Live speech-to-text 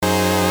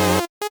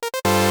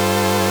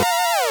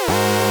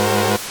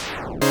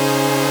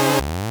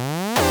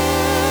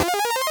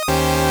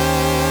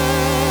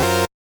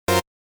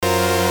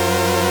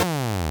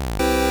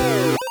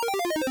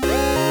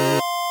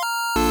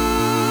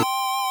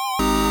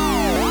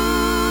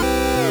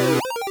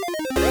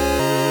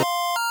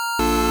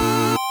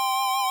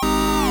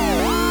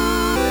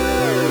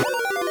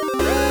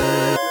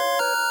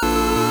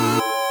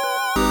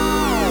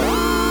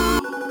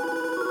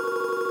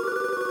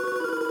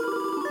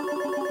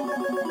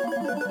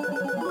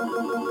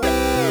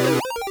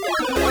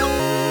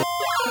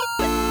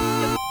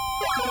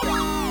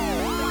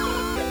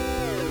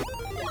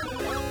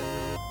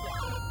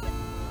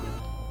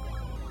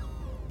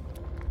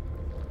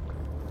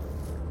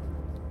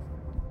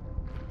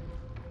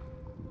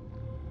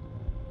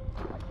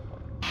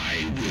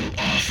I will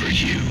offer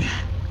you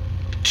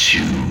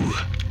 2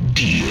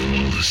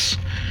 deals.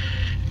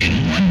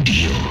 In one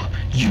deal,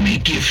 you may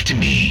give to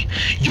me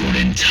your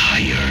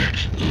entire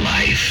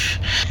life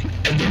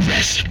and the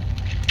rest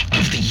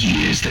of the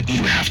years that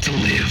you have to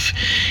live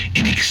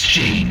in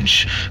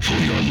exchange for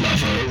your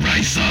lover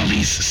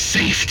Rizali's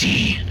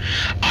safety.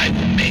 I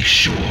will make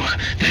sure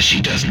that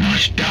she does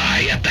not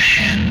die at the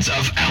hands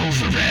of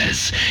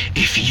Alvarez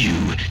if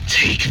you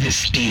take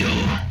this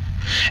deal,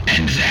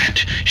 and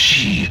that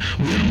she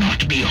will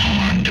not be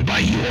harmed by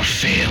your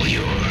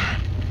failure.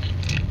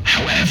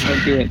 However...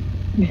 Don't do it.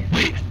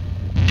 Wait.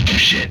 Oh,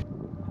 shit.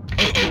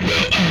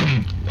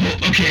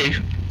 Well, okay.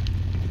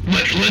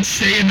 Let's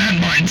stay in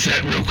that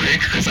mindset real quick,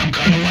 because I'm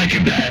kind of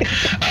liking that.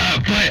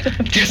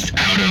 But just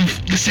out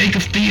of the sake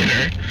of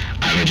theater,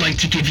 I would like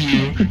to give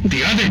you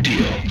the other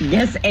deal.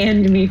 Yes,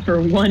 and me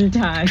for one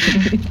time.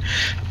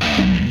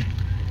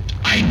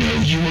 I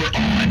know you were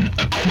on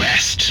a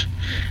quest,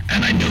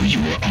 and I know you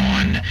were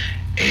on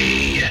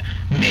a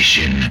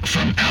mission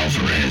from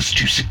Alvarez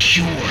to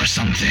secure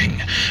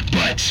something,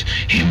 but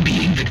him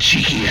being the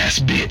cheeky-ass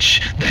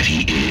bitch that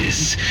he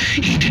is,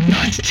 he did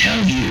not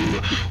tell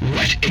you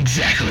what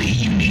exactly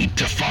you need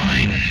to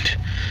find.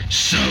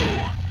 So,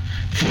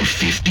 for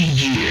 50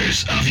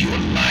 years of your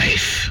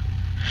life,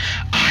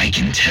 I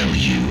can tell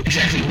you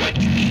exactly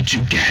what you need to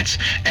get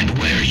and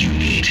where you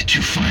need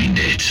to find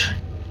it.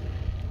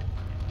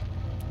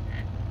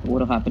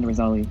 What'll happen to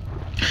Rizali?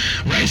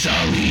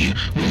 Rizali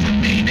will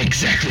remain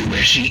exactly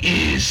where she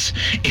is,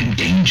 in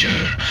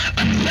danger,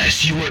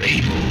 unless you are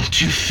able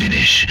to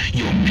finish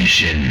your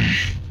mission.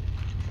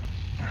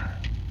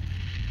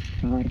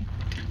 God.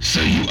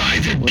 So you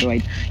either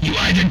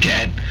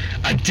get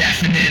a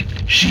definite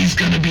she's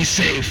gonna be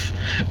safe,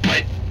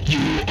 but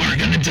you are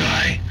gonna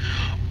die,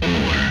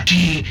 or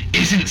she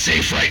isn't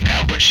safe right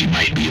now, but she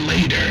might be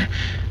later,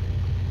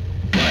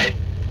 but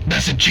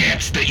that's a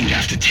chance that you'd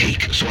have to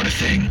take, sort of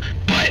thing.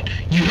 But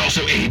you'd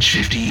also age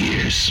 50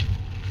 years.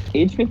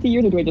 Age 50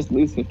 years, or do I just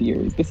lose 50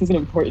 years? This is an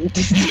important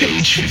You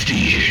age 50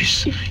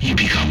 years. You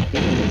become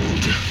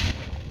old.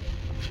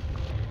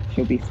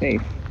 She'll be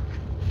safe.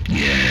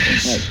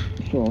 Yes.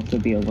 But she'll also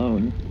be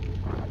alone.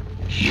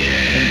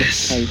 Yes. And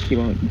just because she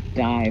won't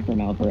die from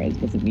Alvarez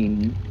doesn't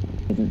mean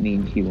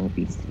she won't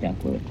be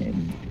stuck with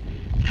him.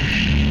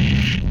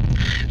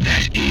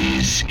 That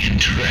is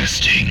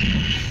interesting.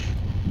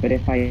 But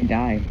if I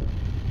die,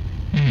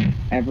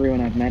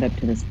 everyone I've met up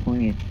to this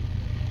point,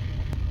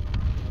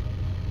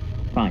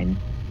 fine.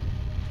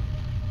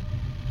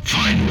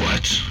 Fine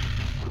what?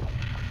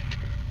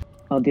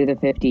 I'll do the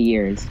 50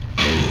 years.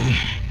 Oh,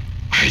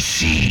 I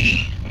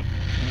see.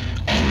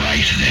 All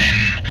right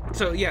then.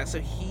 So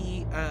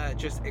he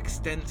just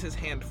extends his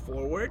hand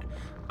forward,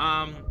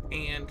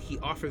 and he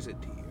offers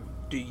it to you.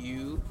 Do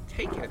you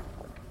take it?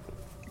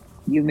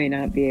 You may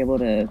not be able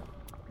to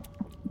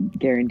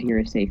guarantee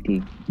your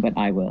safety, but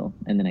I will.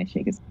 And then I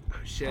shake his. Oh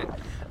shit.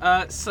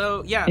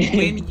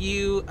 When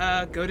you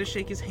go to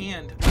shake his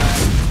hand,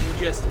 you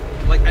just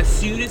as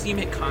soon as you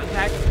make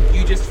contact,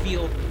 you just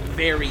feel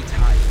very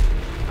tired.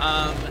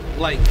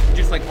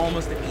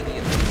 Almost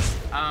immediately.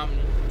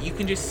 You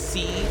can just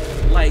see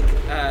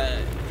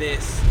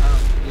this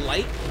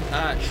light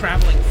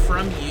traveling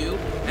from you,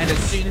 and as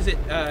soon as it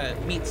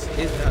meets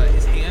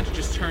his hand, it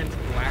just turns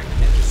black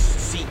and just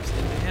seeps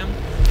into him.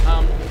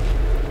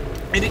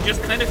 And it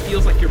just kind of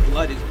feels like your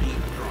blood is being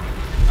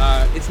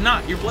drawn. It's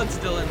not. Your blood's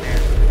still in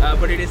there,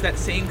 but it is that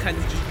same kind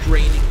of just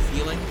draining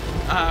feeling.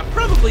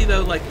 Probably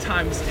though,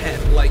 times 10.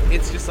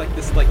 It's just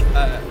this,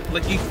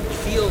 you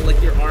feel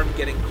like your arm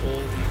getting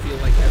cold. You feel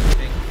like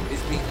everything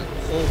is being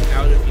pulled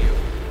out of you.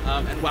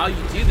 And while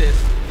you do this,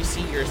 you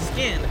see your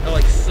skin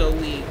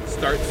slowly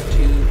starts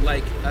to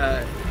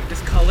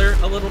discolor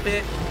a little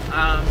bit,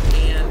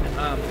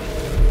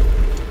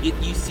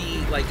 you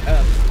see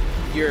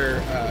your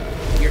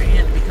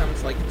hand becomes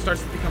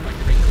starts to become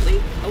wrinkly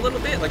a little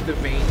bit, the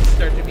veins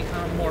start to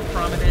become more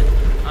prominent.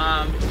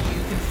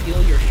 You can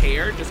feel your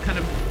hair just kind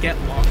of get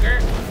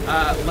longer,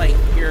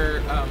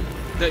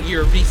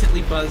 your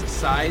recently buzzed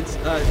sides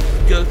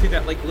go through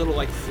that little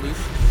floof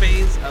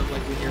phase of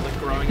when you're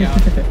growing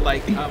out an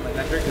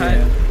undercut.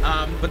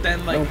 Yeah. But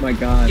then oh my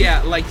god.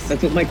 Yeah,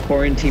 that's what my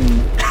quarantine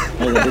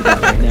bullet is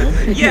at right now.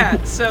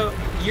 Yeah, so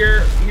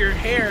your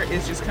hair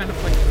is just kind of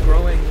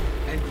growing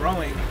and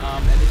growing,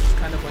 and it just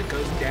kind of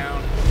goes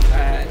down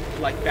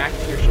back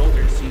to your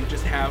shoulders. So you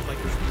just have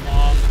this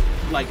long,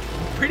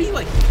 pretty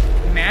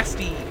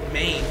nasty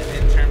mane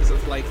in terms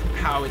of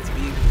how it's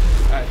being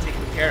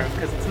taken care of,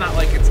 because it's not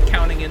it's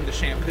counting in the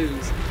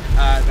shampoos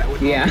that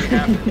would normally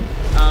happen.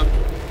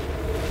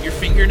 Your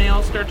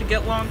fingernails start to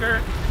get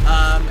longer,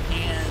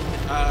 and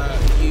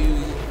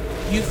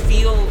you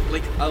feel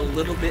a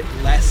little bit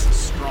less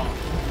strong.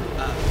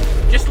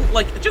 Just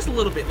a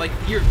little bit.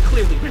 You're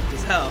clearly ripped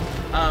as hell,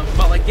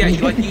 but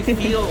you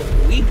feel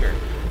weaker.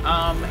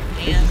 And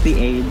it's the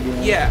age.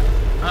 Yeah.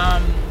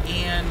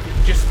 And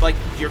just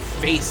your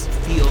face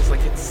feels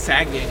it's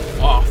sagging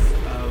off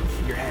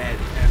of your head,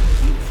 and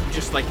you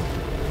just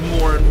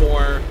more and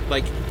more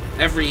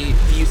every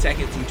few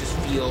seconds you just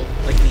feel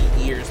like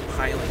the years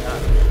piling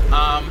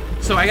up.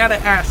 So I gotta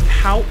ask,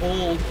 how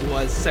old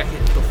was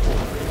second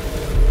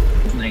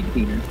before?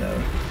 19 or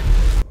so.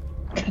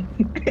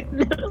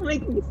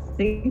 Like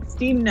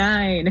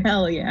 69.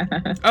 Hell yeah.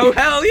 Oh,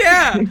 hell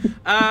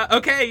yeah.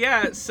 Okay,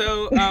 yeah.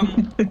 So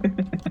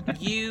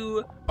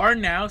you are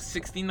now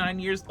 69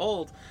 years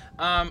old.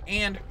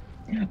 And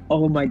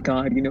oh my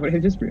god, you know what I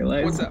just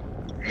realized? what's up?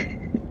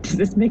 Does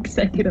this make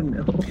second a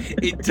mill?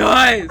 It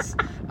does.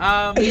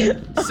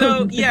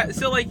 So yeah,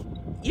 so like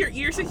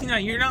you're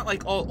 69. You're not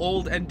like all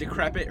old and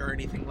decrepit or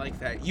anything like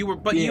that. You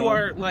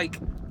are like,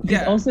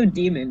 yeah. It's also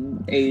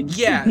demon age.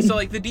 Yeah, so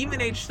like the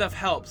demon age stuff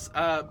helps.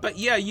 But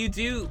yeah, you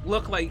do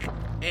look like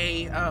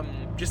a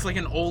just like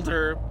an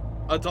older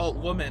adult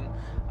woman.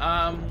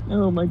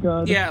 Oh my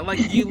god. Yeah,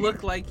 like you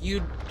look like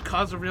you'd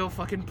cause a real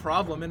fucking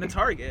problem in a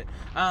Target.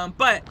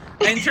 But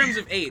in terms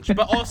of age,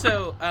 but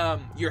also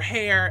your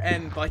hair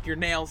and like your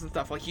nails and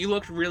stuff, like you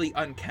looked really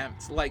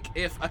unkempt, like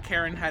if a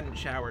Karen hadn't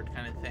showered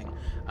kind of thing.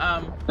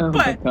 Oh but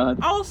my god.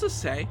 I'll also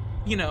say,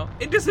 you know,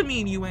 it doesn't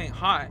mean you ain't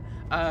hot.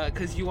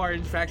 Because you are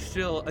in fact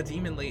still a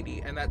demon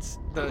lady, and that's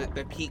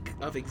the peak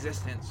of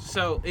existence.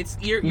 So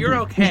you're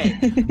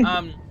okay.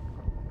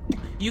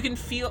 You can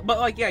feel, but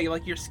like, yeah,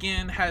 your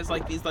skin has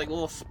like these like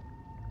little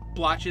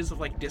splotches of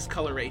like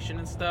discoloration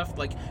and stuff.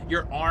 Like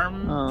your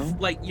arm,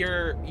 like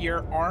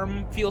your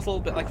arm feels a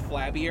little bit like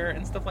flabbier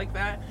and stuff like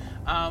that.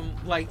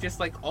 Like just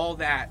like all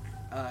that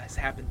has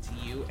happened to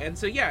you, and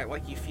so yeah,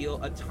 like you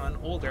feel a ton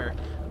older,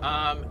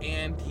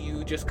 and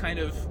you just kind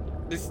of,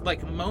 this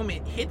like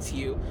moment hits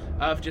you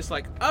of just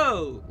like,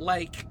 oh,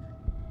 like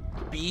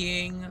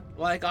being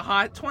like a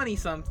hot 20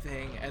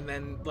 something, and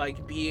then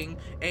like being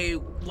a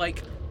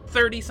like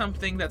 30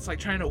 something that's like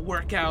trying to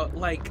work out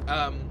like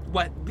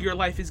what your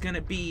life is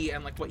gonna be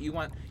and like what you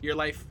want your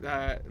life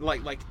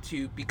like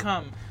to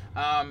become,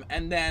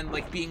 and then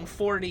like being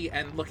 40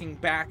 and looking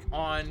back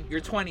on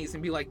your 20s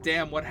and be like,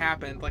 damn, what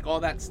happened, like all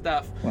that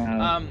stuff.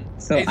 Wow.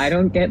 So I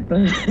don't get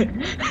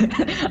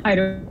the I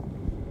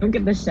don't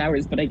get the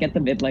showers, but I get the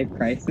midlife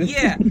crisis.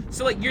 Yeah,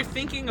 so like you're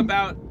thinking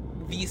about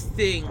these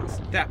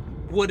things that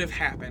would have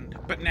happened,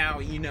 but now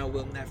you know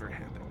will never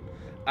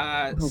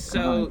happen.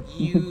 So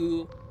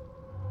you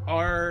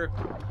are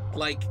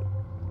like,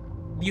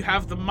 you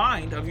have the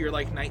mind of your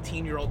like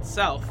 19-year-old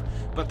self,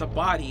 but the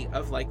body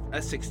of like a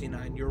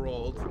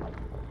 69-year-old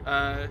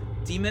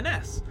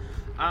demoness.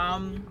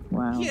 Wow.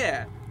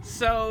 Yeah,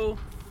 so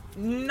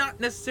not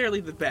necessarily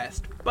the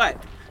best,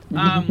 but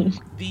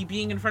the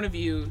being in front of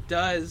you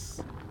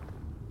does.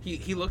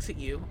 He looks at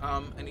you,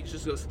 and he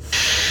just goes,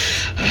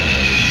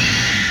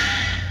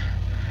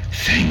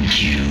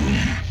 Thank you.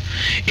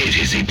 It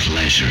is a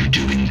pleasure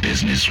doing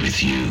business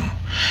with you,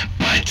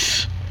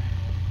 but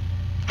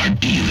our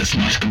deal is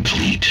not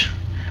complete.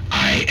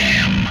 I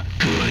am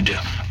good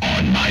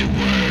on my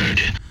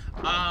word.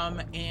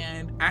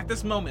 And at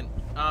this moment,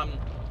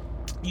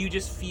 you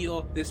just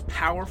feel this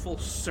powerful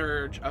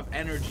surge of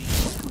energy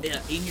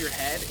in your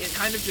head. It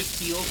kind of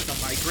just feels like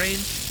a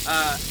migraine,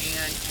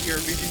 and your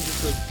vision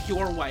just goes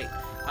pure white.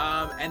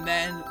 And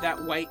then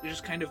that white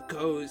just kind of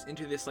goes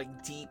into this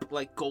like deep,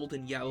 like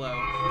golden yellow,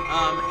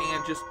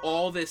 and just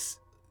all these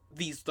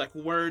like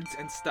words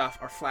and stuff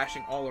are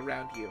flashing all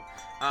around you,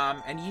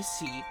 and you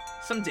see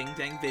some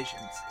ding-dang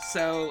visions.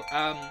 So,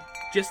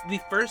 just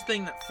the first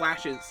thing that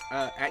flashes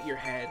at your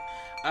head,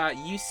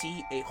 you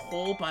see a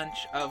whole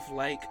bunch of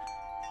like,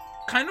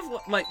 kind of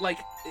like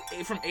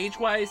from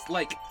age-wise,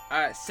 like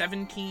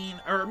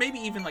 17 or maybe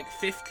even like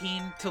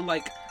 15 to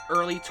like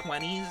early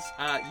 20s.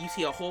 You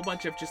see a whole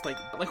bunch of just like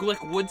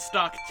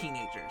Woodstock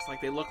teenagers.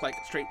 Like they look like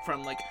straight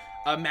from like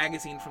a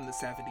magazine from the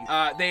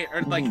 70s. They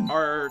are like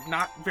are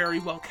not very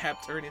well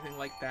kept or anything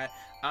like that.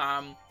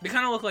 They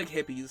kind of look like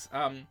hippies.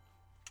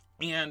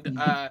 And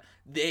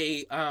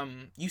they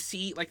you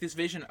see like this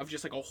vision of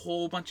just like a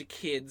whole bunch of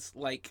kids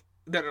like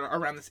that are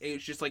around this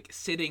age, just like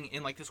sitting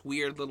in like this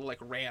weird little like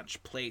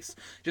ranch place,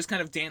 just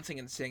kind of dancing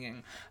and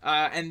singing,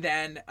 and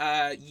then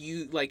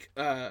you like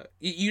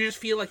you just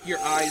feel like your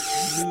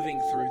eyes moving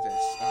through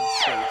this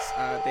space.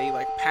 They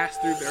like pass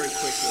through very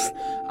quickly,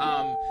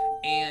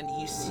 and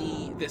you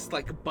see this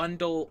like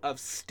bundle of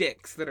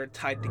sticks that are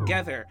tied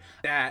together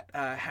that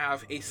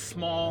have a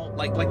small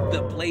like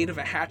the blade of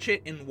a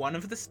hatchet in one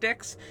of the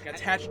sticks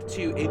attached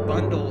to a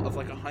bundle of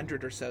like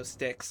 100 or so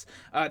sticks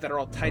that are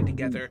all tied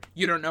together.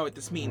 You don't know what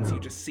this means, you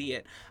just see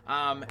it,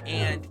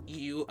 and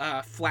you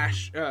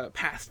flash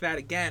past that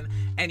again,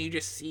 and you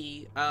just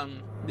see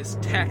this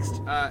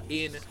text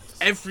in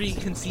every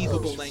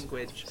conceivable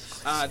language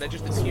that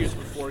just appears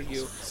before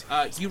you.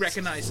 You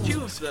recognize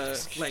two of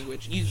the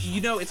language.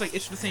 You know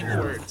it's the same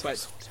word,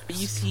 but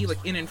you see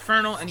like in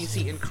Infernal and you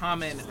see in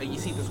Common, you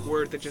see this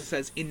word that just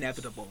says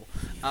inevitable,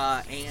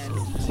 and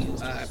you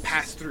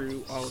pass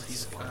through all of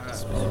these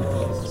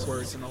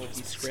words and all of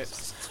these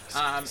scripts,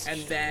 and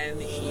then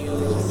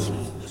you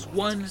see this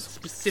one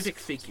specific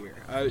figure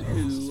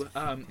who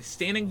is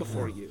standing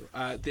before you.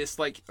 This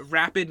like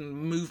rapid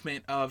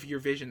movement of your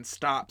vision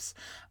stops,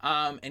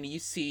 and you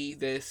see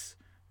this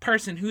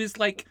person who is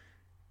like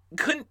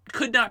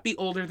could not be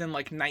older than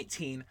like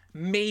 19,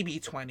 maybe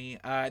 20.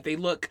 They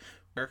look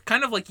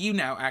kind of like you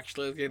now,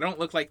 actually. They don't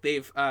look like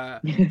they've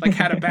like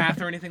had a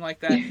bath or anything like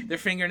that. Their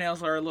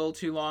fingernails are a little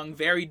too long,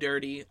 very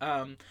dirty.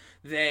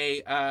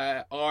 They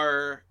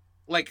are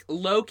like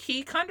low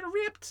key kind of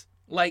ripped.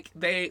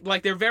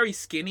 They're very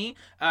skinny,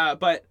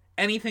 but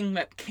anything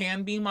that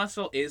can be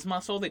muscle is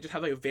muscle. They just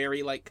have like a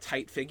very like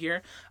tight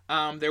figure.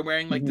 They're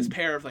wearing like this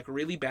pair of like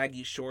really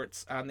baggy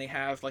shorts. They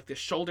have like this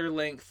shoulder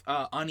length,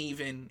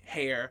 uneven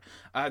hair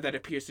that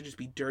appears to just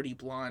be dirty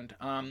blonde.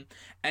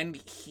 And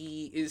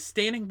he is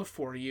standing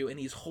before you, and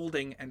he's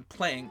holding and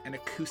playing an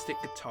acoustic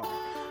guitar.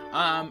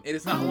 It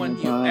is not one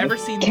you've ever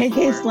seen before.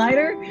 KK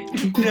Slider?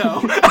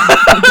 No.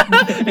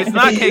 It's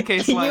not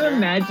KK Slider. Can you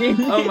imagine?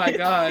 Oh my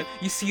god.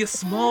 You see a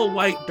small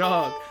white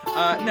dog.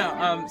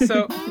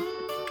 So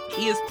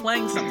he is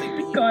playing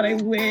something. God, I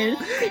wish.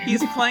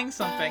 He's playing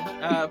something,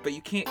 but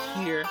you can't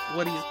hear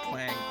what he's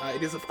playing.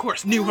 It is, of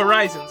course, New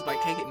Horizons by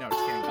KK. No,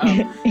 just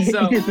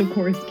kidding. It is, of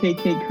course,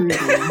 KK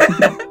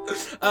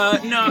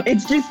Cruising. No.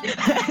 It's just,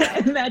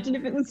 imagine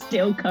if it was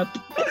Stale Cup.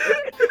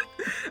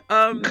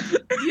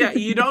 Yeah,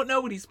 you don't know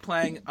what he's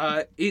playing.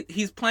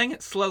 He's playing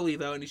it slowly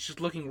though, and he's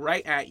just looking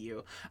right at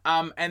you.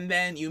 And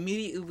then you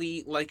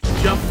immediately like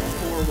jump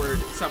forward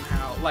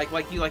somehow, like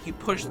you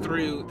push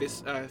through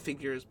this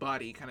figure's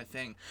body kind of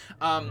thing.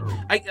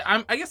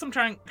 I guess I'm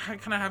kind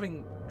of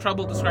having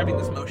trouble describing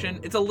this motion.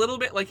 It's a little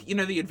bit like, you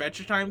know, the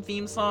Adventure Time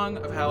theme song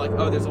of how like,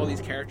 oh, there's all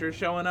these characters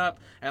showing up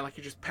and like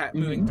you're just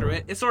moving through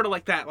it. It's sort of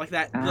like that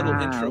little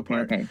intro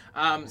part. Okay.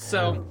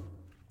 So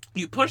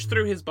you push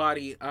through his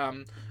body,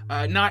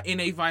 not in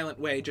a violent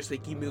way, just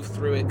like you move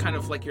through it, kind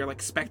of like you're like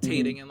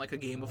spectating in like a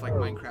game of like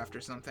Minecraft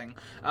or something.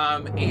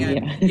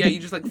 You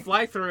just like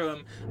fly through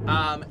him,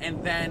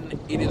 and then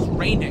it is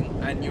raining,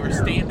 and you're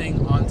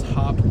standing on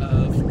top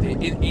of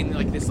in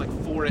like this like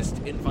forest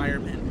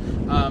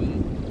environment.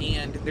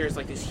 And there's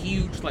like this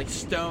huge like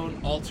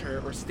stone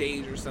altar or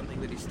stage or something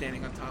that he's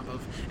standing on top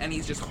of, and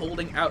he's just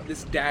holding out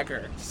this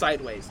dagger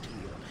sideways to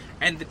you,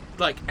 and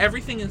like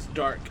everything is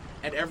dark.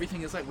 And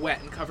everything is like wet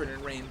and covered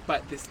in rain,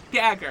 but this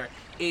dagger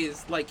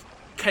is like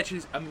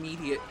catches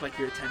immediate like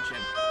your attention.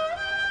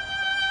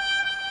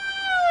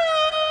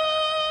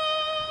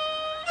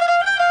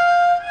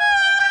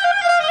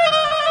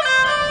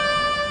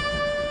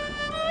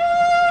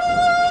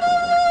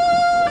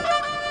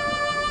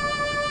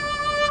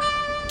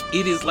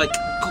 It is like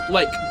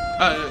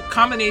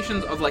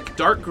combinations of like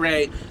dark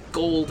gray,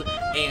 gold,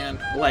 and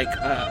like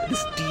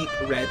this deep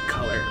red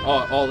color,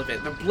 all of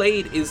it. The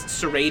blade is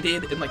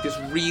serrated in like this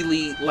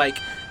really like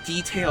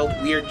detailed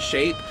weird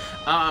shape,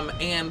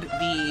 and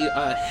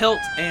the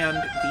hilt and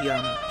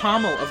the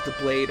pommel of the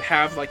blade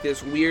have like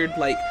this weird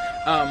like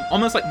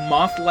almost like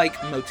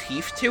moth-like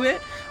motif to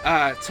it,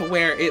 to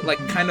where it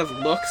like kind of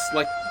looks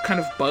like kind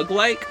of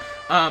bug-like,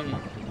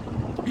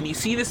 and you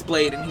see this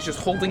blade and he's just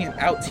holding it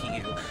out to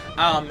you.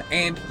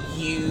 And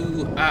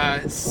you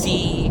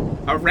see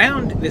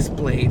around this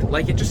blade,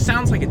 like it just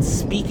sounds like it's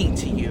speaking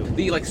to you.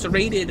 The like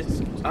serrated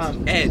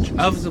edge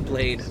of the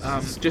blade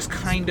just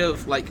kind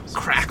of like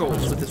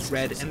crackles with this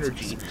red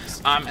energy,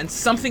 and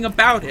something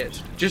about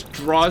it just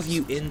draws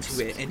you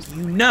into it, and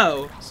you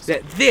know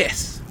that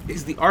this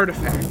is the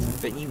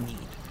artifact that you need.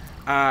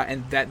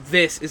 And that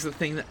this is the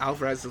thing that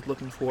Alvarez is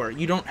looking for.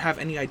 You don't have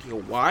any idea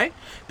why,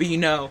 but you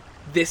know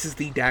this is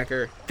the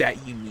dagger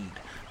that you need.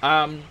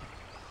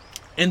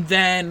 And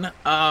then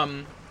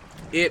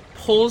it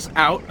pulls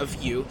out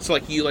of you, so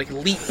like you like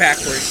leap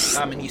backwards,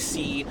 and you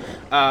see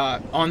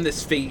on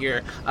this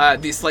figure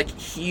this like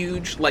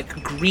huge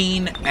like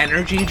green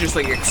energy just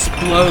like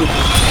explode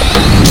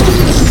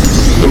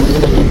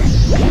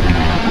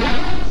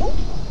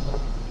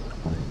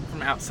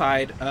from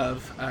outside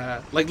of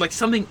like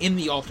something in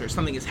the altar.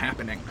 Something is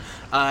happening,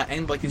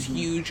 and like this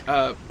huge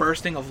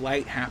bursting of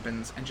light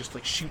happens and just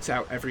like shoots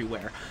out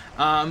everywhere.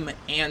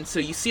 And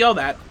so you see all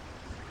that.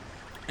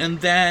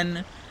 And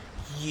then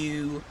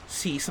you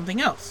see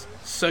something else.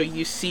 So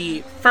you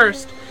see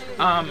first,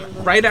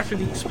 right after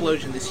the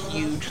explosion, this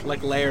huge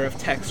like layer of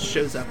text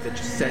shows up that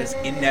just says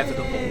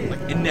inevitable,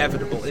 like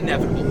inevitable,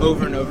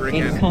 over and over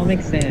again. In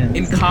Comic Sans.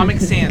 In Comic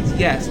Sans,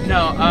 yes.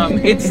 No,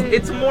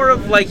 it's more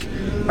of like,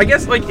 I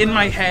guess like in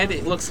my head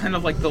it looks kind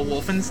of like the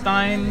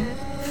Wolfenstein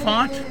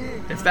font,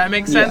 if that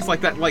makes sense.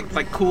 Like that,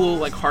 like cool,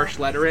 like harsh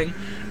lettering.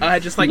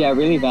 Just like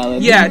really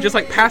valid. Yeah, just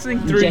like passing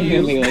through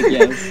genuinely, you. like,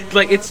 yes.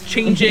 Like it's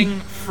changing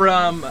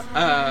from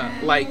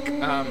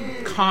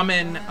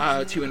common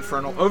to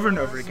infernal over and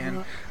over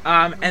again,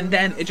 and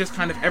then it just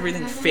kind of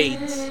everything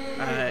fades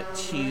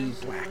to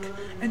black,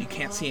 and you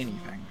can't see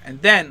anything.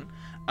 And then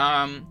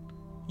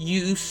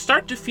you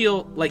start to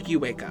feel like you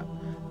wake up,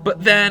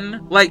 but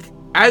then like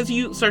as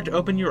you start to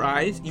open your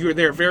eyes,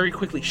 they're very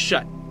quickly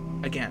shut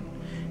again,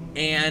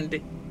 and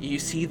you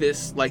see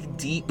this like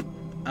deep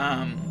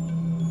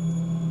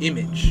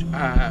image,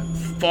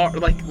 far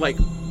like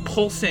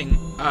pulsing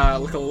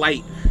like a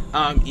light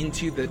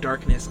into the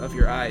darkness of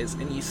your eyes,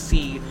 and you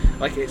see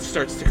like it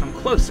starts to come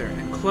closer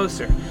and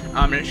closer,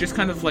 and it's just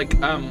kind of like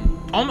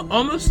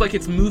almost like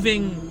it's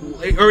moving,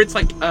 or it's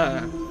like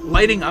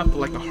lighting up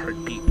like a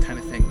heartbeat kind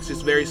of thing. It's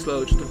just very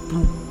slow, just like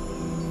boom,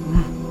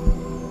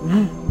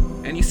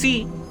 and you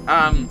see,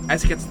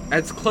 as it gets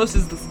as close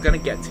as this is gonna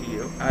get to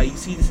you, you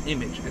see this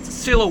image. It's a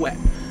silhouette,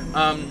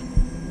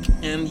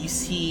 and you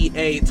see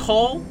a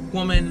tall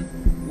woman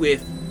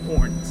with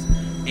horns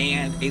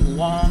and a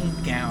long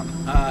gown,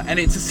 and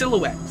it's a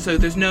silhouette, so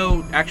there's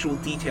no actual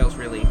details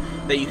really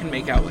that you can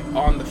make out like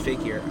on the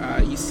figure.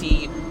 You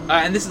see,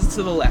 and this is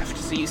to the left,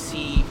 so you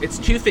see it's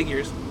two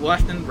figures,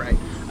 left and right,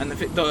 and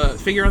the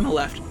figure on the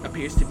left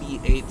appears to be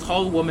a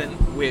tall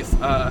woman with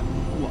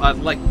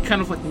like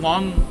kind of like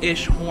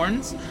long-ish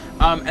horns,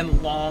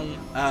 and long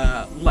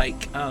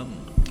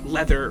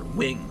leather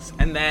wings,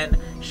 and then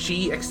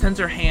she extends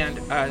her hand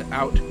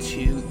out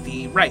to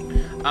the right,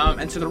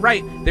 and to the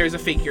right there's a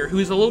figure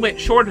who's a little bit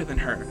shorter than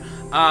her,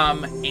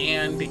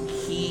 and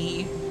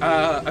he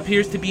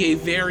appears to be a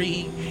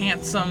very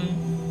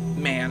handsome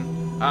man,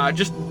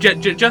 just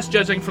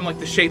judging from like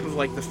the shape of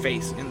like the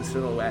face in the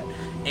silhouette,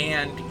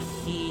 and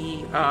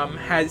he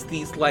has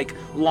these like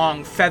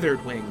long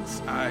feathered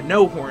wings,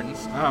 no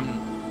horns,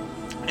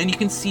 and you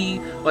can see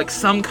like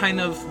some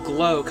kind of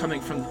glow coming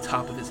from the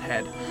top of his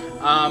head.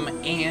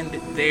 And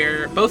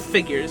they're both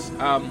figures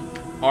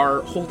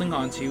are holding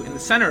onto, in the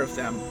center of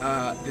them,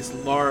 this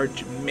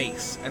large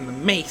mace, and the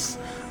mace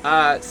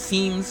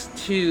seems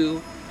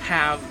to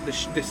have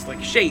this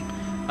like shape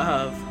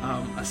of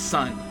a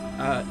sun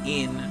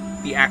in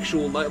the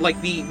actual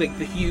like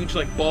the huge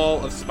like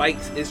ball of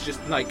spikes is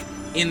just like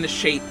in the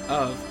shape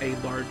of a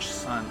large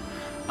sun,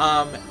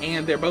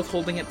 and they're both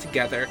holding it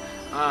together.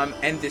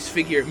 And this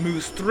figure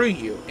moves through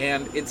you,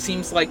 and it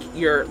seems like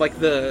you're like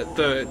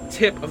the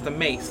tip of the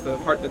mace, the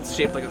part that's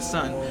shaped like a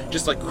sun,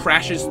 just like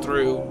crashes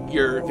through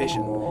your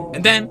vision,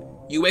 and then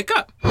you wake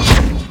up,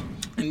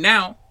 and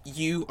now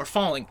you are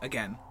falling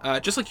again,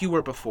 just like you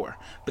were before,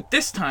 but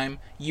this time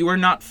you are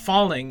not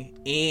falling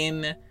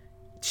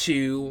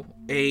into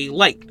a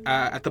light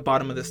at the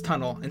bottom of this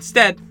tunnel.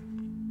 Instead,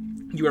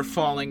 you are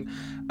falling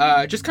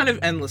just kind of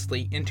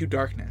endlessly into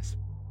darkness.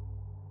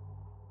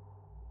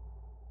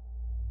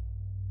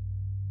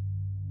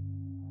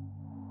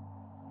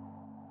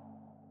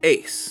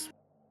 Ace,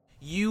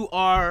 you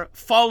are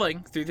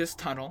falling through this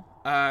tunnel,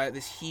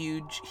 this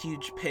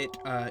huge pit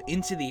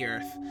into the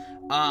earth,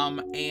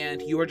 and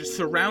you are just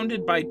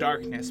surrounded by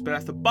darkness, but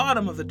at the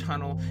bottom of the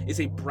tunnel is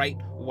a bright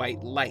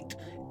white light.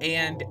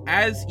 And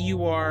as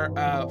you are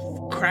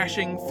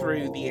crashing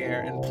through the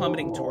air and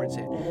plummeting towards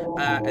it,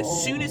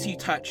 as soon as you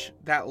touch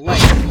that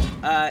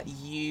light,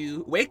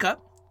 you wake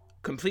up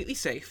completely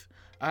safe.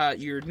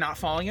 You're not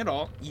falling at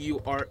all.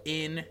 You are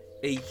in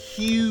a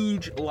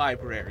huge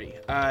library.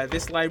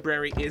 This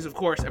library is, of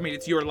course, I mean,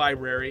 it's your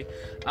library,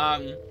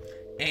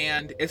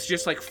 and it's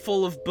just like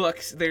full of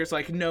books. There's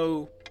like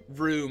no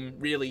room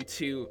really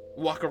to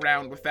walk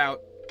around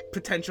without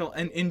potential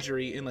an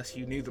injury unless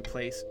you knew the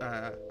place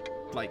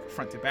like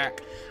front to back,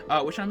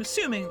 which I'm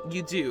assuming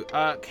you do.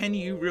 Can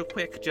you real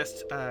quick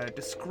just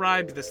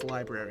describe this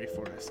library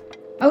for us?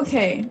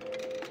 Okay,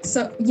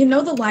 so you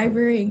know the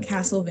library in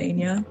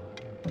Castlevania?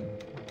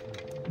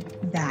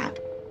 That.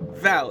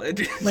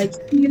 Valid. Like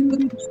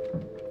huge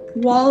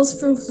walls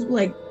from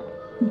like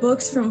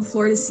books from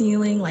floor to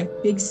ceiling, like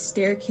big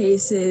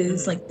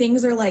staircases, like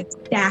things are like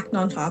stacked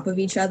on top of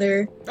each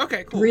other.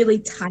 Okay, cool. Really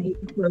tight,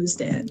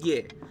 closed in.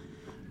 Yeah.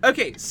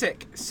 Okay,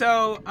 sick.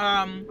 So,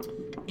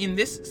 in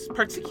this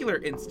particular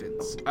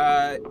instance,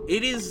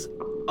 it is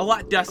a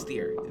lot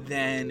dustier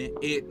than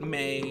it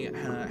may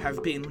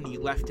have been when you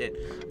left it.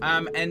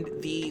 And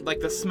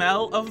the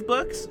smell of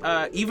books,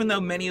 even though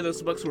many of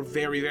those books were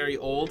very, very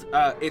old,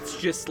 it's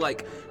just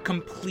like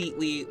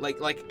completely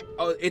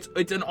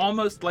it's an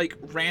almost like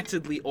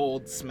rantedly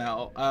old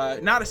smell.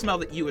 Not a smell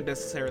that you would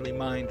necessarily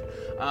mind,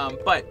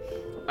 but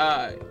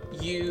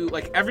you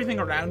like everything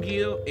around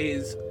you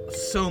is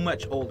so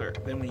much older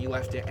than when you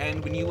left it.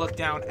 And when you look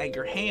down at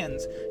your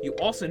hands, you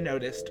also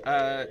noticed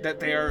that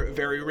they are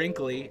very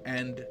wrinkly,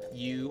 and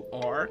you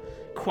are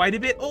quite a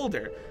bit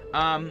older.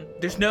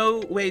 There's no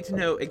way to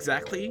know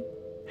exactly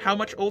how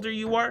much older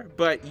you are,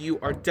 but you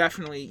are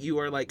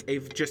like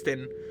just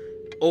an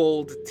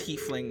old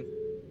tiefling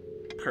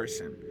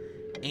person.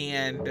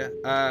 And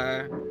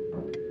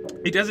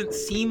it doesn't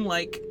seem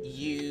like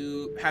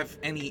you have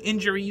any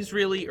injuries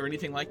really or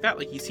anything like that.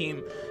 Like you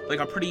seem like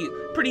a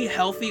pretty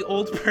healthy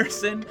old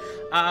person,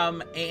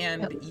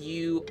 and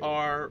you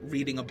are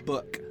reading a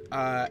book,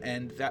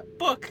 and that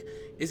book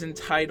is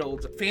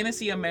entitled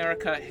Fantasy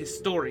America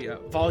Historia,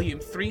 volume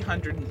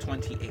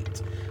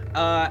 328.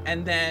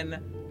 And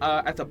then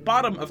at the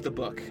bottom of the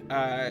book,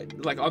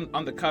 like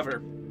on the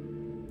cover,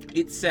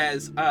 it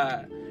says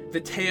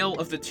The Tale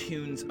of the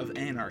Tunes of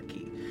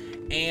Anarchy.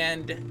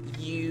 And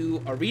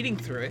you are reading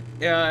through it,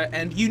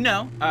 and you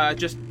know,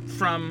 just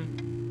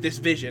from this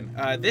vision,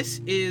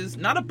 this is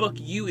not a book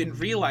you in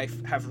real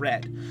life have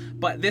read,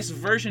 but this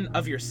version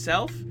of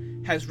yourself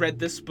has read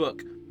this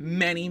book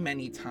many,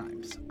 many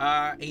times.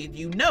 And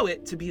you know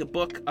it to be a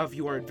book of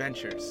your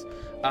adventures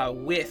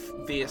with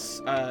this,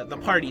 the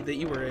party that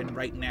you were in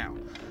right now.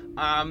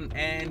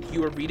 And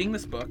you are reading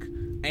this book,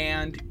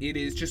 and it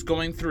is just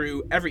going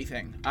through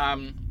everything.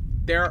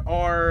 There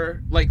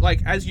are like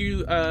as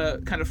you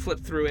kind of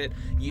flip through it,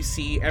 you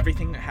see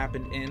everything that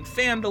happened in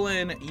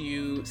Phandalin.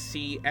 You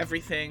see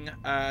everything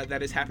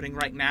that is happening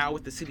right now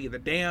with the City of the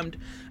Damned,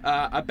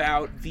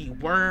 about the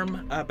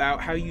worm, about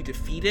how you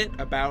defeat it,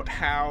 about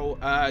how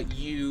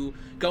you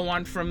go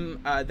on from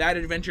that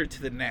adventure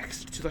to the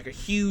next, to like a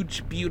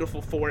huge,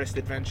 beautiful forest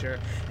adventure,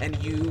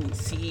 and you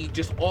see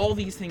just all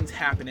these things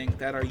happening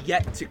that are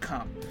yet to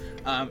come,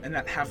 and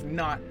that have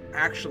not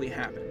actually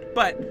happened.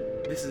 But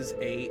this is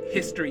a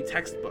history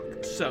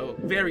textbook, so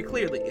very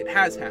clearly it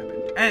has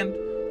happened, and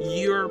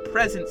your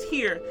presence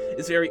here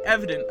is very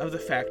evident of the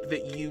fact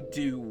that you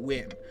do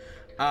win.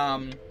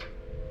 And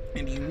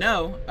you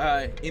know,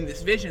 in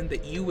this vision,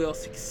 that you will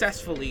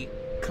successfully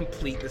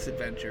complete this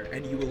adventure,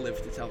 and you will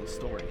live to tell the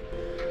story.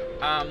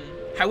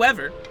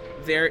 However,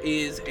 there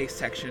is a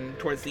section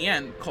towards the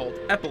end called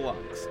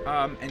Epilogues,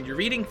 and you're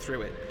reading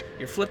through it.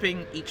 You're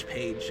flipping each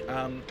page,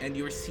 and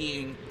you're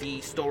seeing the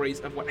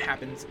stories of what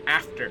happens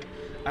after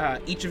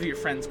each of your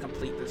friends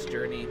complete this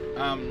journey.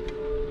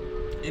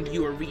 And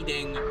you are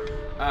reading,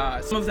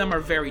 some of them are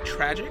very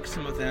tragic,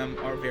 some of them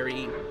are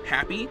very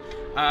happy.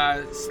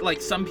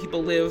 Like, some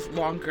people live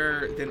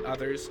longer than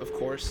others, of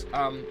course.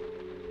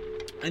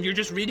 And you're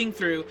just reading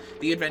through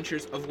the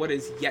adventures of what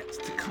is yet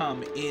to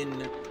come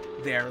in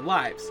their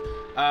lives,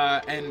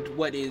 and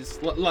what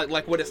is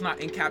like what is not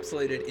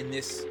encapsulated in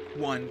this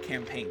one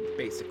campaign,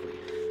 basically.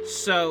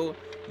 So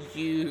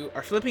you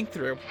are flipping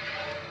through,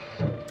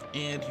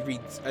 and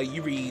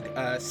you read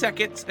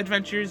Seket's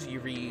adventures,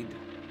 you read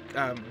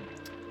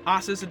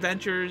Asa's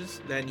adventures,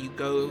 then you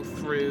go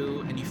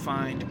through and you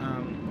find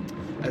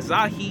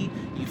Azahi,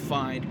 you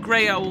find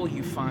Grey Owl,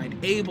 you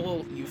find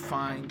Abel, you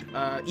find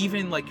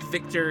even like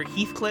Victor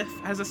Heathcliff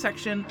has a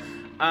section.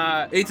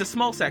 It's a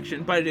small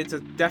section, but it's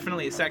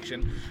definitely a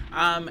section.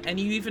 And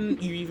you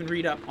even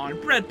read up on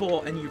Bread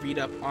Bowl, and you read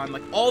up on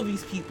like all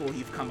these people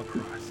you've come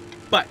across.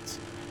 But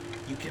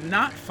you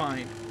cannot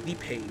find the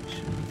page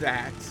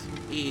that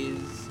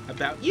is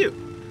about you.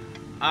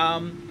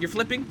 You're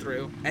flipping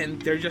through,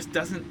 and there just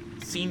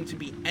doesn't seem to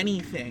be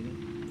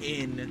anything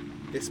in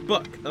this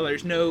book.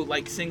 There's no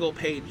like single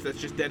page that's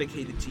just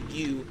dedicated to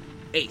you,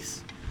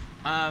 Ace.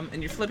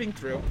 And you're flipping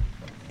through,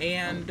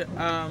 and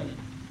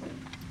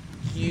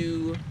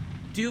you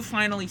do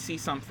finally see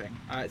something.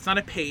 It's not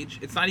a page.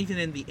 It's not even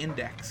in the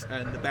index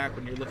in the back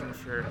when you're looking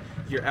for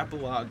your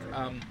epilogue.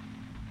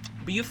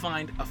 But you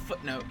find a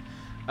footnote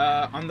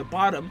on the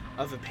bottom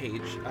of a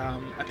page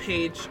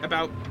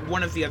about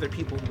one of the other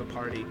people in the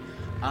party.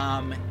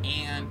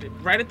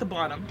 And right at the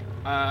bottom,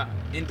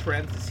 in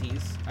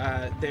parentheses,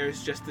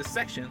 there's just this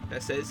section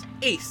that says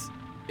Ace.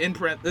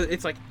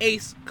 It's like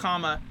Ace,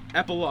 comma,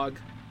 epilogue,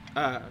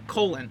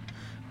 colon.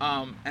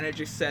 And it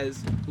just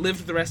says,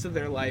 lived the rest of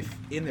their life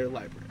in their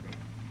library.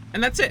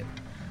 And that's it.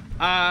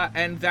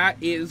 And that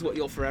is what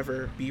you'll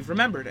forever be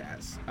remembered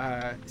as.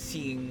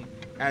 Seeing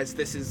as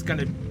this is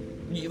gonna,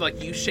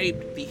 you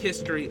shaped the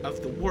history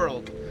of the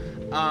world.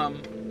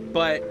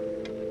 But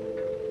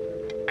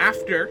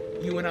after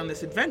you went on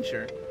this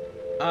adventure,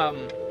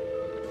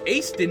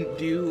 Ace didn't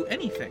do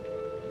anything.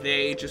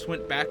 They just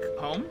went back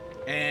home,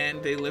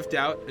 and they lived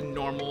out a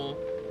normal,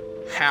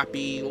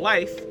 happy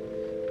life,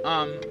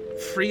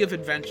 free of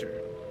adventure,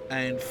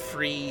 and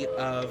free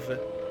of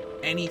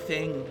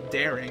anything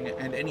daring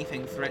and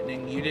anything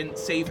threatening. You didn't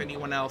save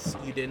anyone else.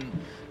 You didn't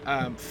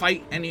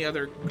fight any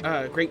other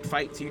great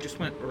fights. You just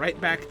went right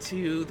back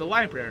to the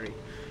library.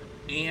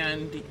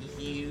 And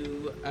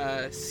you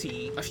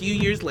see, a few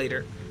years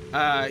later,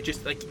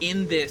 just like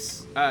in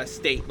this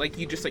state, like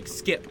you just like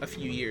skip a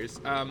few years,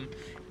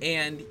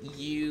 and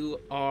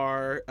you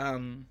are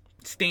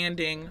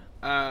standing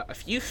a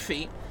few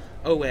feet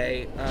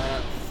away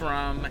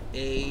from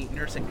a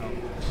nursing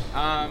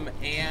home,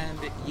 and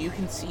you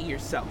can see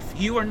yourself.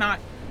 You are not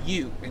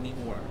you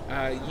anymore.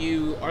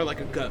 You are like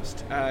a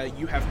ghost.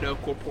 You have no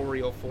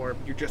corporeal form.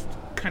 You're just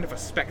kind of a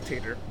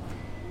spectator,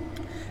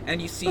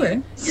 and you see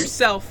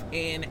yourself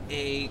in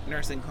a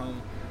nursing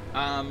home,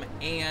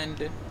 and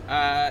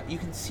you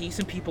can see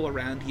some people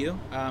around you,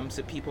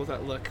 some people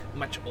that look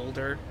much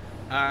older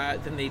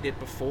than they did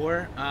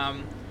before.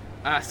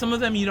 Some of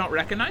them you don't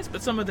recognize,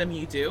 but some of them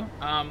you do.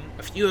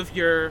 A few of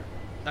your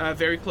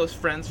very close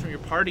friends from your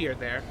party are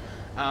there,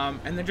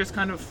 and they're just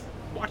kind of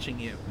watching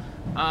you.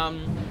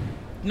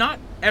 Not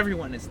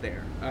everyone is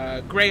there.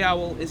 Grey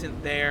Owl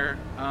isn't there.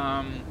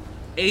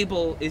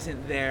 Abel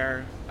isn't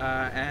there,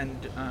 and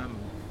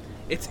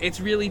it's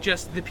really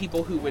just the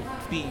people who would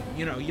be,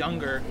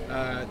 younger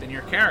than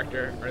your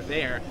character are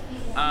there.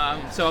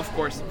 So of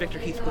course Victor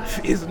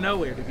Heathcliff is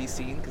nowhere to be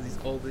seen because he's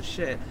old as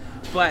shit.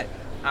 But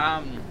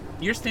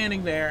you're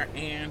standing there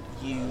and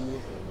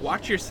you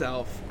watch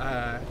yourself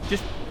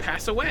just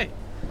pass away.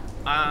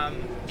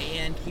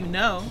 And you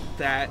know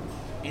that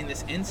in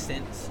this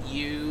instance,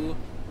 you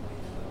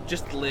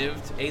just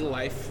lived a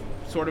life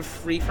sort of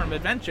free from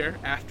adventure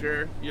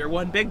after your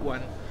one big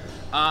one.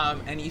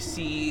 And you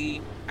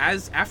see,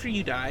 after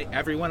you die,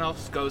 everyone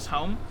else goes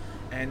home,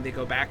 and they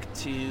go back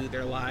to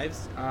their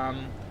lives.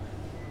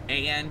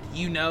 And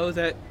you know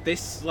that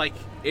this,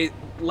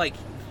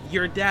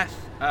 your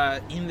death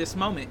in this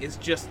moment is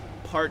just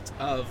part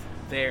of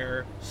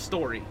their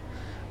story.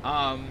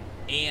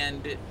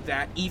 And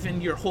that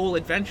even your whole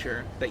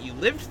adventure that you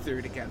lived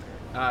through together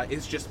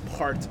is just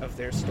part of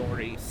their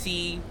story.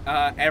 See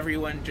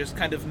everyone just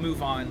kind of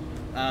move on,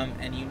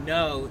 and you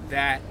know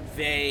that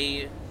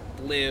they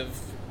live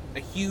a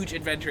huge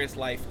adventurous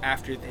life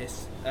after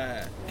this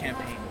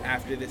campaign,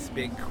 after this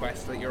big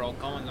quest that you're all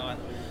going on.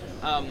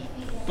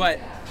 But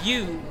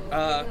you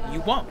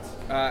won't,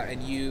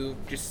 and you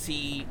just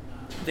see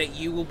that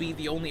you will be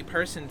the only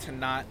person to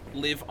not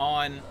live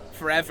on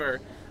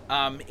forever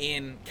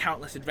in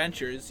countless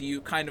adventures.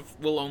 You kind of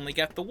will only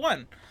get the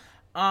one.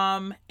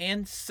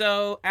 And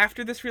so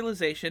after this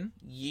realization,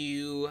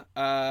 you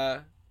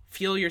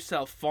feel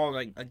yourself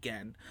falling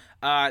again.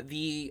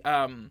 The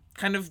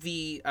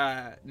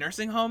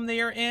nursing home that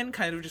you're in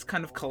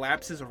kind of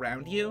collapses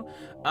around you.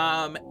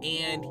 And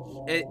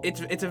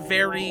it's a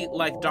very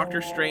like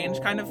Doctor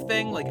Strange kind of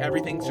thing. Like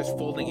everything's just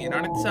folding in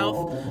on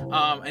itself,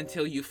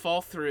 until you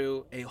fall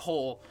through a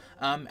hole.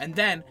 And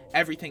then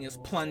everything is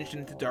plunged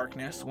into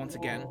darkness once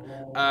again.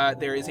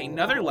 There is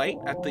another light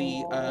at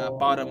the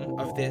bottom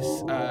of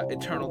this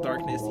eternal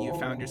darkness that you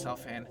found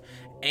yourself in.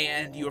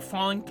 And you are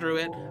falling through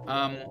it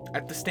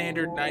at the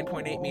standard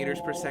 9.8 meters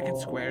per second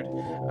squared.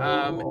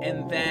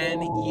 And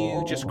then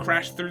you just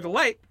crash through the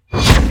light,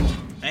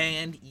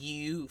 and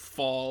you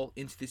fall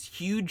into this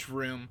huge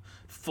room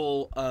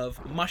full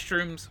of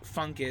mushrooms,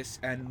 fungus,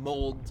 and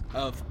mold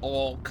of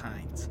all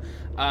kinds.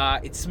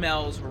 It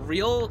smells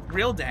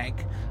real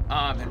dank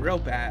and real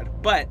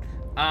bad, but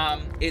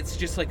it's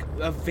just like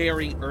a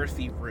very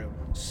earthy room.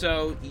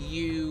 So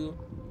you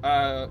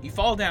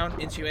fall down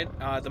into it.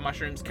 The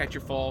mushrooms catch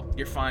your fall.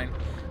 You're fine.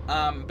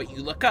 But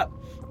you look up,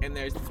 and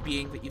there's this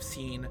being that you've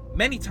seen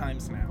many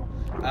times now.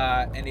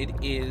 And it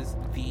is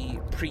the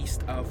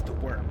priest of the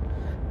worm,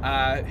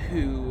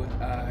 who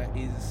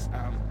is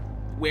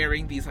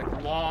wearing these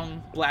like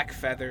long black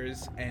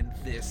feathers and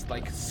this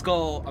like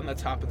skull on the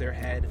top of their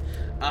head.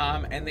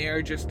 And they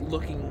are just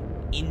looking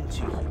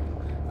into you.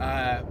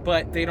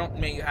 But they don't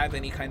have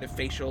any kind of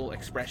facial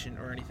expression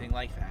or anything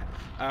like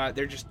that.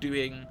 They're just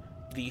doing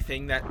the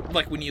thing that,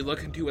 like, when you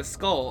look into a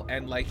skull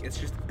and, like, it's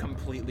just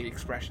completely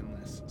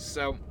expressionless.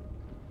 So,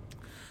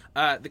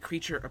 the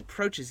creature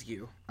approaches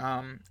you,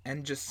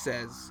 and just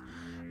says,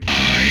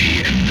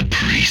 I am the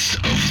priest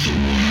of the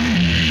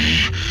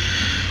worm.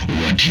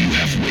 What you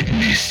have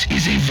witnessed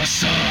is a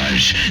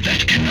visage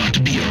that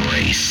cannot be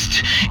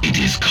erased. It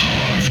is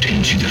carved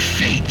into the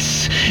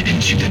fates,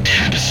 into the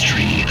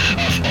tapestry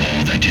of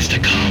all that is to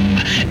come,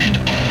 and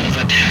all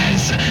that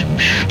has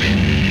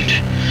happened.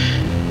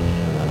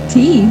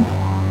 Tea.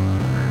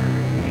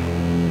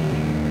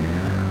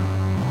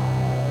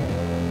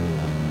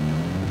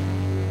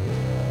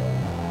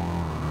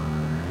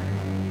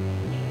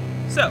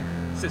 So,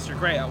 Sister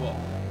Grey Owl,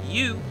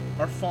 you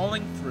are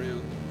falling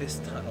through this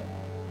tunnel.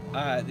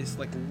 This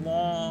like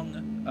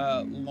long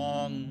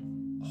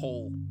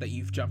hole that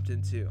you've jumped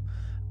into.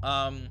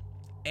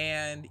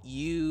 And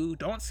you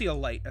don't see a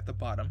light at the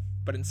bottom,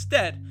 but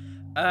instead,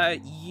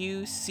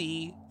 you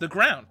see the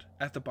ground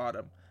at the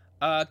bottom.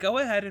 Go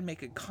ahead and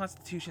make a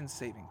Constitution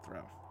saving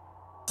throw.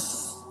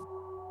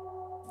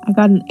 I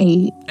got an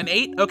 8. An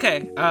 8?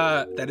 Okay.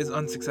 That is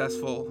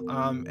unsuccessful.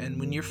 And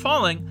when you're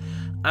falling,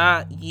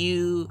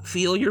 you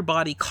feel your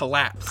body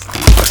collapse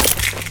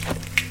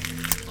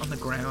on the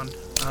ground.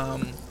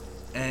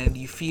 And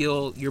you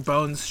feel your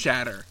bones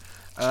shatter.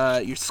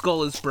 Your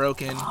skull is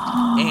broken,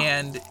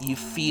 and you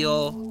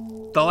feel,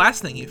 the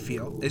last thing you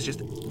feel is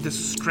just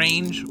this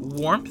strange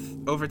warmth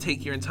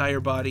overtake your entire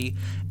body,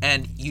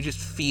 and you just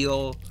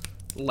feel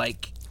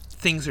like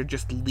things are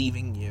just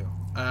leaving you.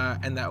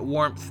 And that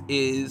warmth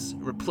is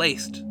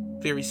replaced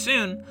very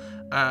soon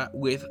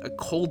with a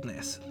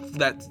coldness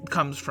that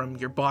comes from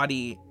your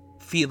body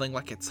feeling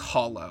like it's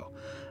hollow.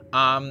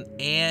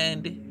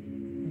 And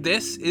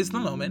this is the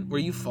moment where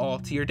you fall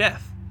to your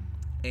death,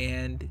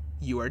 and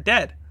you are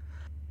dead.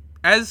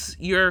 As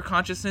your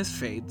consciousness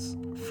fades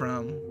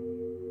from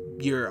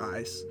your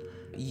eyes,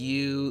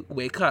 you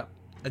wake up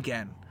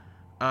again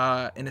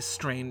in a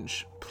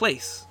strange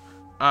place.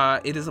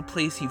 It is a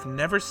place you've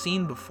never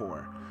seen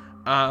before.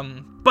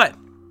 But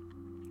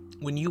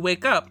when you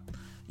wake up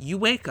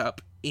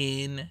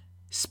in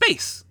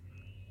space.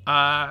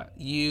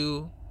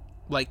 You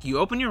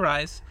open your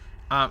eyes,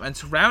 and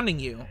surrounding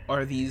you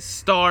are these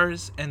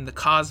stars and the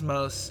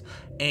cosmos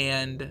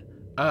and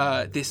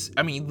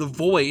the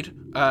void,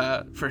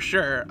 for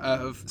sure,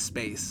 of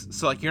space.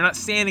 So, you're not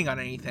standing on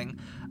anything,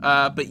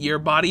 but your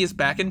body is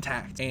back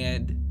intact,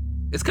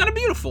 and it's kind of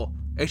beautiful.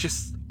 It's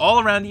just all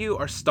around you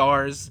are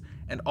stars,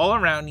 and all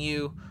around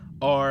you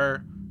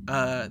are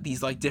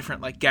these,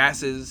 different,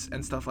 gases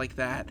and stuff like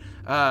that.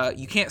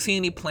 You can't see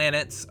any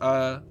planets.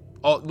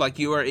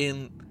 You are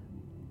in,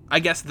 I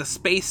guess, the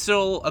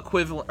spatial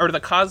equivalent, or the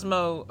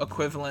cosmo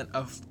equivalent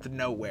of the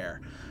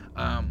nowhere.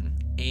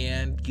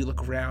 And you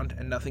look around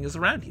and nothing is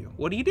around you.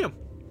 What do you do?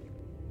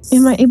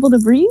 Am I able to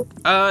breathe?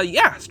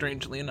 Yeah,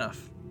 strangely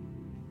enough.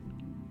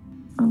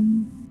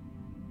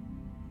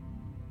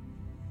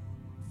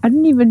 I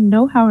didn't even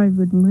know how I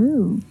would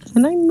move.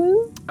 Can I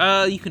move?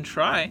 You can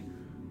try.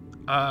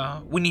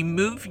 When you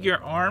move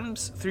your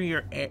arms through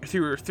your air,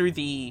 through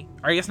the,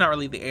 or I guess not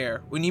really the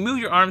air. When you move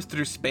your arms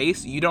through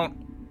space,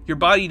 your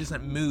body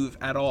doesn't move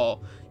at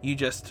all. You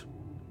just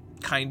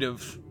kind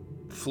of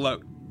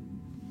float.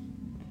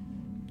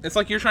 It's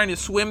like you're trying to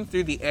swim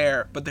through the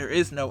air, but there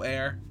is no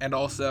air, and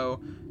also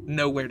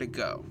nowhere to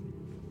go.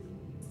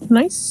 Can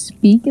I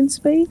speak in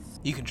space?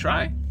 You can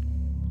try.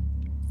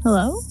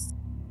 Hello?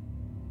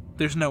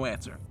 There's no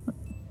answer.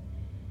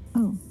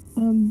 Oh,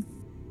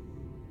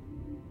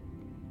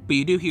 But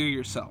you do hear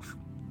yourself.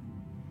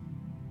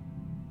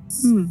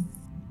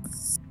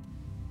 It's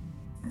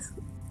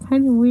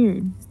kind of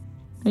weird.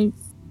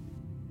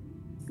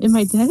 Am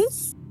I dead?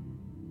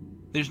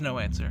 There's no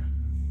answer.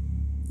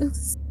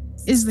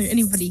 Is there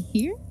anybody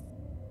here?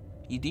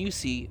 You do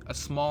see a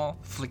small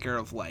flicker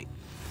of light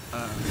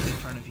in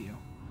front of you.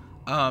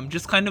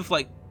 Just kind of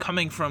like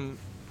coming from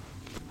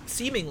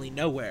seemingly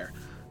nowhere.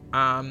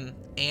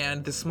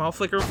 And the small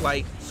flicker of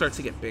light starts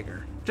to get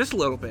bigger. Just a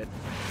little bit.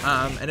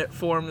 And it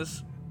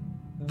forms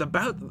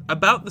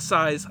about the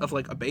size of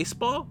like a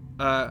baseball.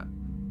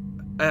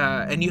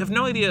 And you have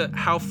no idea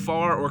how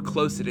far or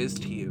close it is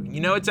to you. You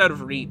know it's out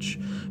of reach,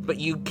 but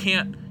you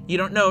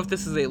don't know if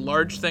this is a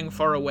large thing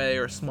far away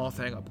or a small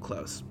thing up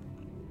close.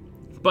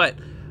 But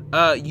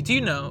you do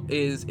know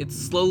is it's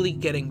slowly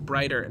getting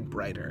brighter and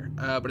brighter,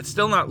 but it's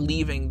still not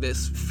leaving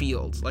this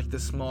field, like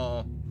this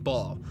small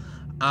ball.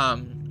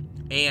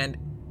 And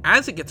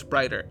as it gets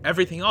brighter,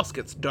 everything else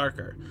gets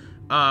darker.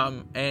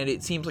 And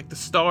it seems like the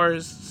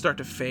stars start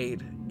to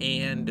fade,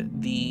 and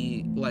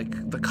the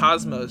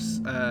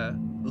cosmos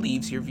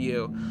leaves your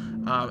view,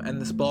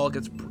 and this ball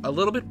gets a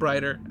little bit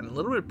brighter and a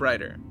little bit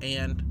brighter,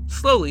 and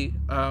slowly,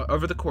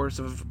 over the course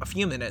of a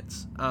few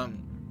minutes,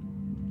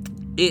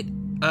 it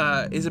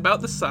is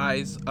about the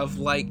size of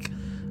like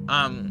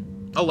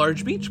a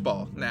large beach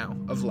ball now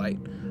of light,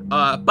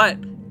 but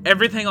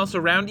everything else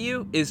around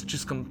you is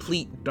just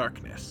complete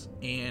darkness,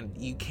 and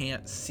you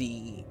can't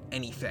see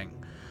anything.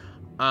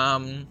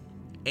 And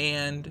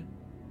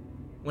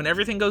when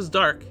everything goes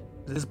dark,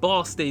 this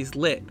ball stays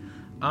lit.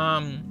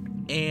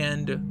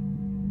 And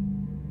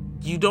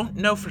you don't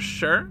know for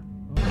sure.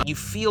 You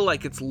feel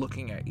like it's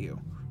looking at you,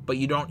 but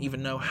you don't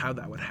even know how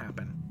that would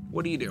happen.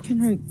 What do you do?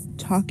 Can I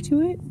talk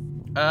to it?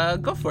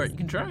 Go for it. You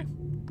can try.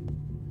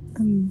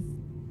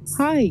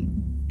 Hi.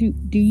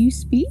 Do you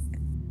speak?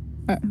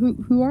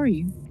 Who are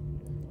you?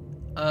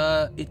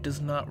 It does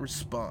not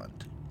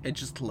respond. It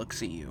just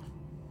looks at you.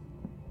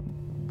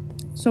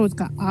 So it's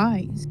got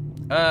eyes.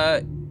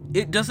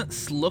 It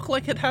doesn't look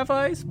like it have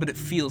eyes, but it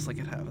feels like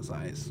it has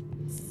eyes.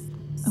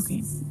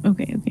 Okay.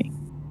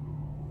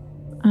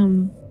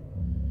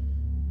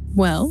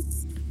 Well,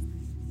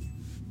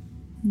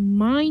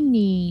 my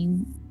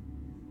name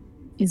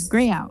is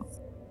Grey Owl.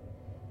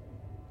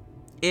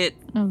 It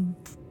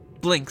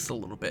blinks a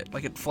little bit,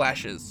 like it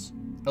flashes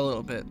a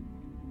little bit,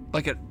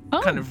 like it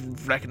kind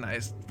of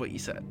recognized what you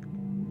said.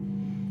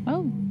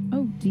 Oh,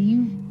 do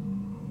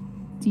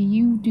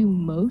you do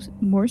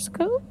Morse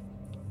code?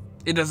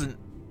 It doesn't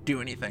do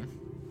anything.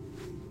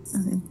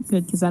 Okay,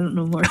 good, because I don't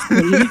know Morse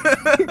code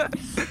either.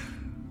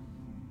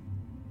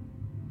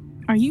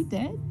 Are you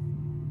dead?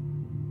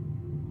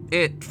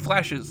 It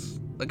flashes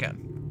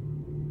again.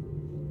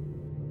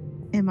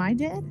 Am I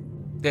dead?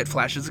 It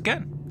flashes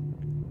again.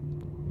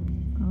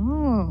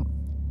 Oh.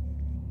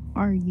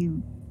 Are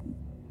you...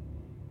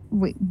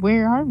 Wait,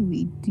 where are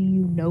we? Do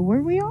you know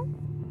where we are?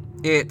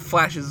 It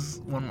flashes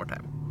one more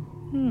time.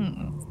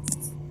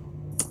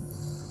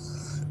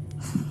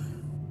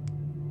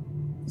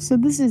 So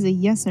this is a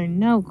yes or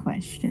no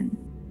question.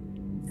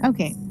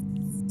 Okay.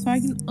 So I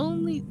can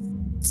only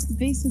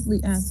basically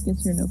ask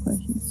yes or no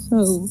questions.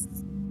 So,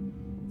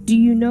 do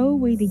you know a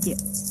way to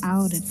get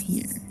out of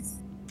here?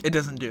 It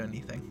doesn't do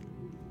anything.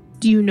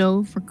 Do you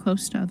know if we're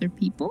close to other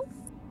people?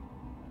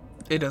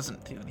 It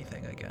doesn't do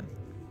anything again.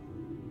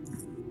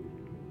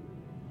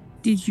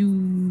 Did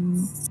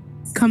you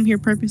come here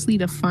purposely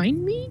to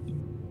find me?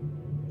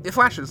 It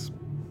flashes.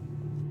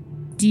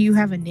 Do you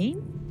have a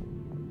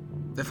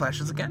name? It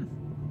flashes again.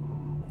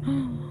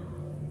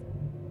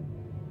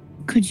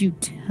 Could you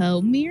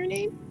tell me your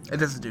name? It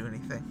doesn't do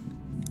anything.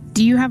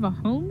 Do you have a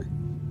home?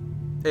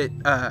 It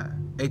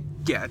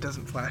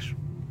doesn't flash.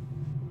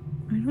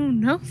 I don't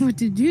know what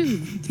to do.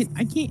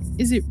 I can't.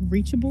 Is it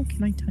reachable?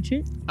 Can I touch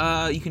it?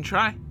 You can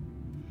try.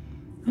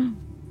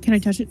 Can I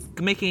touch it?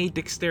 Make a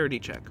dexterity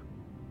check.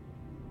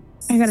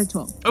 I got a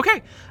 12.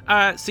 Okay.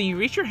 So you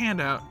reach your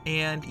hand out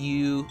and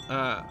you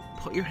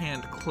put your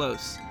hand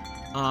close,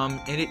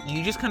 and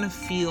you just kind of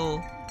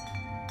feel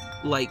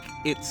like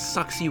it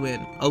sucks you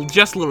in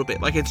just a little bit.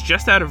 Like it's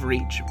just out of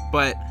reach,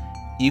 but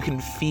you can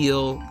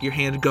feel your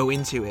hand go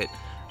into it.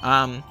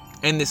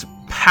 And this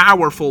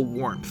powerful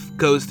warmth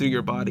goes through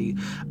your body.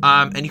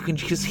 And you can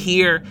just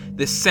hear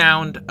the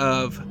sound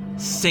of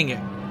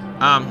singing.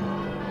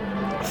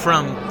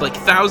 from like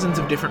thousands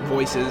of different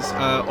voices,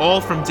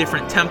 all from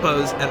different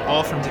tempos and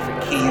all from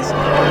different keys.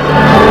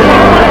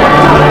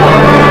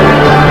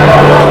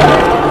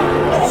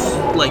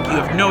 Like, you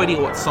have no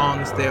idea what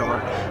songs they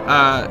are.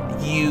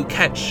 You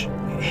catch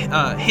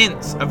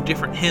hints of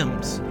different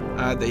hymns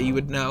that you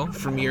would know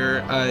from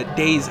your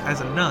days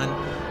as a nun,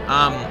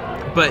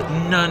 but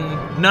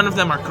none of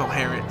them are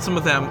coherent. Some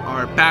of them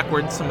are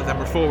backwards, some of them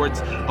are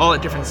forwards, all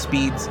at different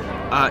speeds.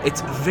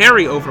 It's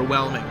very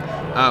overwhelming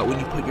when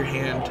you put your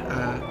hand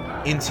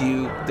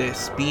into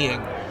this being,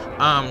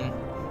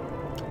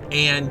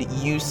 and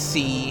you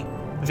see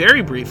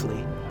very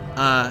briefly,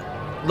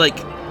 like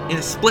in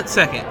a split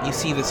second, you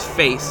see this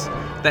face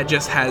that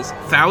just has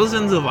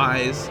thousands of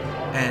eyes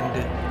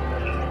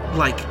and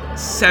like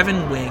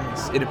 7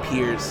 wings, it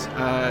appears.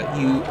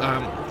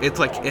 It's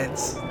like it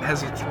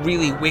has a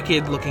really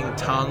wicked looking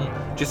tongue,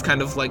 just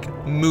kind of like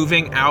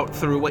moving out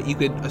through what you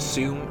could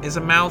assume is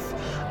a mouth.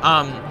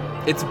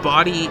 Its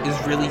body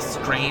is really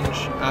strange.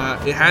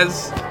 It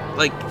has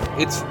like,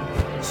 it's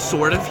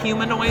sort of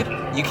humanoid.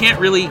 You can't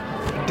really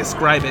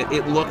describe it.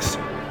 It looks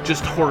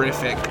just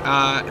horrific.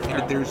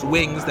 There's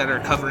wings that are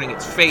covering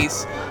its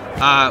face,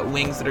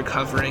 wings that are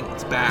covering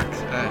its back,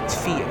 its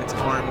feet, and its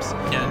arms,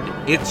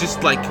 and it's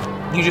just like,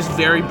 you just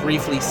very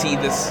briefly see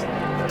this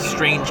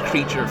strange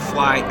creature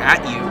fly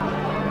at you,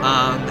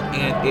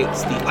 and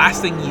it's the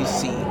last thing you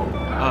see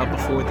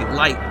before the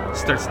light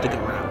starts to go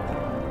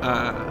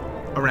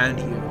out around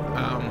you.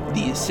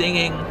 The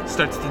singing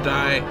starts to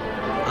die,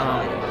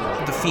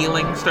 the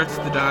feeling starts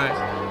to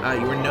die.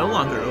 You are no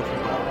longer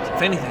overwhelmed.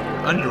 If anything,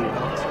 you're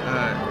underwhelmed.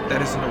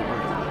 That isn't a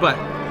word, but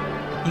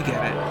you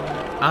get it.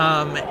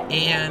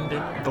 And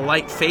the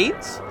light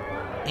fades,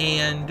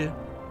 and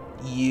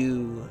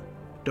you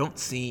don't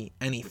see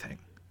anything.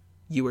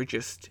 You are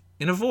just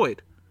in a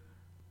void,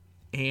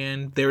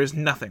 and there is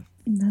nothing.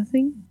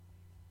 Nothing?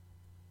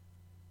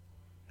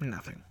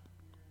 Nothing.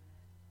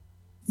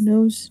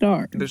 No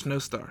stars. There's no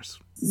stars.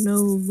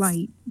 No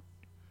light.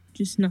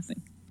 Just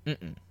nothing.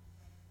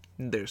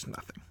 There's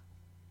nothing.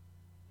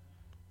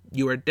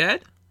 You are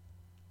dead,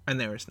 and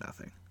there is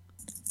nothing.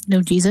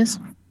 No Jesus?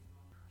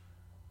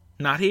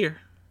 Not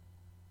here.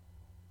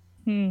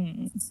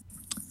 Can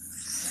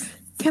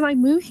I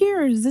move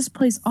here, or is this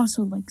place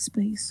also like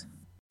space?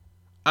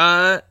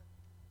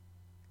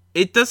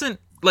 It doesn't,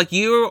 like,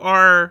 you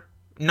are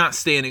not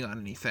standing on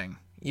anything.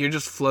 You're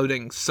just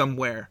floating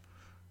somewhere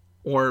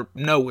or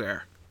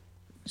nowhere.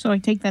 So I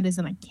take that as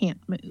in I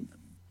can't move.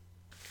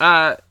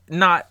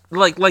 Not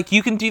like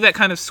you can do that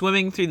kind of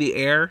swimming through the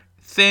air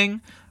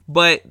thing,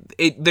 but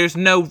there's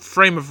no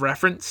frame of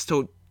reference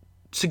to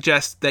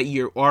suggest that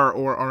you are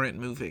or aren't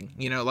moving.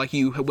 You know, like,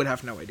 you would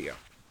have no idea.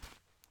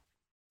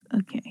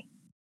 Okay.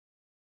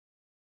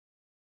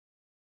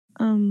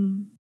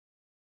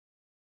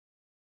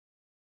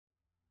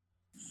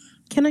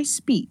 Can I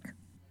speak?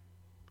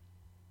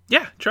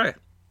 Yeah, try it.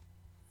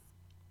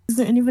 Is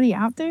there anybody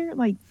out there?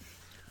 Like,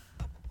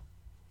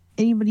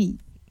 anybody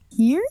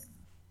here?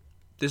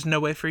 There's no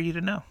way for you to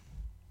know.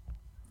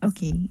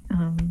 Okay,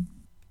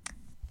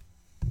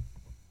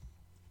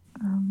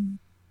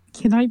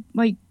 can I,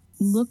 like,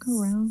 look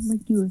around,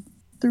 like, do a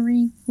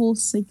 3 full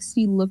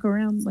 60 look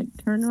around, like,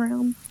 turn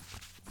around?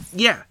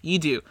 Yeah, you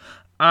do.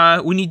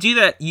 When you do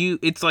that,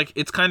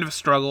 it's kind of a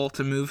struggle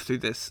to move through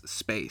this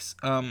space.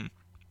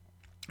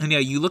 And yeah,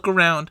 you look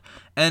around,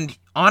 and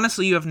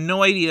honestly, you have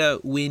no idea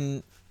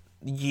when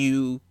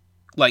you,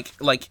 like,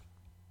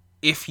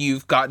 if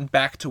you've gotten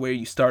back to where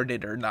you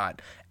started or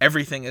not.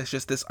 Everything is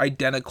just this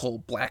identical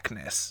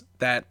blackness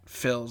that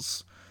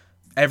fills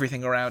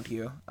everything around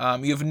you.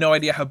 You have no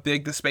idea how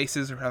big the space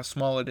is or how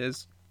small it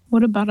is.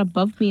 What about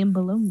above me and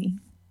below me?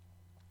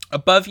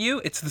 Above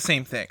you, it's the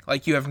same thing.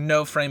 Like, you have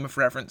no frame of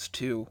reference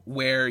to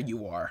where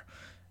you are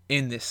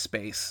in this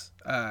space.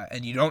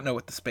 And you don't know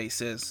what the space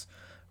is.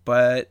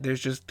 But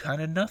there's just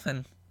kind of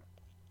nothing.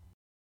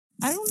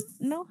 I don't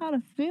know how to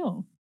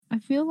feel. I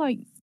feel like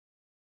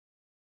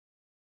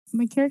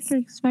my character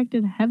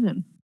expected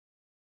heaven.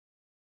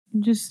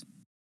 Just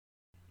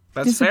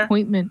That's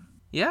disappointment. Fair.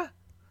 Yeah.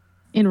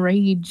 And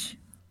rage.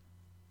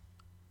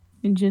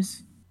 And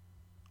just,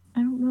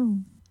 I don't know.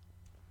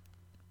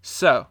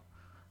 So,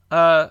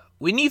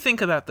 when you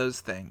think about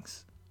those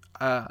things,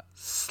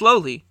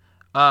 slowly,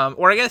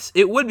 or I guess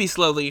it would be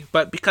slowly,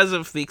 but because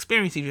of the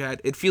experience you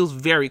had, it feels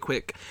very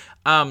quick.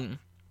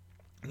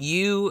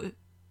 You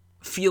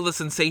feel the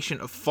sensation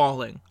of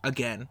falling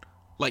again,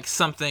 like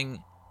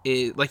something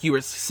is, like you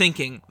were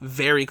sinking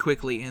very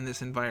quickly in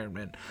this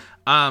environment.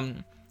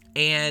 And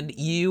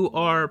you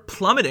are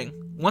plummeting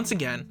once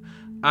again,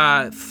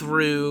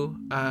 through,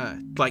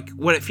 like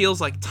what it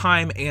feels like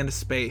time and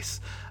space.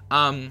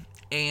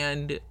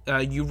 And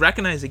you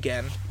recognize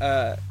again,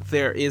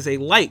 there is a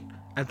light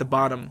at the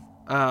bottom,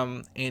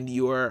 and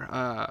you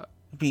are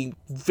being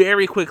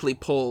very quickly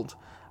pulled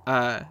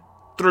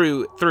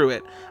through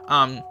it.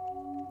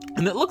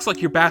 And it looks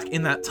like you're back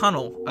in that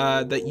tunnel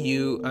that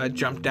you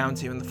jumped down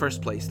to in the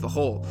first place, the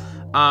hole.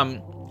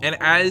 And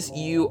as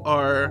you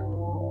are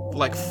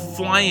like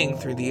flying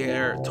through the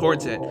air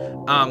towards it,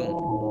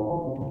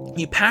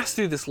 You pass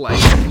through this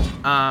light,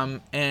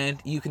 and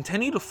you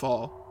continue to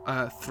fall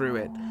through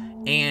it,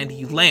 and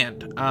you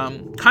land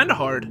kind of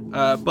hard,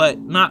 but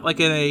not like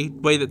in a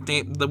way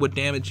that would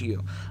damage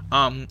you,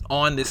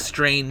 on this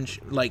strange,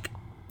 like,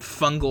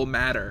 fungal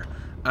matter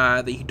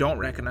that you don't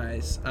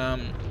recognize,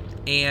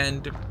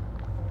 and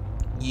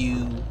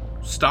you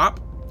stop,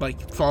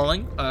 like,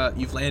 falling.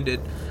 You've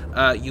landed.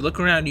 You look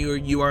around you.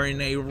 You are in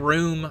a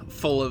room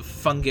full of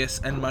fungus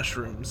and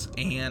mushrooms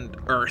and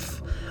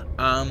earth.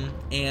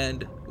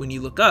 And when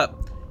you look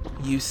up,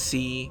 you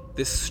see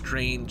this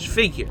strange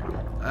figure.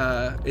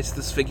 It's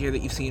this figure that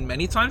you've seen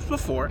many times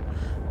before.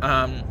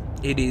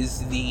 It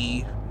is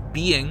the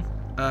being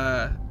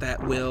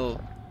that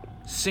will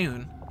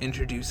soon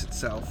introduce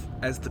itself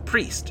as the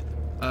priest,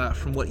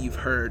 from what you've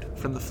heard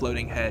from the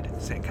floating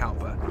head, St.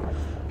 Kalpa.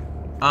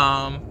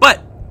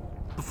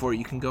 But before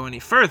you can go any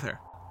further,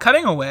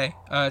 cutting away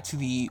to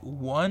the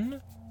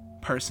one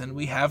person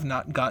we have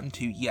not gotten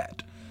to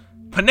yet.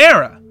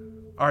 Panera,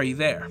 are you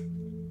there?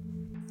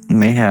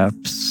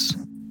 Mayhaps.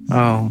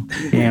 Oh,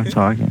 yeah, I'm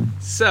talking.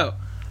 So,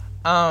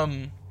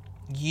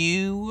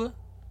 you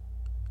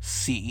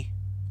see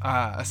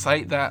a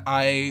sight that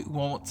I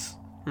won't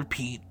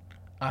repeat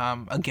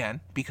again,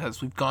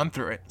 because we've gone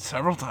through it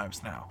several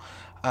times now.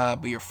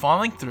 But you're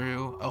falling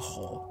through a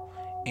hole,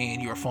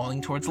 and you're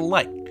falling towards a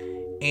light.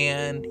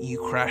 And you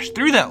crash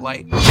through that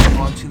light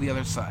onto the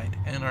other side,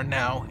 and are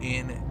now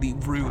in the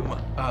room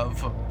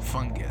of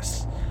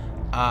fungus.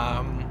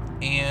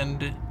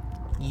 And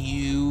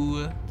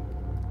you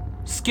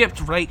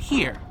skipped right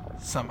here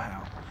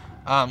somehow.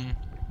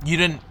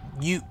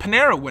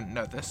 Panera wouldn't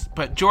know this,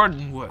 but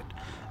Jordan would.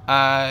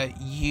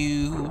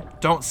 You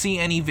don't see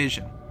any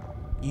vision.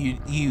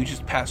 You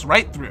just pass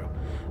right through.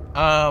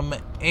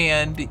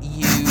 And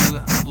you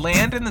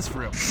land in this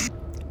room,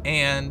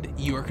 and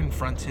you are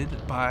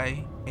confronted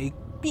by a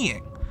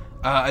being.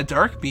 A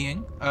dark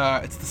being.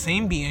 It's the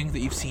same being that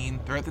you've seen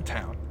throughout the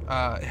town.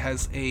 It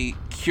has a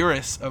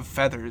cuirass of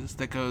feathers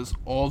that goes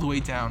all the way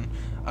down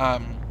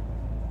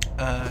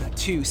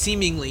to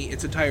seemingly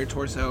its entire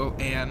torso,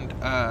 and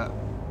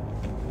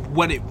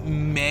it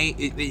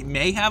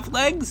may have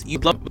legs.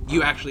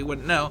 You actually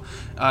wouldn't know.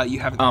 You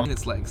haven't seen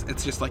its legs.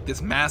 It's just like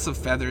this mass of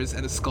feathers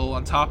and a skull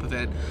on top of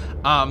it.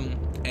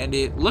 And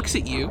it looks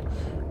at you,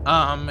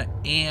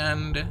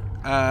 and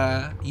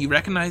you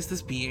recognize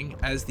this being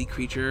as the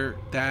creature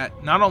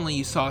that not only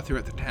you saw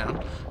throughout the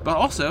town, but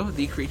also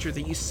the creature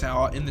that you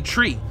saw in the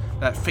tree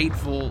that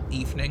fateful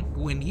evening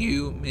when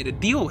you made a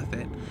deal with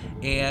it,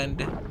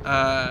 and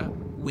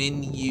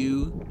when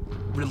you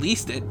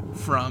released it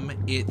from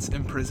its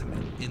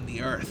imprisonment in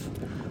the earth.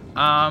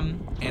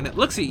 And it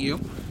looks at you,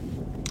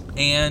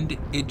 and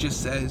it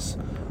just says,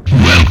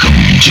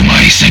 "Welcome to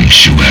my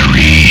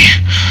sanctuary.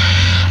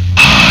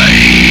 I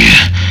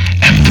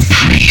am the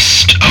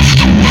priest of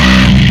the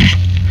worm."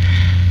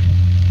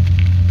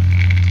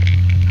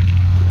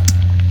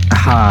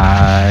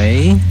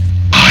 Hi.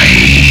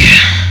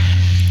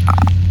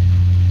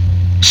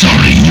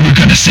 Sorry, you were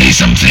gonna say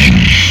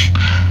something.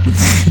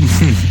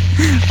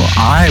 Well,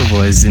 I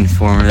was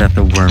informed that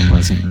the worm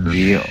wasn't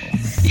real.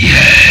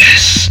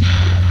 Yes.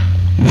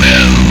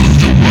 Well,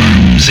 the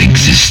worm's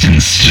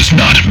existence does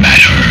not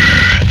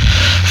matter,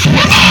 for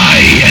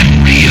I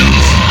am real,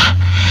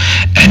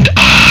 and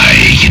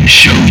I can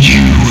show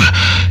you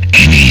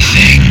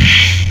anything.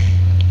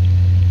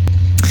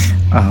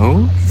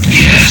 Oh?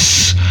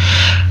 Yes.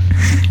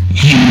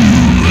 You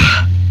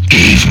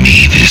gave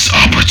me this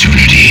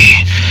opportunity,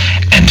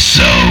 and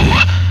so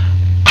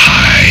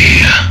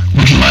I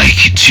would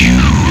like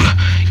to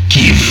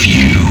give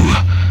you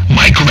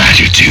my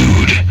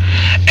gratitude,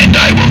 and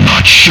I will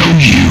not show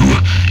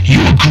you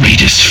your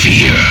greatest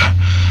fear.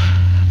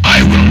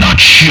 I will not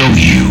show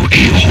you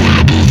a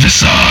horrible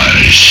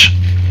visage.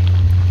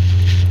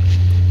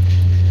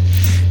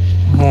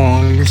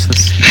 Oh, you're so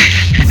sweet.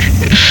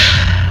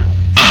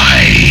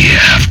 I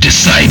have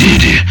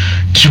decided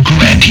to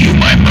grant you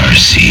my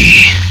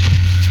mercy.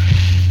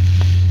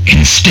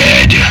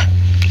 Instead,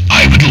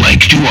 I would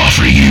like to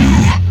offer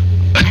you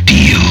a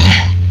deal.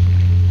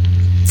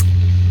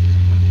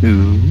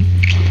 Ooh.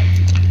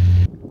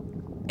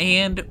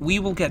 and we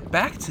will get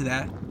back to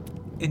that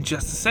in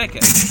just a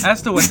second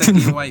as to what that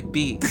deal might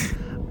be.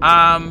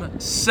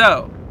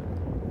 So,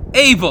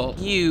 Abel,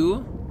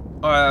 you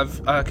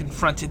have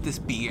confronted this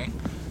being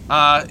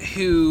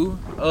who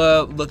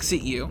looks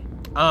at you,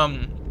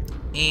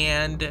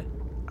 and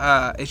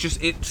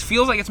it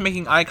feels like it's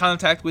making eye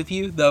contact with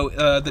you, though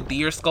the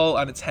deer skull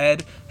on its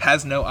head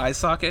has no eye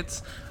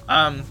sockets.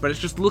 But it's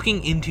just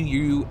looking into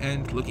you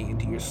and looking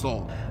into your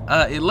soul.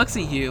 It looks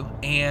at you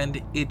and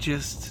it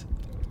just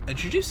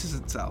introduces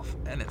itself,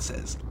 and it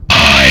says,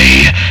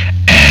 I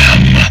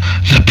am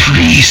the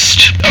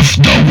priest of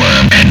the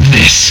worm, and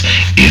this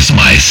is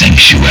my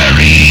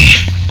sanctuary.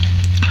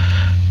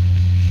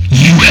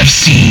 You have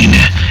seen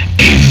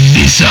a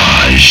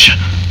visage.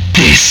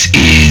 This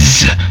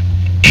is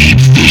a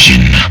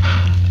vision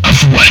of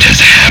what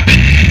has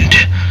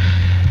happened.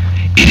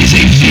 It is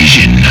a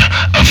vision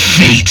of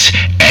fate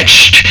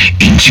etched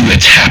in into a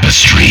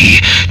tapestry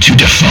to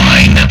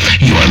define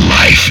your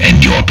life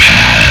and your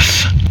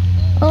path.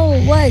 Oh,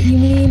 what? You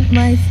mean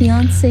my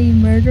fiance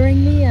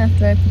murdering me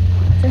after I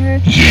proposed to her?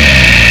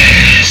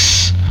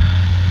 Yes.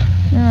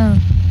 Oh,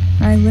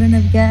 I wouldn't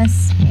have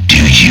guessed. Do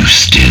you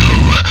still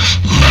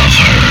love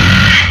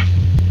her?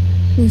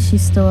 Is she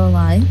still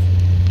alive?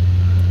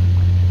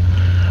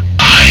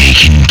 I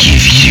can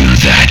give you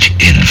that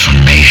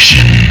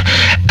information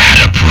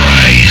at a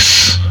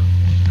price.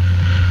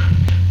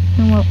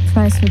 And what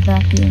price would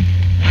that be?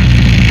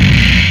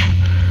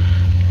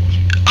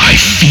 I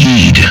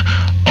feed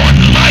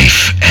on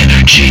life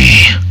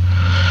energy.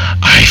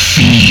 I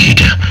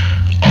feed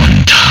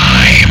on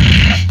time.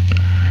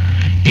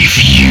 If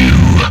you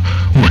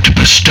were to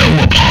bestow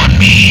upon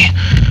me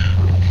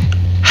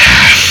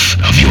half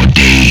of your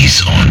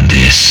days on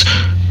this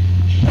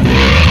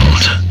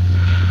world,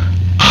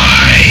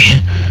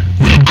 I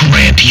will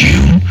grant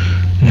you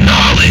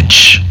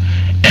knowledge,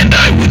 and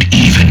I would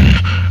even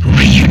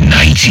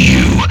reunite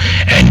you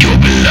and your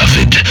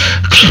beloved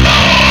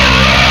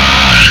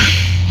Clara.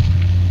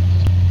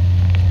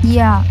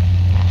 Yeah.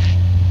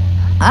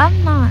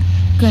 I'm not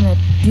gonna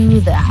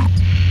do that.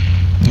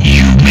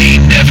 You may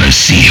never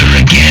see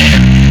her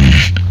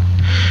again.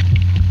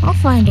 I'll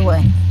find a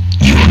way.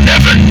 You'll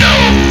never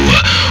know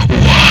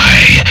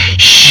why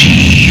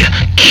she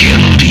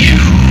killed you.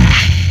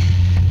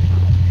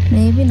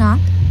 Maybe not.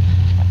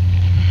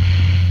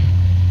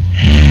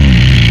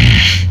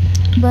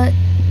 But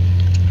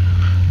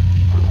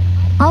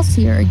I'll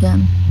see her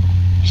again.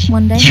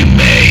 One day. You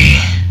may,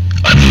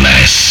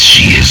 unless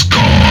she is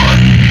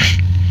gone.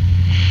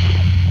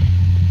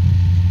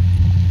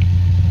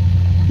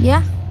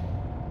 Yeah.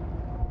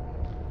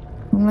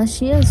 Unless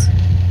she is.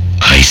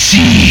 I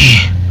see.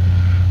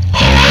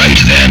 Alright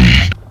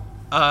then.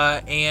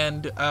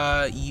 And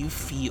you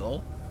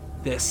feel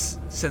this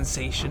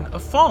sensation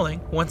of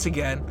falling once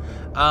again,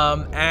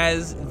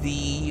 as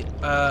the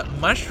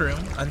mushroom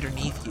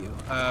underneath you,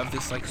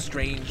 this like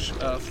strange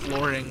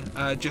flooring,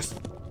 just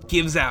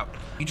gives out.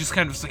 You just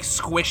kind of like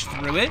squish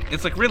through it.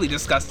 It's like really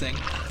disgusting.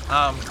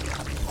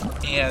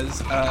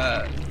 As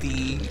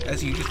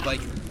you just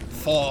like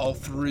fall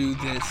through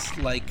this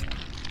like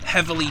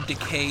heavily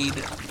decayed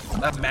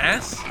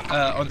mass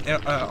on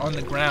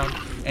the ground,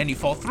 and you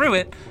fall through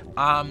it,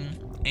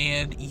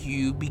 and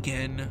you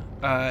begin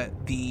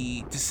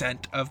the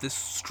descent of this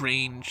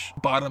strange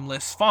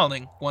bottomless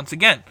falling once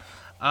again,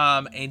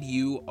 and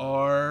you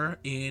are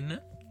in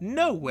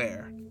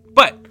nowhere.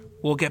 But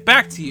we'll get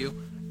back to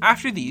you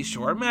after these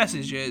short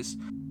messages.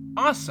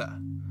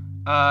 Asa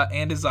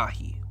and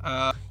Azahi,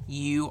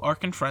 you are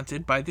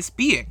confronted by this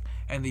being,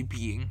 and the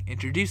being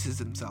introduces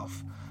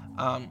himself,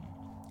 and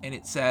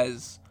it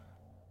says,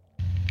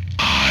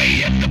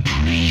 I am the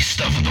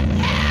priest of the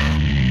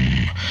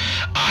worm.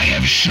 I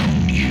have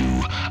shown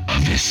you a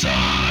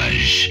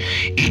visage.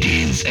 It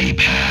is a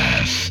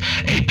path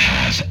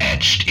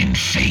etched in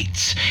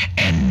fate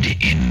and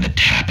in the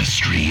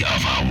tapestry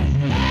of our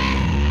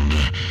world.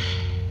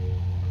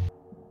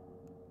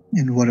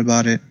 And what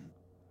about it?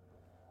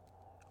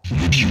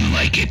 Would you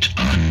like it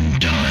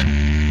undone?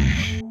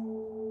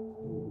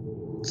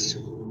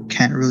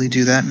 Can't really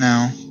do that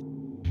now.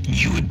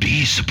 You would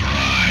be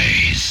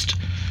surprised.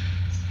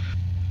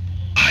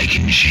 I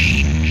can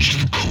change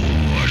the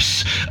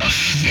course of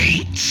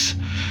fate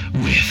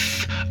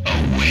with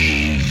a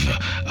wave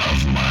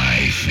of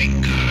my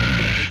finger.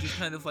 it just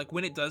kind of like,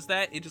 when it does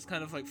that, it just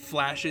kind of like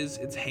flashes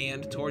its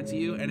hand towards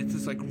you, and it's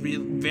this like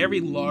very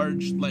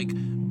large, like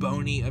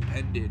bony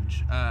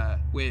appendage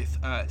with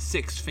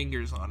 6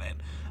 fingers on it,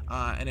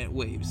 and it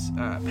waves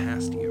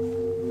past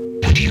you.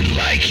 Would you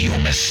like your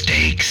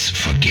mistakes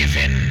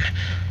forgiven?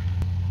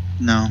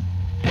 No.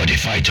 What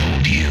if I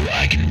told you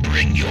I can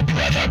bring your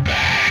brother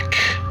back?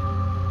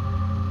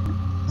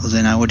 Well,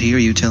 then I would hear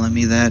you telling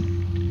me that.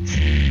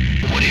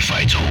 What if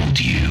I told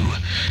you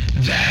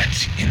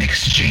that in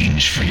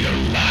exchange for your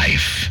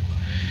life,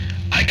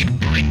 I can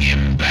bring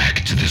him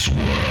back to this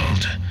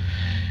world,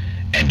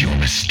 and your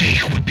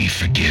mistake would be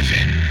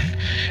forgiven,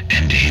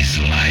 and his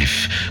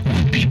life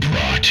would be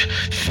brought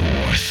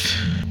forth?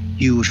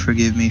 You would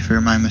forgive me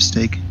for my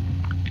mistake.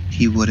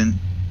 He wouldn't,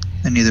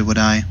 and neither would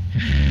I.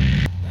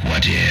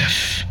 What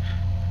if,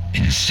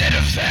 instead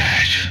of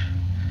that,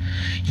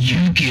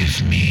 you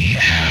give me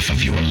half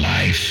of your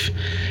life,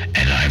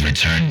 and I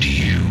return to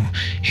you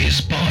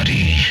his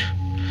body,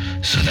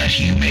 so that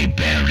you may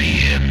bury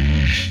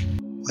him?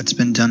 What's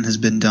been done has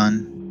been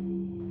done.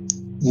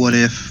 What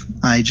if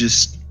I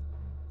just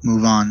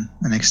move on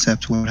and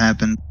accept what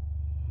happened?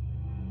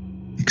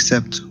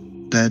 Accept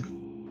that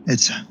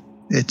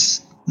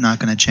it's not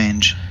gonna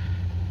change.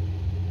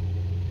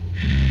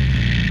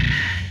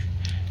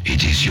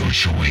 It is your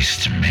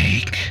choice to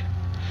make,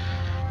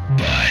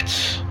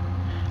 but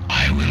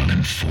I will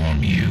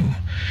inform you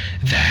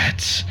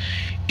that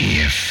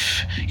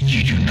if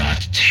you do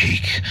not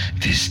take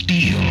this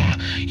deal,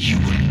 you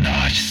will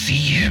not see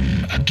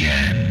him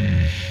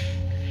again.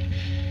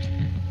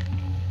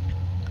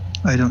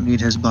 I don't need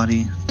his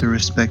body to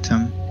respect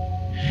him,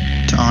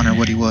 to honor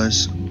what he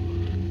was.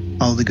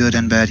 all the good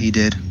and bad he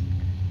did.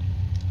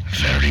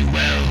 Very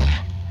well.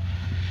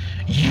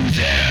 You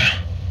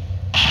there,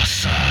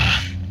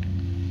 Asa.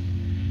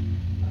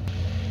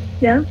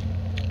 Yeah?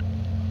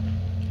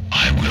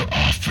 I will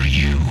offer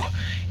you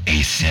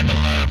a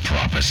similar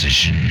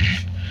proposition.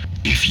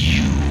 If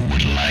you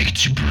would like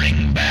to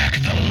bring back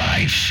the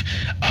life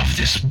of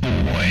this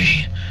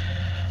boy,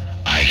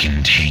 I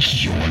can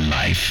take your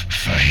life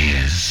for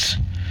his.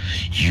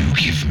 You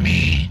give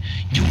me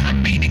your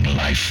remaining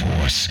life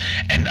force,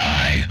 and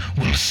I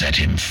will set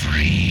him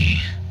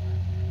free.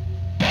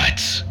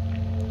 But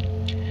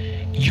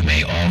you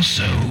may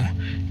also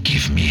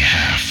give me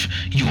half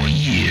your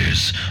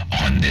years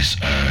on this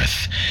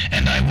earth,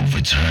 and I will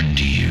return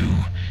to you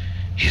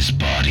his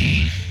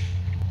body.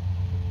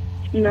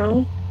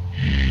 No.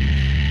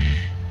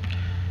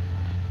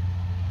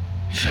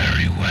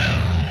 Very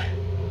well.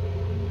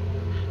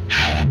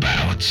 How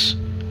about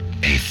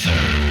a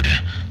third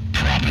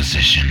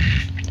proposition?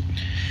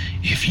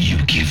 If you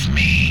give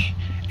me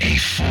a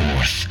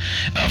fourth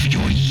of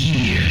your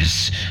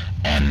years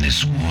on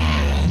this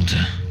world,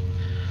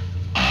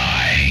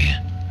 I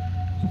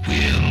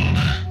will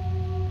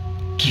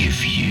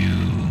give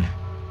you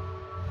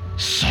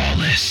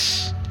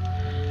solace.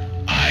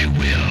 I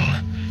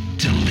will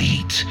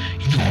delete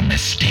your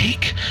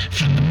mistake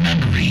from the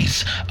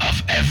memories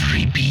of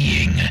every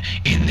being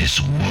in this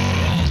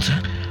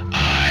world.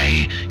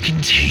 I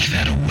can take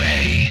that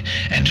away,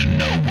 and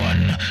no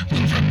one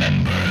will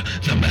remember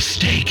the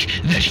mistake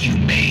that you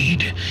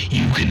made.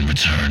 You can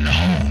return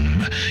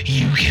home.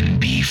 You can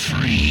be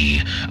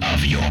free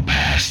of your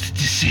past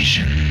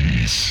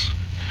decisions.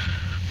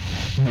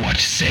 What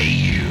say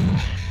you?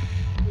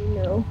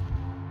 No.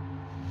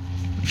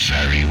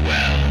 Very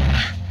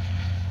well.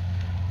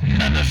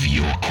 None of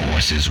your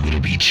courses will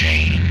be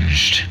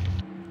changed.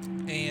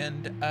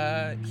 And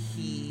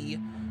he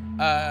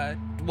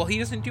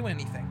doesn't do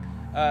anything.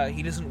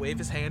 He doesn't wave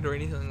his hand or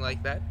anything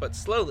like that, but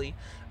slowly,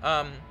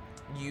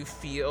 you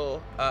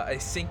feel a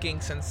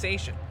sinking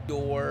sensation.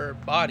 Your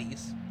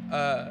bodies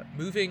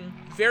moving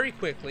very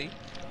quickly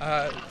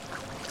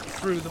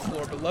through the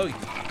floor below you,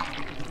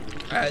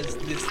 as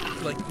this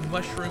like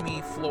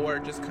mushroomy floor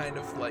just kind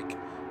of like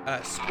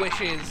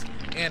squishes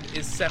and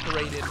is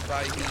separated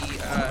by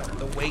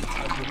the weight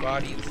of your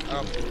bodies,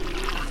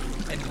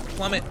 and you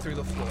plummet through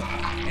the floor,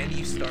 and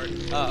you start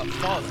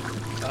falling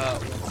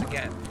once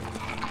again.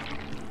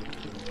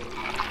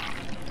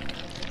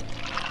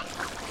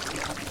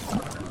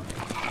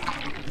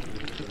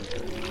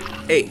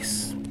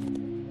 Ace.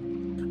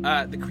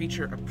 The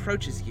creature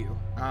approaches you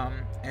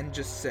and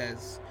just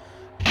says,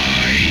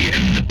 I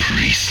am the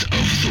priest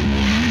of the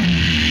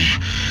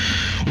worm.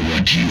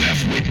 What you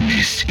have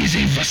witnessed is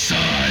a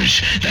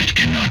visage that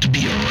cannot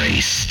be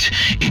erased.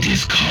 It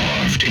is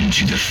carved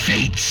into the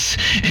fates,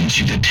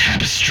 into the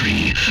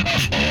tapestry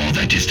of all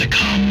that is to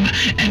come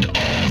and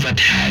all that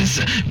has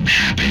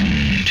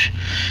happened.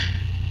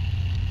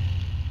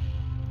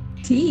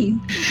 Tea.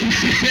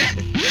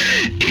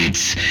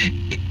 It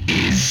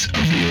is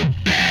a real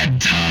bad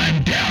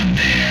time down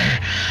there.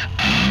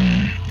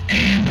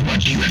 And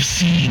what you have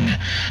seen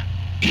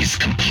is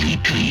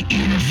completely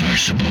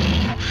irreversible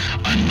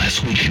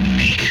unless we can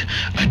make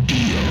a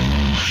deal.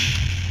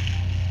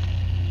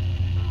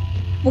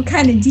 What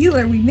kind of deal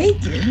are we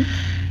making?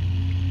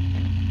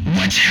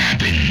 What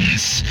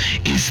happens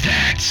is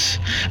that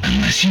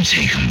unless you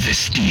take on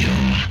this deal,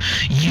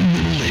 you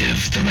will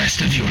live the rest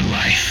of your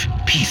life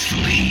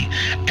peacefully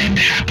and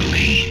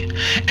happily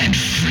and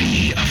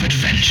free of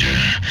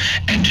adventure,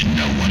 and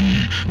no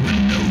one will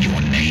know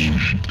your name.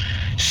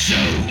 So,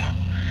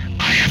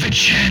 I have a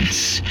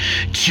chance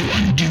to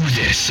undo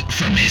this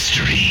from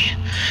history,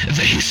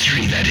 the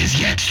history that is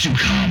yet to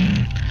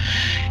come.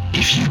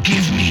 If you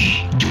give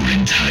me your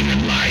entire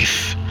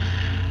life,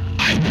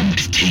 I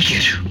won't take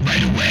it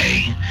right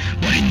away,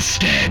 but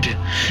instead,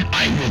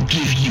 I will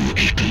give you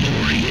a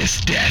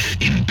glorious death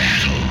in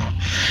battle.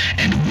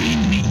 And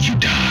when you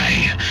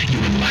die,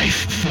 your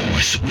life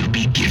force will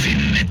be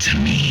given to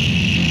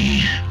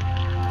me.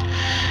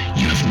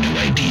 You have no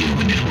idea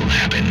when it will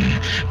happen,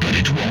 but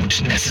it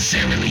won't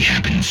necessarily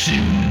happen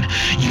soon.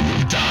 You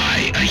will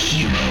die a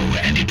hero,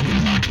 and it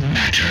will not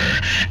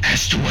matter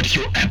as to what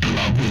your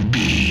epilogue will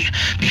be,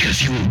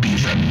 because you will be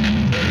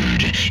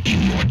remembered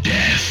in your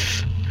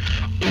death.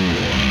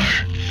 Or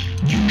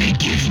you may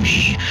give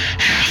me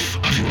half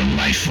of your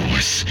life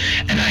force,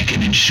 and I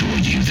can ensure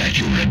you that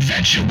your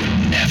adventure will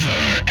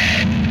never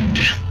end.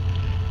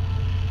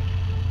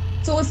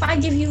 So if I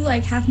give you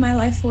like half my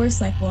life force,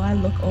 like, will I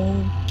look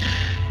old?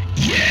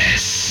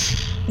 Yes.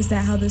 Is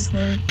that how this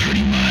works?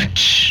 Pretty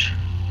much.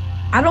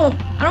 I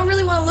don't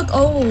really want to look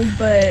old,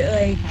 but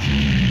like.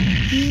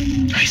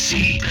 I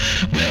see.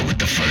 Well, with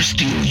the first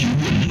deal, you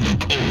wouldn't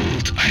look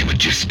old. I would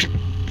just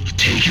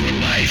take your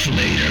life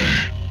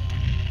later.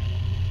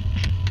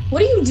 What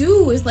do you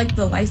do with like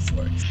the life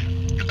force?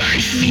 I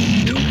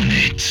feed on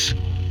it.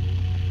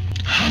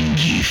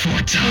 Hungry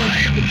for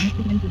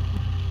time.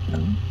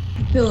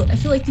 I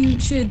feel like you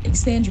should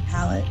expand your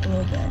palate a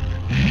little bit.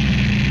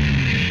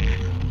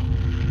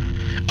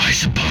 I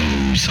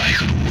suppose I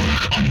could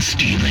work on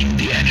stealing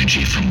the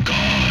energy from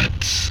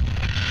gods.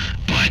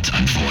 But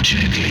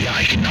unfortunately,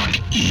 I cannot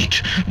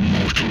eat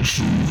mortal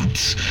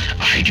foods.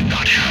 I do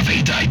not have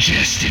a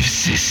digestive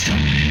system,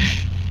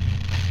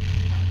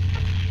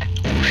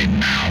 or a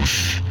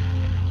mouth,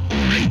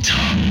 or a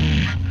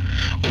tongue,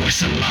 or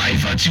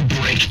saliva to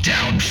break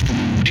down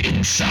food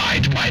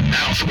inside my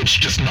mouth, which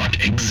does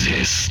not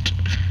exist.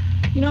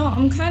 You know,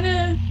 I'm kind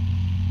of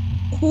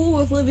cool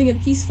with living a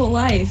peaceful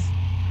life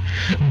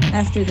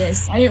after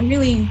this. I didn't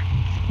really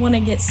want to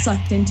get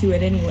sucked into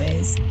it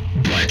anyways.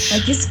 But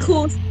Like, it's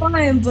cool, it's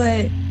fine,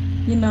 but,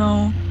 you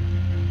know,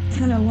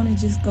 kind of want to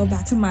just go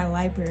back to my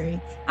library.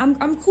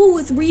 I'm cool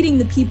with reading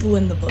the people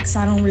in the books.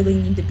 I don't really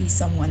need to be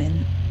someone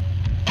in.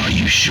 are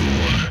you sure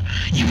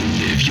you will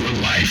live your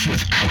life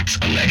without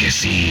a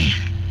legacy?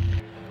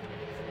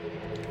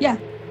 Yeah.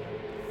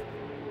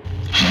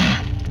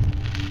 Huh?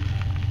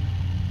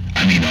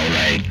 I mean,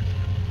 alright.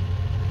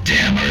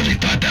 Damn, I really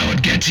thought that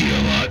would get to you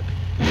a lot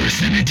worse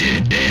than it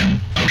did. Damn.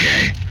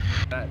 Okay.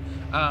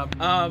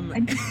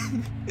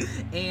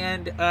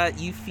 And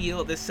you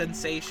feel the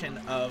sensation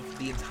of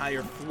the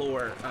entire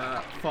floor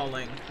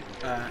falling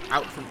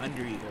out from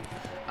under you.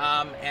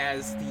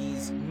 As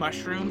these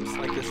mushrooms,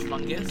 like this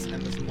fungus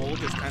and this mold,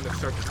 just kind of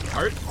start to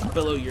part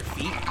below your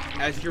feet,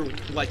 as your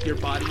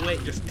body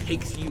weight just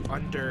takes you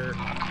under,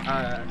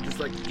 just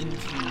like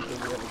into the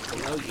world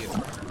below you,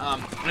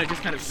 and it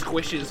just kind of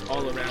squishes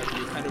all around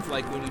you, kind of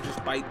like when you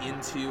just bite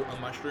into a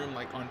mushroom,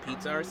 like on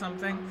pizza or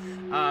something,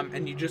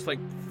 and you just like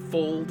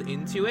fold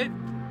into it,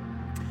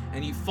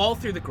 and you fall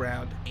through the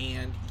ground,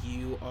 and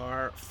you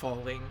are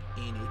falling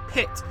in a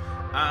pit.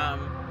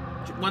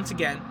 Once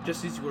again,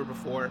 just as you were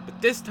before,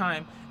 but this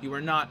time you were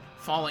not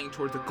falling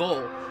toward the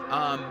goal,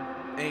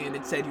 and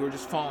instead you were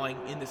just falling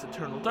in this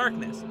eternal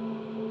darkness.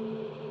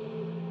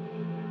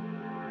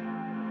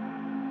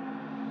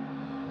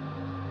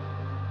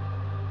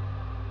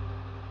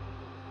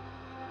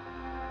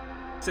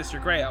 Sister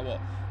Grey Owl,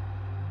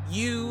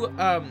 you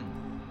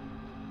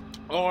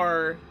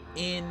are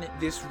in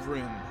this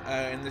room.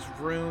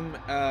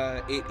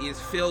 It is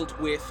filled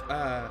with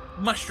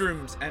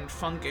mushrooms and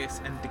fungus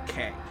and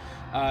decay.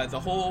 The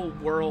whole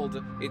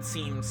world, it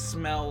seems,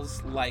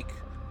 smells like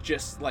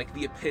just like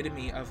the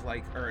epitome of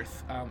like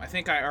Earth. I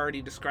think I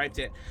already described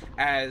it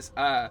as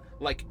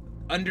like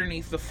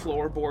underneath the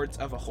floorboards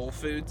of a Whole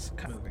Foods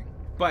kind of moving.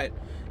 But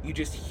you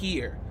just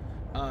hear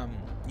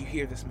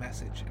this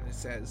message, and it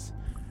says,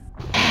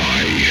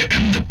 I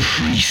am the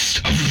priest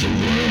of the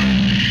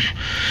worm.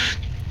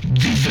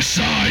 The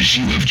visage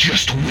you have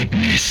just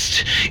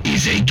witnessed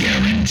is a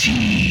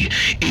guarantee.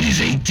 It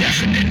is a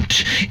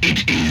definite.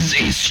 It is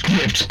a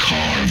script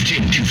carved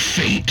into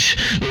fate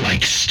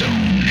like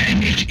stone,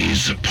 and it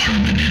is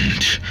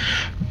permanent.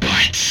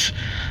 But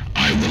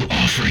I will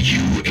offer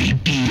you a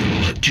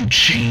deal to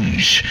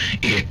change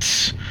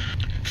it.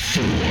 For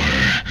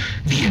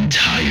the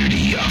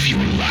entirety of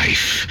your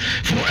life,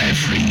 for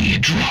every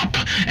drop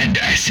and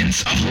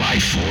essence of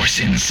life force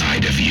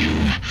inside of you,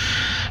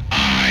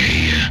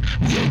 I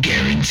will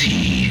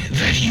guarantee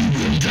that you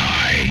will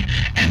die,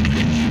 and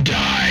when you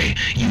die,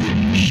 you will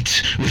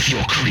meet with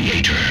your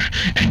Creator,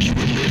 and you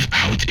will live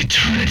out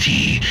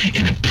eternity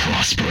in a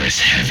prosperous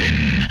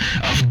heaven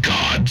of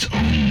God's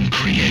own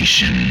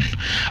creation.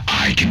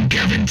 I can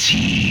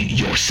guarantee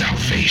your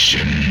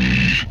salvation.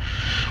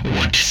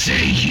 What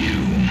say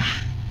you?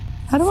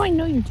 How do I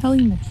know you're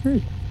telling the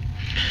truth?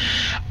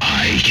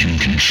 I can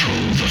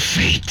control the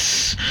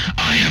fates.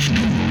 I have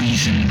no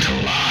reason to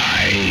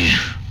lie.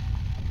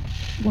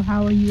 Well,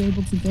 how are you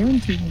able to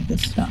guarantee me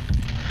this stuff?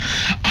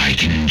 I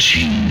can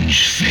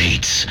change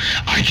fate.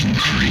 I can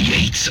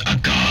create a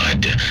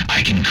god.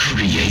 I can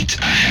create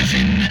a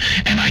heaven.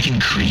 And I can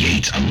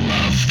create a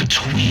love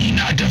between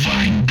a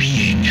divine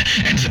being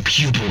and the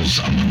pupils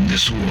among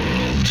this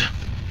world.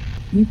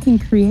 You can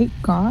create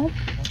God?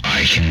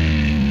 I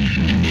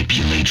can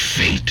manipulate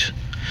fate.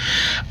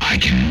 I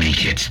can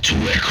make it to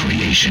where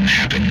creation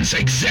happens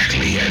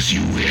exactly as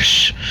you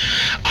wish.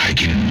 I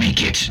can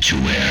make it to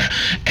where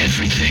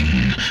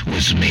everything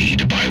was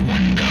made by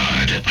one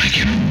god. I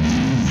can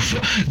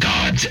remove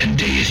gods and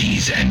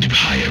deities and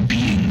higher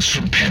beings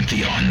from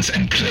pantheons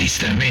and place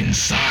them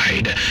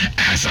inside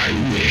as I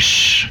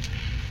wish.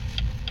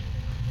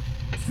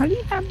 How do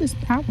you have this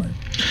power?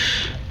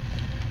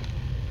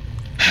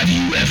 Have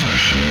you ever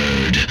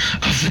heard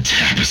of the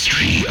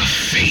Tapestry of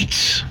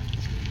Fate?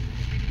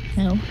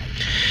 No.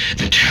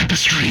 The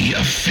Tapestry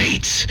of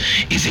Fate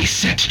is a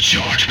set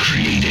chart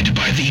created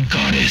by the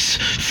goddess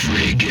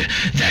Frigg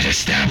that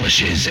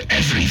establishes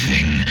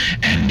everything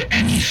and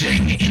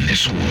anything in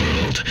this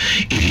world.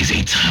 It is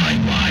a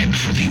timeline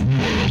for the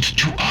world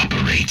to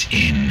operate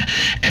in.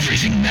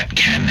 Everything that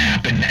can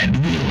happen and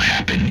will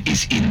happen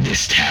is in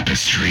this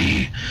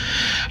tapestry.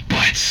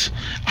 But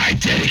I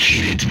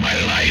dedicated my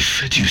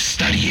life to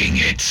studying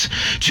it,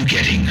 to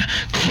getting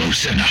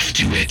close enough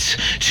to it,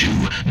 to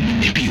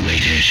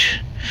manipulate it.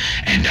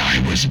 And I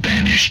was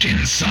banished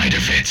inside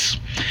of it.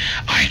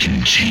 I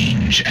can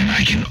change and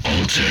I can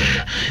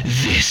alter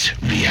this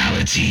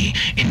reality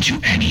into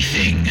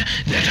anything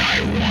that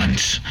I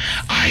want.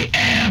 I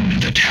am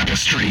the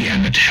tapestry,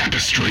 and the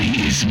tapestry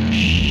is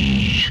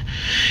me.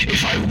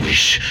 If I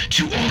wish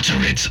to alter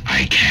it,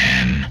 I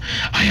can.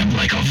 I am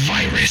like a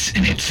virus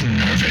in its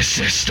nervous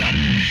system.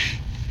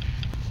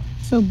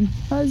 So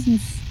because you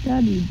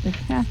studied the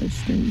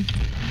tapestry,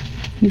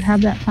 you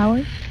have that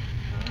power?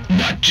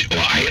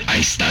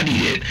 I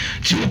studied it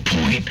to a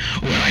point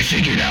where I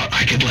figured out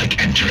I could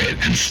like enter it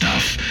and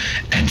stuff,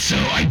 and so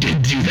I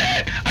did do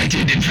that. I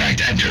did in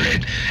fact enter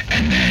it,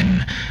 and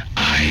then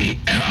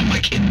I'm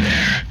like in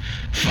there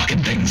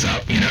fucking things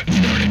up, you know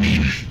what I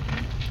mean?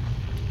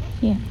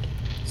 Yeah.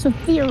 So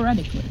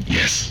theoretically,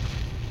 Yes.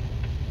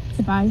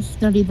 if I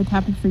studied the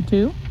tapestry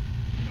too,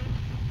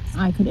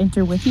 I could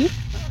enter with you?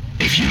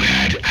 If you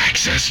had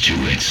access to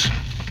it.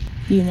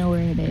 Do you know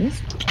where it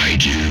is? I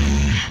do.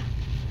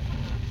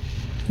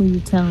 Will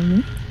you tell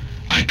me?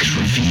 I could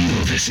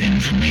reveal this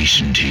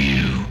information to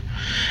you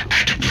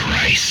at a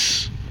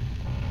price.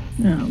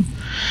 No.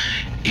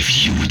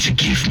 If you were to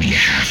give me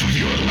half of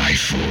your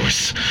life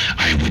force,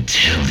 I would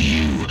tell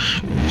you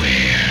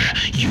where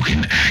you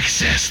can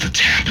access the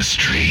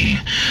tapestry.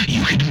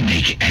 You could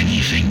make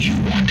anything you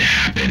want to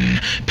happen,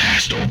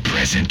 past or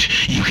present.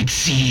 You could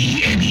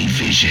see any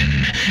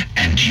vision,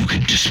 and you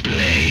could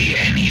display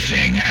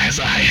anything as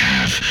I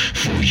have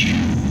for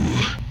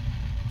you.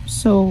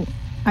 So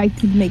I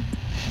could make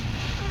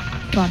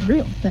God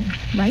real then,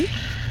 right?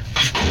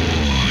 Of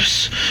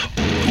course.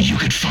 Or you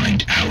could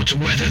find out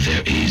whether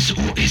there is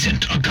or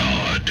isn't a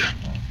god.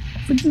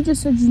 But you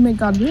just said you make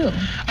God real.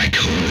 I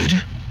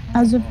could.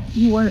 As if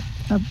he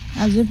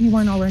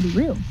weren't already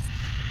real.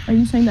 Are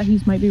you saying that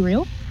he might be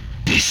real?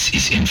 This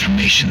is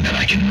information that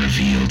I can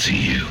reveal to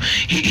you.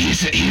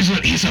 Here's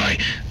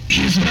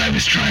what I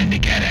was trying to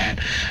get at.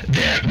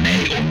 There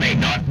may or may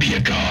not be a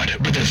god,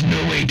 but there's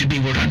no way to be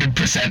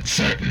 100%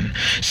 certain.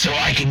 So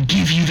I can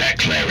give you that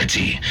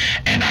clarity,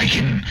 and I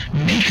can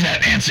make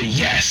that answer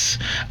yes.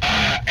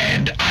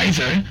 And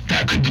either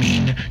that could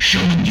mean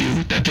showing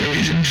you that there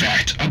is in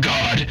fact a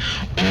god,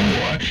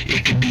 or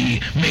it could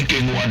be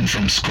making one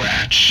from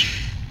scratch.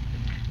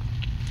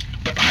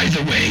 But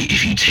either way,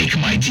 if you take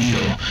my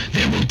deal,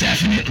 there will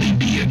definitely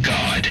be a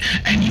god,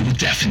 and you will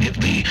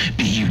definitely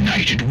be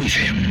united with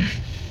him.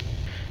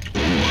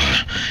 Or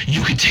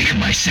you could take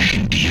my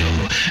second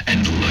deal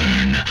and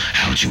learn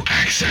how to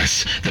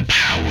access the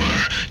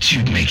power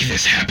to make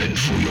this happen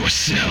for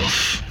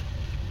yourself.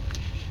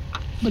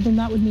 But then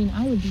that would mean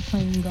I would be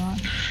playing God.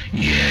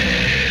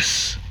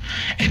 Yes.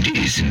 And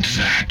isn't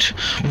that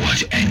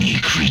what any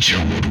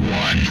creature would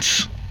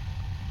want?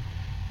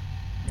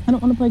 I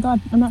don't want to play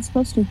God. I'm not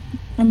supposed to.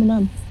 I'm a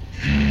nun.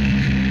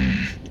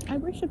 I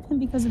worship him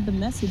because of the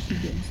message he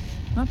gives,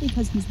 not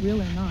because he's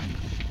real or not.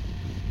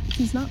 If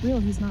he's not real,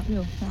 he's not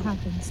real. That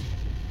happens.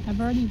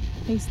 I've already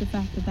faced the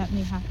fact that that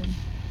may happen.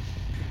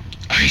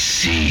 I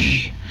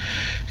see.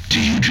 Do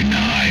you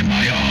deny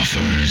my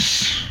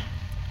offers?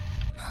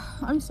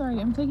 I'm sorry,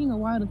 I'm taking a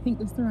while to think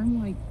this through. I'm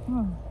like,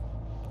 oh.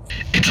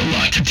 It's a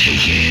lot to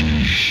take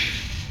in.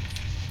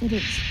 It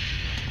is.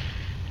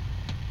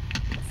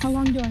 How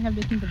long do I have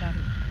to think about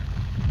it?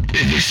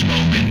 This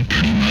moment,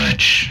 pretty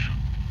much.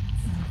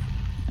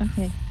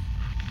 Okay.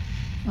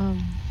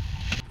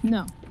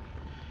 No.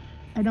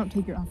 I don't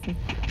take your offer.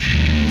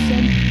 You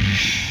said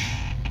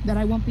that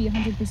I won't be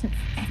 100%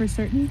 for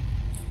certain,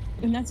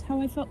 and that's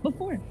how I felt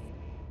before.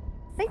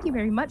 Thank you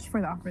very much for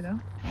the offer, though.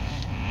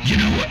 You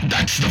know what?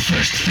 That's the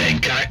first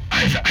thank I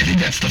think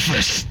that's the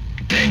first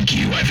thank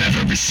you I've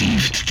ever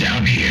received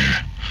down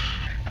here.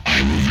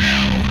 I will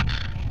now.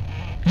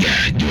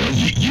 Yeah, well,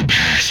 you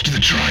passed the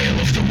trial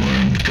of the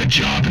worm. Good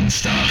job and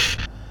stuff.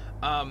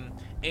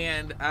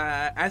 And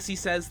as he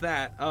says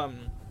that,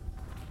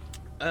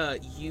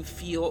 you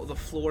feel the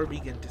floor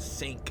begin to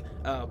sink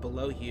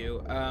below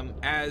you,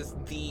 as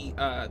the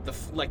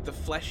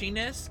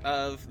fleshiness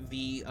of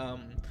the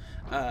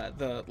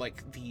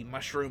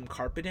mushroom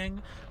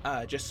carpeting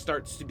just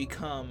starts to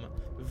become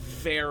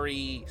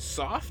very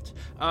soft,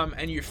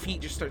 and your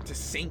feet just start to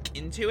sink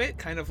into it,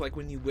 kind of like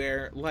when you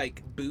wear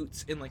like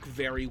boots in like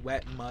very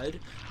wet mud,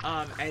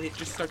 and it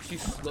just starts to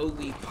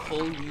slowly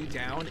pull you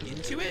down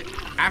into it.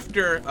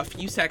 After a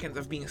few seconds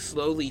of being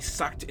slowly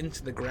sucked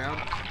into the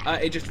ground,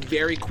 it just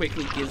very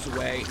quickly gives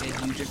way,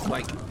 and you just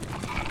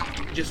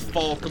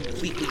fall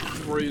completely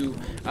through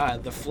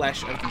the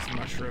flesh of these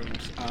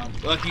mushrooms.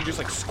 Like you just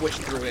like squish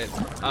through it,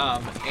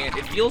 and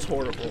it feels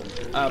horrible,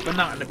 but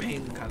not in a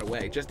pain kind of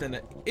way, just in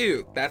a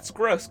ew, that's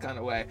gross kind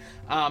of way.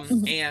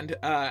 And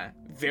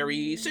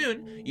very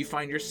soon you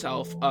find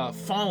yourself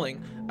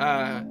falling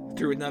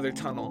through another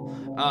tunnel,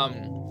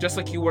 just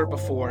like you were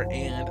before,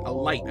 and a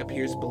light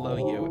appears below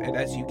you. And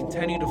as you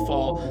continue to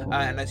fall,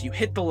 and as you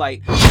hit the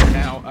light, you're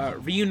now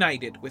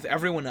reunited with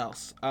everyone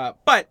else.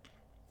 But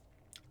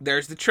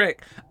there's the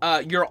trick.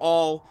 You're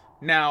all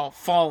now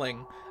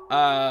falling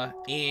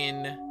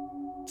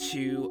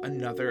into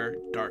another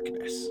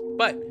darkness,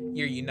 but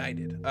you're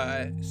united.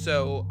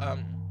 So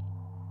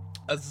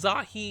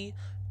Azahi,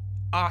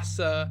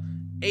 Asa,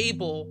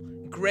 Abel,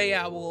 Grey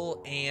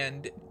Owl,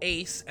 and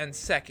Ace and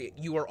Sekit,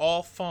 you are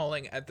all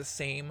falling at the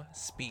same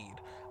speed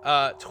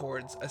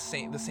towards the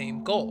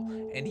same goal,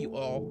 and you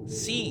all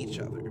see each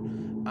other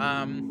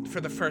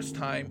for the first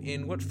time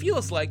in what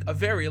feels like a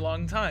very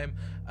long time,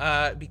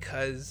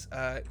 because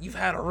you've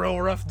had a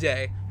real rough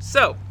day.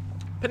 So,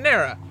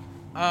 Panera,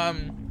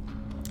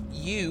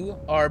 you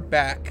are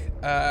back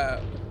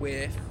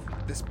with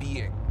this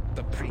being,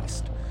 the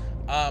priest,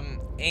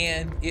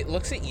 and it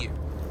looks at you,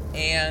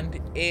 and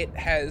it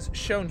has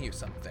shown you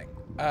something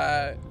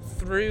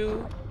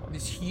through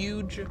this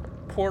huge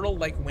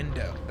portal-like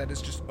window that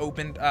is just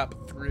opened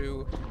up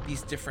through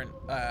these different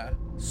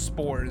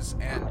spores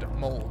and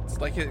molds,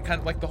 like it kind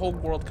of like the whole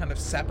world kind of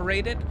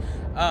separated,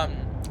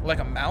 like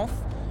a mouth,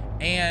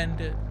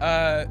 and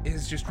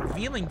is just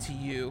revealing to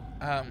you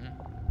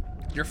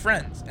your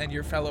friends and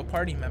your fellow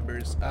party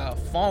members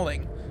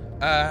falling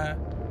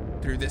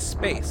through this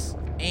space,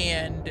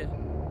 and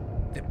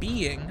the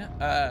being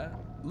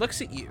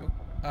looks at you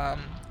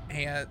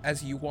and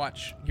as you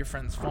watch your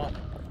friends falling,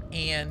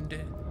 and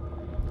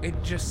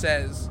it just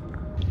says,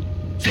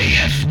 "They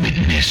have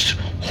witnessed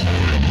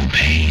horrible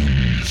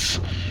pains,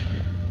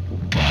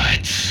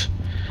 but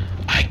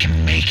I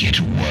can make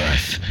it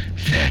worth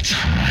their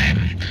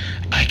time.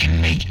 I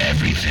can make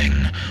everything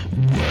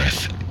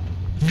worth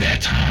their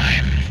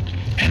time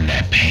and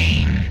their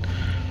pain,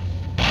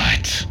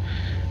 but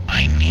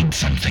I need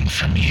something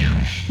from you."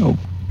 Oh,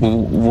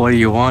 what do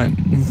you want?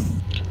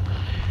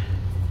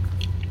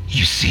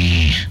 You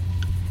see,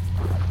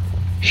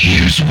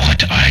 here's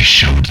what I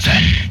showed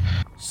them.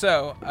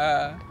 So,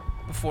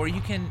 before you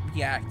can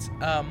react,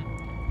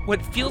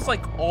 what feels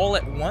like all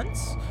at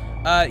once,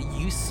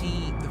 you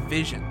see the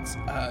visions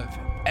of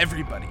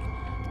everybody.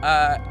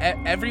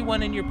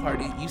 Everyone in your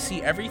party, you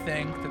see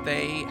everything that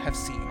they have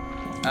seen.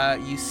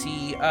 You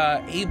see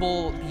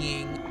Abel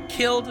being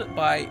killed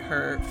by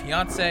her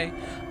fiance.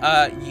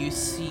 You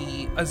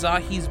see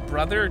Azahi's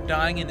brother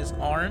dying in his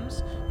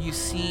arms. You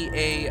see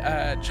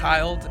a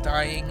child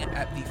dying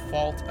at the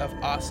fault of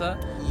Asa.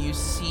 You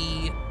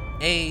see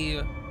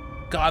a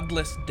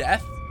godless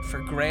death for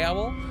Grey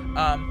Owl.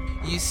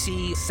 You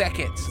see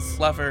Sekit's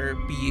lover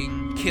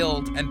being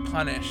killed and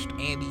punished,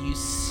 and you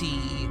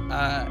see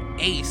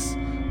Ace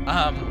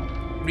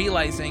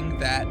realizing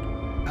that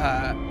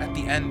at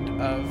the end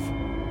of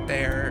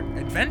their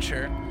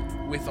adventure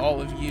with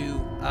all of you,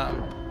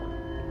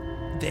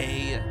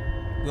 they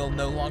will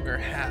no longer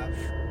have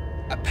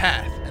a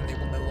path, and they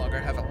will no longer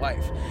have a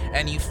life.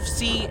 And you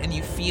see and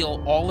you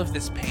feel all of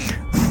this pain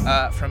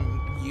from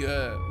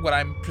what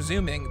I'm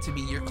presuming to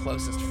be your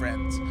closest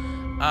friends,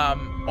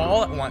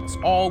 all at once,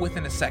 all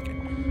within a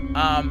second.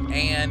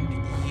 And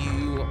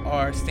you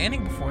are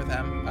standing before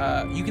them.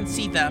 You can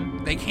see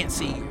them, they can't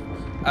see you,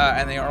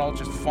 and they are all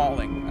just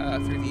falling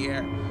through the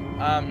air.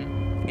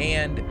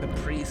 And the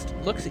priest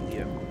looks at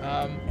you,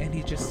 and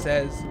he just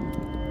says,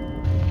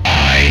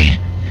 "I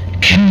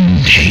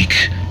can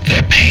take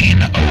their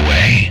pain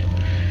away.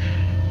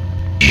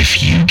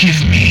 If you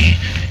give me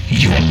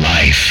your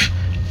life,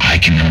 I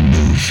can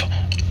remove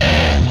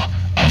all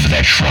of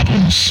their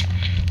troubles.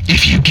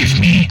 If you give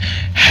me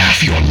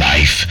half your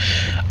life,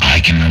 I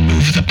can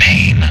remove the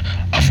pain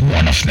of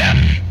one of them.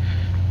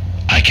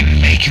 I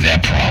can make their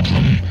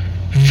problem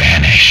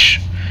vanish,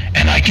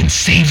 and I can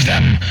save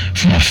them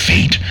from a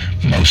fate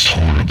most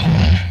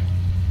horrible.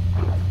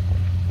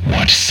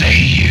 What say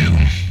you?"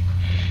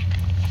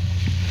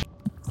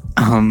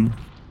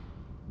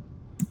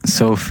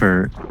 So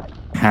for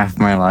half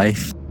my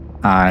life,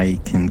 I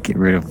can get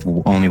rid of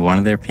only one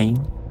of their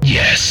pain?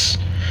 Yes,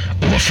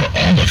 or for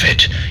all of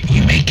it,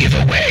 you may give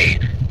away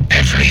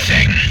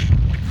everything.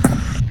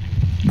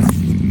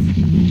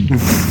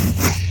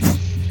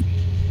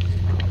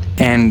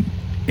 And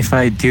if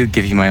I do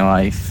give you my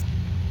life,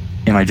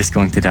 am I just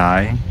going to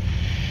die?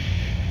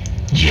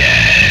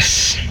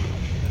 Yes.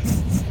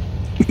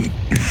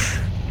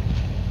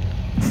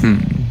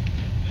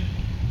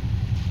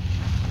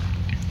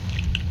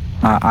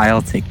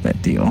 I'll take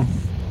that deal.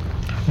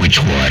 Which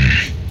one?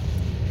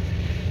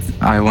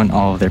 I want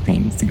all of their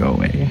pains to go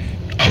away.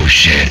 Oh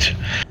shit.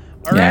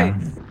 Alright,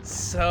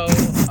 so,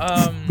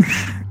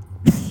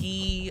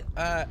 he,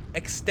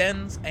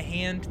 extends a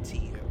hand to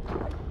you,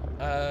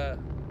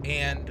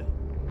 and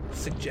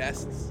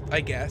suggests,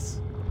 I guess,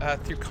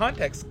 through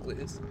context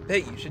clues,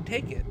 that you should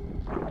take it.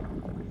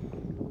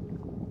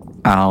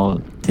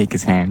 I'll take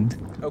his hand.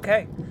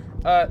 Okay,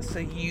 so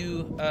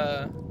you,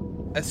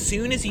 as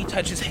soon as you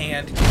touch his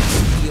hand, you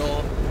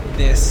feel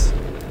this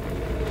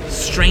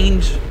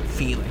strange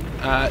feeling.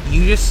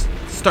 You just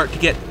start to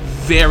get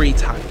very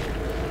tired.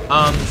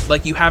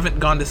 Like you haven't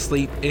gone to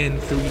sleep in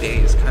 3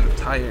 days, kind of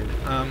tired.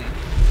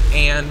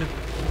 And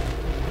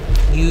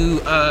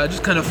you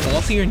just kind of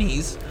fall to your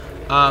knees,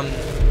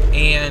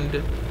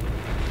 and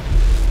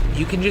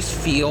you can just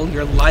feel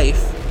your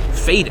life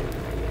fading.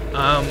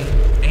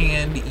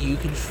 And you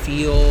can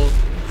feel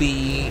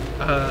the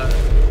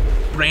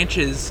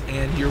branches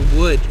and your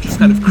wood just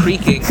kind of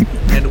creaking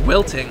and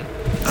wilting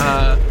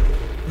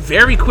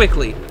very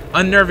quickly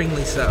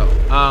unnervingly so.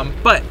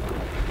 But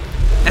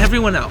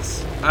everyone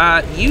else,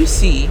 you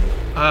see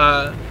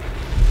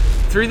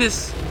through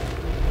this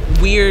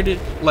weird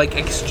like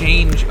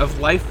exchange of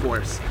life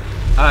force,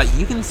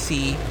 you can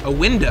see a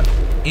window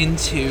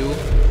into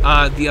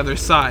the other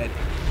side,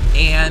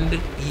 and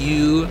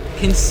you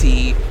can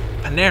see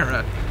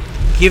Panera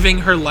giving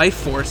her life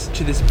force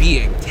to this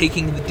being,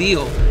 taking the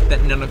deal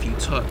that none of you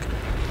took.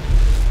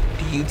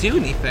 Do you do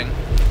anything?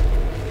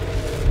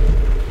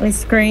 I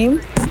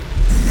scream.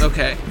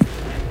 Okay.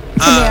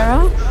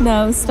 Panera?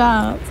 No,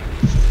 stop.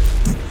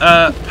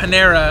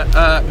 Panera,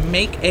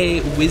 make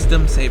a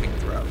wisdom saving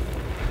throw.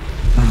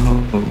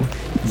 Oh,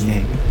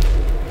 yay.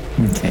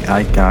 Okay,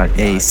 I got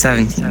a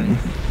 17.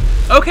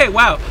 Okay,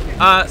 wow.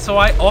 So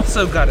I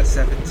also got a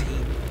 17.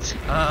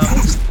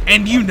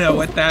 And you know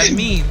what that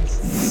means.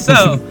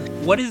 So,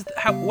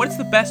 what's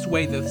the best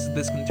way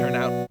this can turn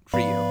out for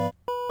you?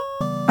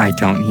 I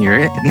don't hear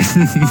it. Is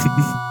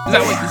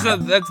that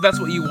what, that's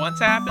what you want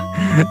to happen?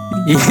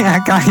 Yeah,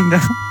 kind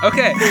of.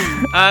 Okay.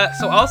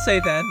 So I'll say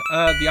then,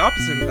 the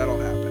opposite of that'll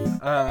happen.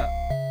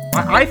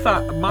 I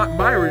thought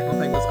my original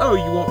thing was, oh,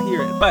 you won't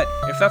hear it. But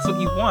if that's what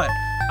you want,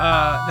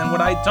 then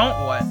what I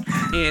don't want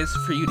is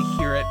for you to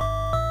hear it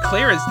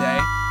clear as day,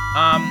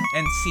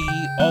 and see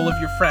all of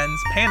your friends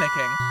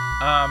panicking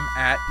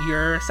at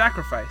your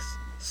sacrifice.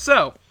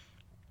 So,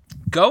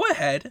 go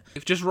ahead,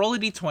 just roll a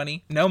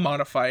d20, no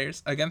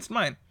modifiers, against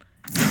mine.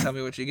 Tell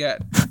me what you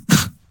get.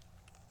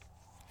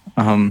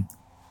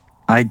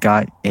 I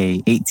got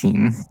a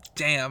 18.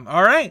 Damn.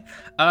 All right.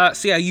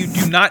 So yeah, you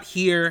do not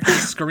hear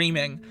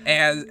screaming,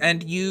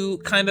 and you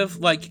kind of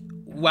like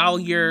while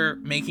you're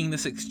making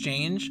this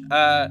exchange,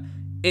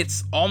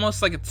 it's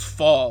almost like it's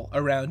fall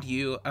around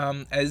you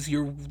as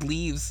your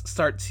leaves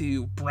start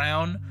to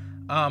brown.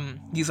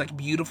 These like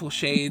beautiful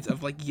shades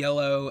of like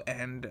yellow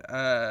and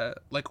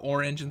like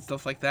orange and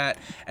stuff like that,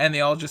 and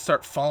they all just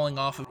start falling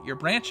off of your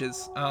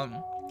branches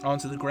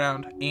onto the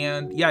ground.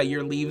 And yeah,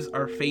 your leaves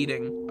are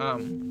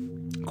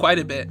fading quite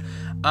a bit.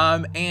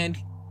 And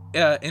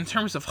in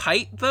terms of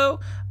height, though,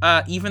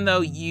 even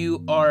though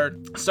you are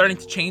starting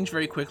to change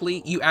very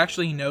quickly, you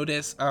actually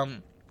notice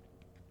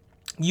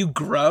you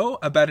grow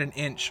about an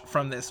inch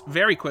from this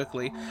very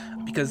quickly,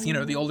 because, you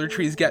know, the older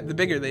trees get, the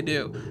bigger they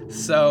do.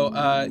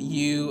 So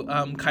you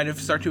kind of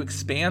start to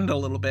expand a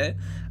little bit,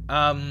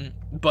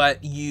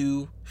 but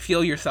you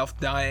feel yourself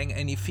dying,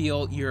 and you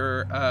feel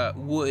your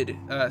wood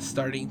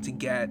starting to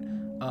get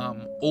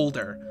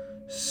older.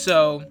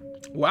 So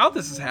while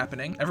this is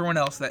happening, everyone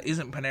else that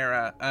isn't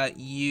Panera,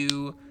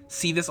 you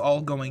see this all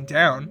going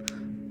down,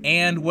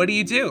 and what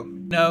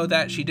do? Know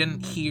that she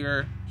didn't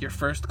hear your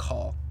first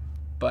call,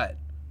 but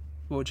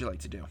what would you like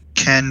to do?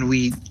 Can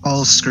we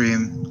all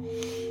scream?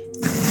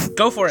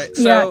 Go for it.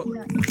 So,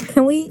 yeah.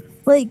 Can we,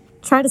 like,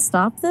 try to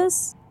stop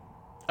this?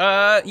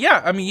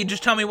 Yeah, I mean, you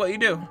just tell me what you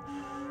do.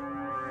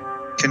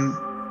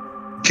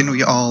 Can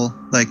we all,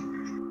 like,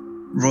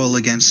 roll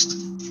against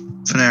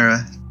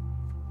Panera?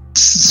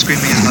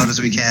 Screaming as loud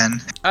as we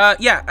can.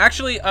 Yeah,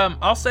 actually,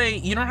 I'll say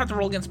you don't have to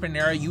roll against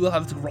Panera. You will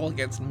have to roll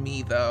against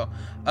me, though.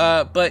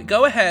 But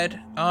go ahead,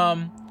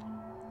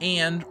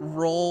 and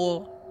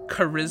roll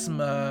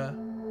charisma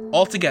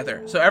all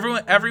together. So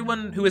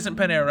everyone who isn't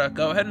Panera,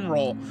 go ahead and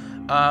roll.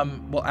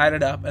 We'll add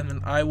it up, and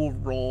then I will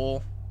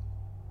roll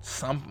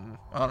something.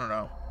 I don't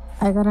know.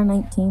 I got a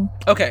 19.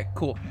 Okay,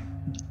 cool.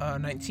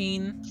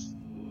 19.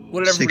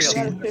 What did everybody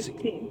 16. else?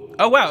 15.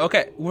 Oh wow.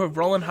 Okay, we're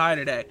rolling high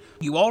today.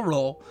 You all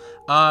roll.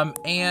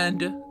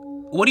 And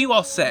what do you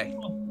all say?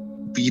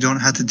 You don't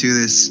have to do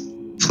this,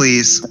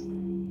 please.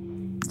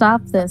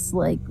 Stop this.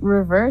 Like,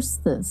 reverse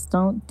this.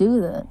 Don't do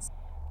this.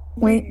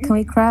 Wait, can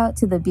we cry out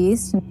to the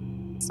beast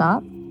and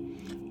stop?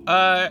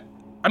 I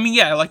mean,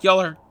 yeah, like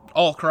y'all are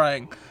all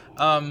crying,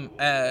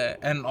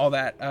 and all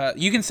that.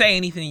 You can say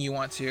anything you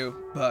want to,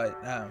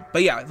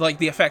 but yeah, like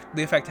the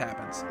effect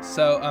happens.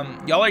 So,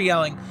 y'all are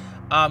yelling,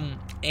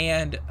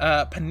 and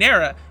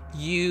Panera,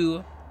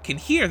 you can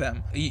hear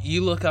them.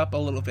 You look up a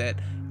little bit,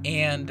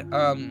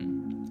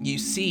 and you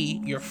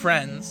see your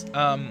friends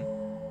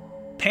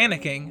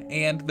panicking,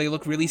 and they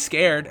look really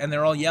scared, and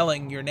they're all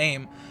yelling your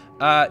name.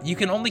 You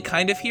can only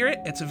kind of hear it.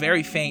 It's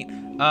very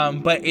faint,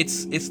 but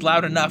it's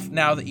loud enough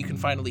now that you can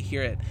finally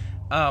hear it.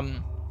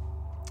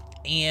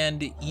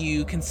 And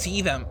you can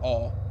see them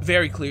all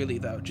very clearly,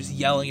 though, just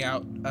yelling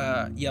out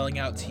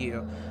to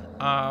you.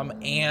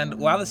 And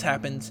while this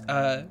happens,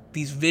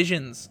 these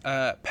visions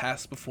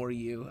pass before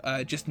you,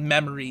 just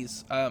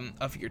memories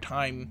of your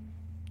time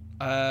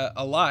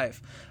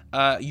alive.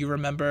 You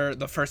remember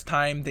the first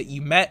time that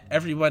you met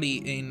everybody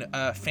in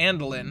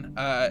Phandalin,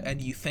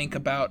 and you think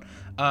about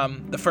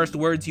the first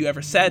words you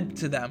ever said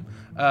to them,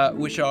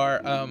 which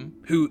are,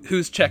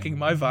 who's checking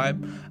my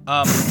vibe,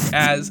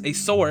 as a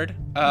sword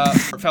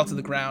fell to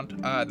the ground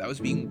that was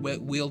being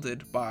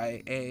wielded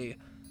by a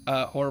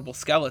horrible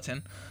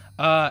skeleton.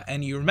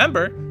 And you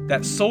remember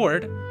that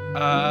sword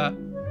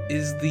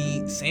is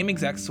the same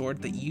exact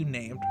sword that you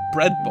named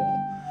Bread Bowl.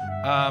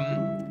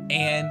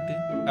 And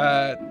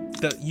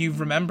you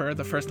remember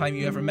the first time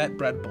you ever met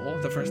Bread Bowl,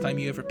 the first time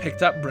you ever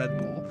picked up Bread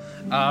Bowl,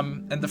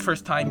 and the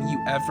first time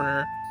you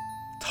ever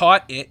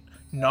taught it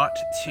not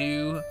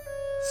to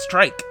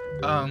strike,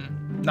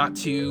 not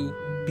to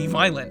be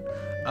violent,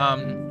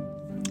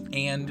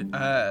 and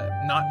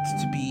not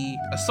to be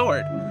a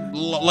sword,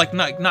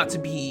 not to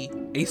be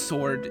a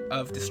sword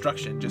of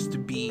destruction, just to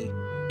be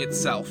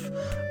itself.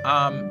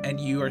 And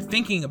you are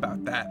thinking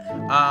about that.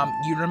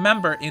 You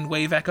remember in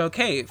Wave Echo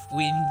Cave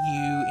when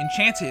you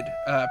enchanted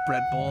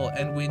Bread Bowl,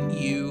 and when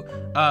you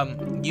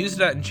used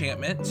that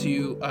enchantment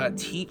to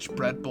teach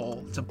Bread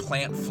Bowl to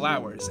plant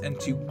flowers and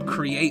to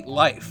create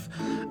life.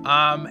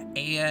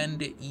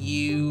 And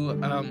you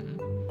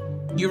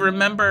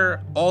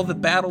remember all the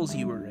battles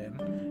you were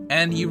in,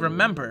 and you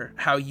remember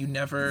how you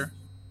never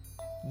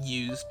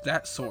used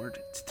that sword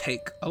to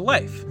take a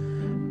life.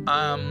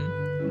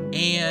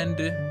 And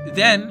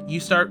then you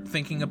start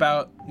thinking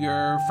about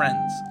your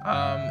friends,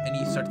 and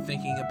you start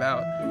thinking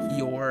about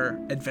your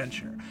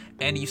adventure,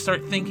 and you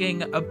start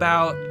thinking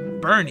about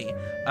Bernie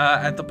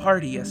at the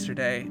party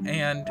yesterday,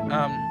 and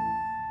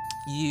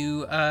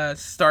you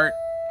start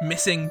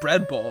missing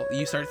Bread Bowl.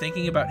 You start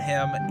thinking about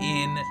him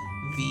in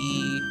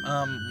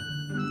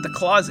the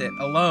closet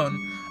alone,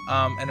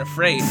 and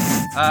afraid.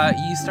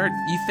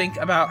 You think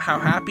about how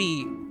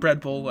happy Bread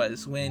Bowl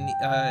was when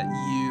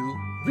you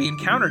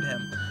re-encountered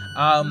him.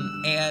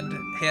 And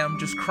him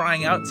just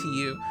crying out to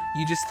you.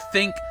 You just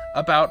think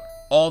about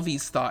all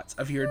these thoughts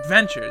of your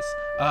adventures,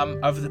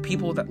 of the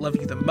people that love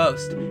you the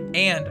most,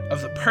 and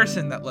of the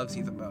person that loves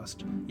you the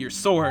most, your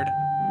sword,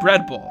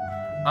 Bread Bowl.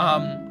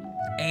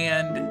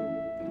 And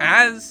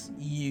as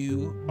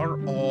you are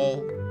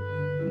all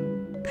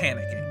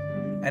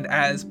panicking, and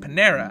as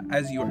Panera,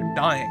 as you are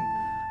dying,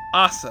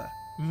 Asa,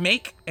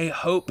 make a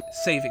hope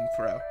saving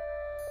throw.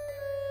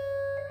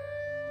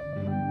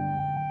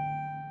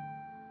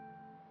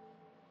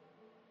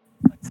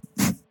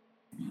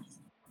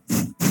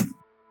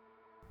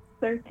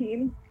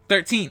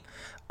 13.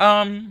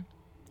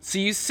 So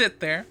you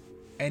sit there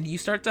and you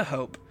start to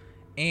hope,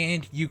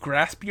 and you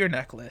grasp your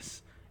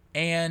necklace,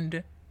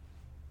 and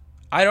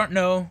I don't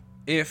know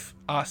if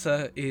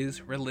Asa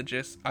is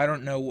religious. I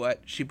don't know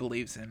what she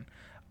believes in.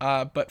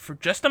 But for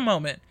just a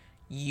moment,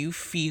 you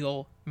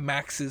feel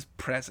Max's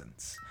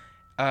presence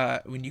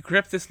when you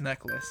grip this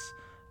necklace.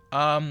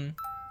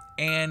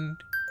 And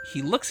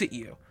he looks at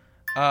you.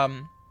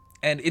 And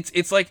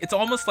it's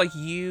almost like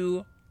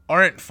you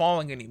aren't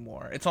falling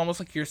anymore. It's almost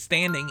like you're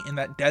standing in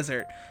that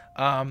desert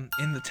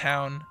in the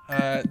town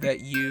that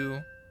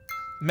you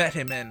met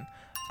him in.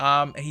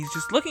 And he's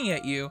just looking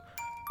at you,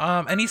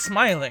 and he's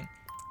smiling,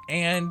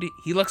 and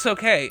he looks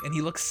okay, and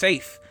he looks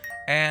safe,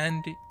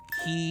 and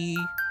he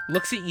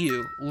looks at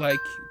you like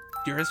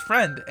you're his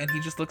friend, and he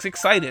just looks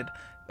excited,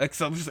 like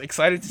so just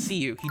excited to see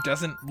you. He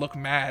doesn't look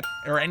mad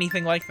or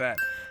anything like that.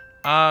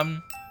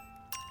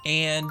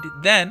 And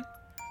then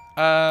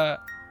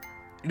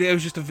it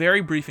was just a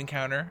very brief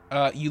encounter.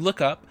 You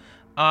look up,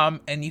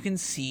 and you can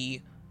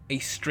see a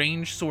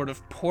strange sort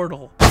of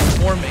portal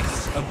forming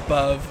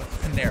above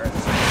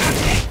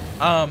Panera's.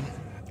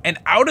 And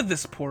out of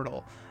this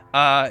portal,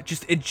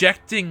 just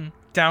ejecting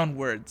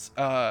downwards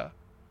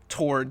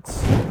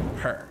towards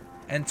her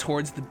and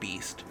towards the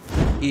beast,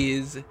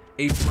 is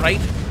a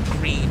bright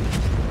green,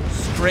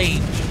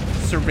 strange,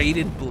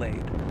 serrated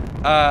blade,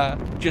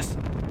 just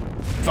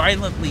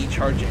violently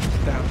charging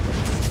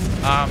downwards.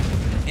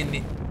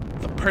 And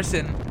the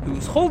person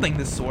who's holding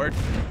this sword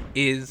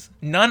is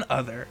none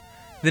other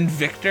than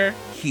Victor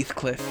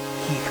Heathcliff.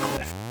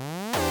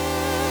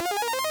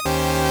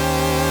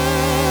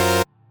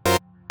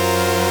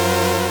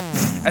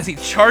 As he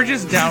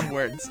charges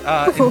downwards,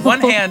 in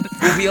one hand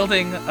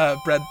wielding a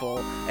bread bowl,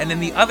 and in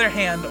the other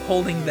hand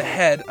holding the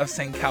head of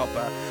St.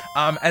 Kalpa,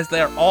 as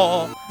they're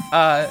all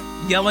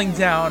yelling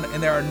down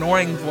in their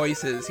annoying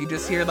voices. You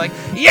just hear like,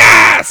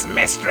 "Yes,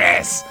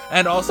 mistress!"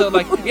 and also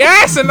like,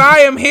 "Yes, and I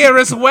am here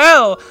as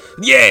well.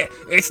 Yeah,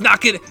 it's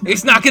not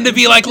gonna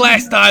be like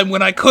last time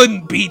when I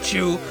couldn't beat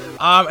you."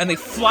 And they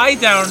fly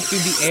down through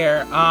the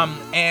air,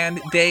 and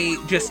they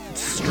just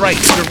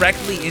strike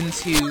directly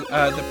into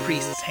the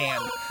priest's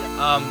hand.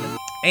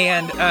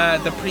 And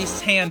the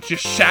priest's hand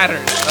just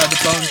shatters. The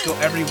bones go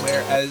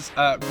everywhere as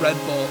Red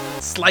Bull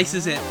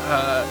slices it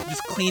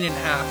just clean in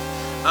half.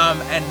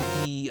 And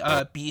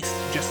the beast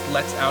just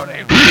lets out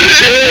a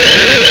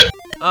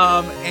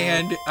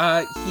and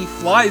he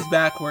flies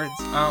backwards.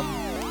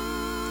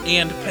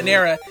 And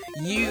Panera,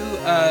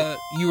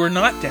 you are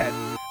not dead.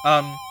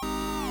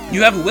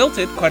 You have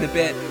wilted quite a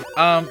bit.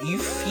 You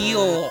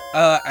feel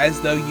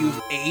as though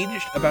you've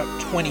aged about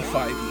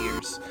 25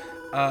 years.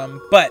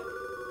 But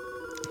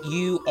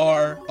you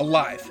are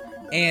alive.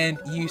 And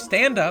you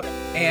stand up,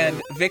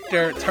 and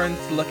Victor turns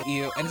to look at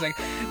you, and he's like,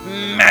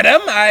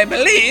 "Madam, I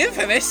believe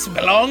this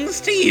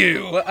belongs to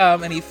you."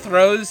 And he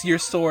throws your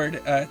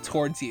sword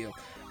towards you.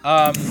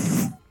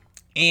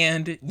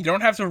 And you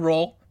don't have to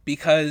roll,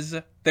 because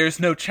there's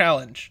no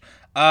challenge.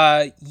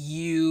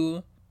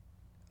 You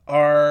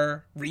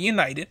are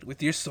reunited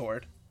with your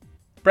sword,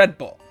 Bread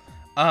Bull.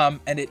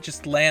 and it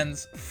just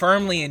lands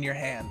firmly in your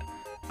hand.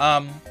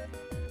 And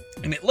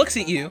it looks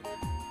at you,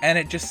 and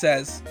it just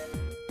says,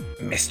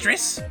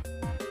 "Mistress,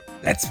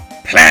 let's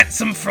plant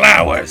some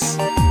flowers."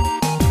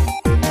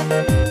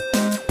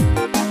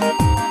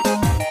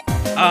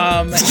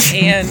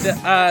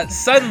 And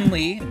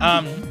suddenly,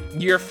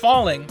 you're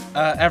falling,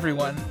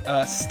 everyone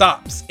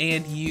stops,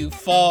 and you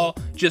fall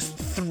just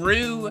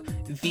through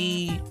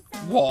the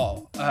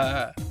wall,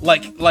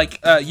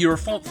 you're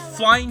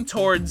flying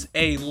towards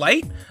a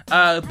light,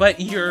 but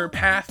your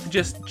path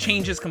just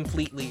changes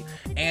completely,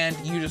 and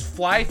you just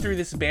fly through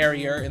this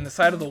barrier in the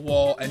side of the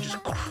wall and just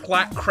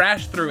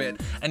crash through it,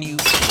 and you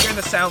hear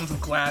the sounds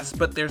of glass,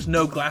 but there's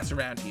no glass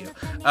around you.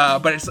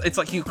 But it's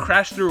like you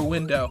crash through a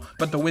window,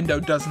 but the window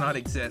does not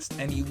exist,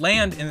 and you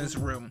land in this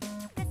room.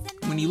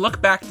 When you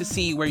look back to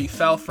see where you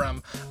fell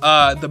from,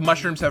 the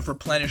mushrooms have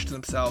replenished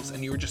themselves,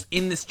 and you were just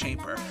in this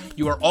chamber.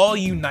 You are all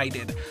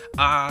united,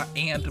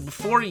 and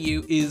before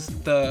you is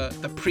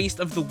the priest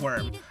of the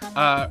worm,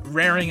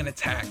 raring an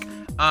attack.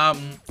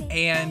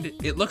 And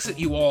it looks at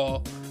you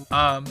all,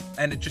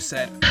 and it just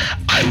said,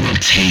 "I will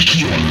take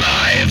your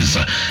lives,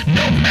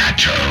 no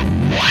matter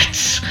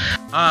what."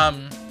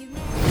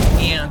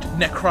 And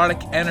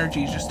necrotic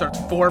energy just starts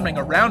forming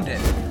around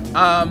it.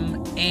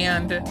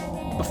 And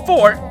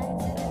before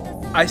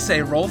I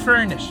say roll for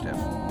initiative,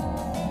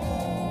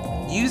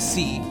 you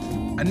see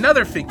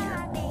another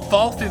figure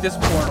fall through this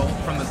portal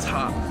from the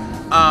top,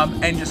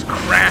 and just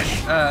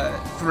crash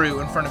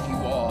through in front of you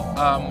all.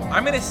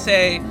 I'm gonna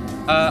say,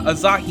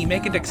 Azahi,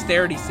 make a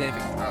dexterity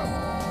saving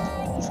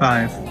throw.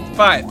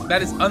 5.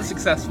 That is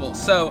unsuccessful.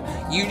 So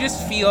you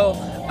just feel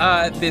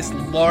this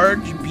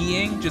large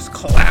being just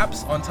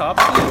collapse on top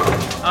of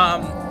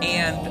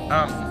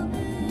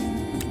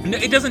you,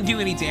 it doesn't do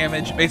any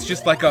damage. It's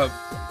just like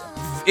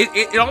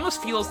it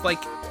almost feels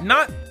like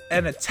not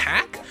an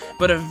attack,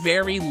 but a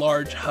very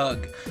large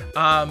hug.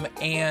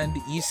 And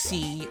you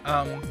see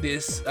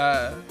this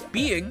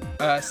being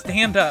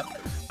stand up,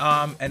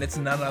 and it's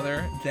none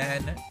other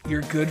than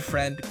your good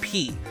friend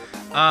P.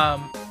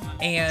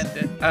 And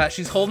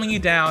she's holding you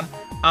down,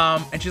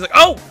 and she's like,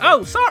 "Oh,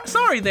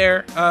 sorry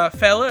there,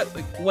 fella.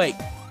 Like, wait,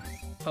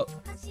 oh,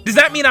 does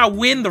that mean I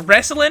win the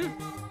wrestling?"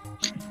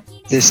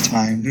 This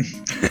time.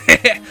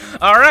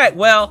 All right,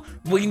 well,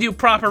 we can do a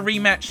proper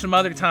rematch some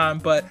other time,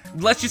 but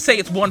let's just say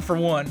it's 1 for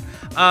 1.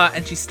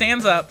 And she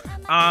stands up,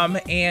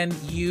 and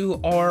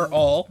you are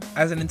all,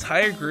 as an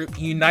entire group,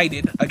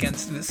 united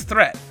against this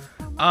threat.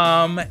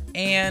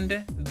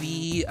 And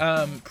the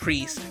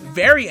priest,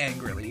 very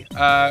angrily,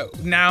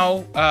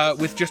 now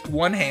with just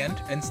one hand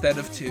instead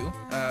of two,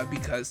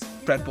 because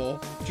Red Bull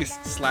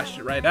just slashed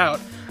it right out,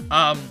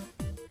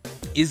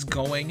 is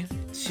going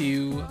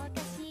to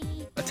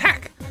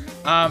attack.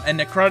 And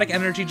necrotic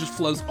energy just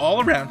flows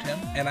all around him,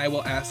 and I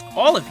will ask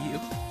all of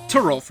you to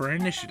roll for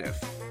initiative.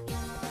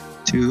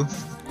 2.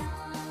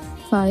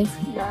 5.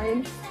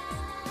 9.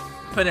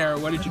 Panera,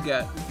 what did you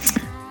get?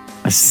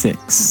 A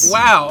 6.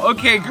 Wow,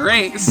 okay,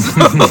 great. So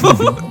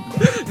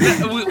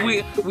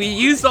we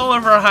used all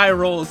of our high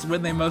rolls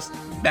when they most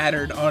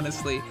mattered,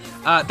 honestly.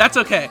 That's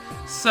okay.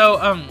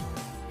 So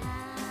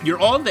you're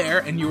all there,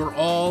 and you're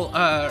all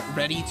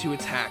ready to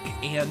attack.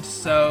 And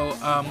so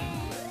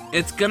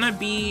it's gonna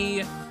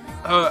be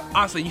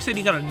Asa, you said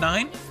you got a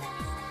 9?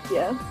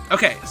 Yeah.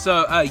 Okay,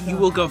 so you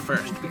will go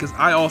first, because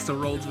I also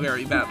rolled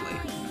very badly.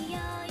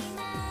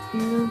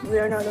 You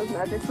Leonardo's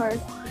magic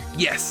card?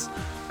 Yes.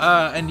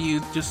 And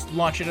you just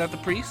launch it at the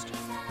priest?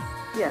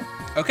 Yeah.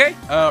 Okay,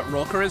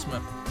 roll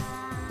charisma.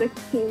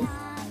 16.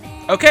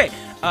 Okay,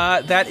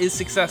 that is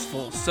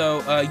successful.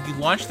 So you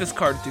launch this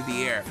card through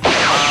the air,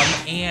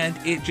 and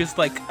it just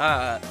like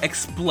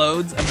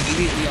explodes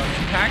immediately on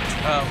impact.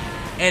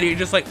 And it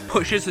just like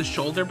pushes his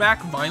shoulder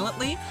back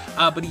violently,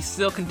 but he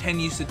still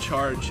continues to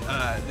charge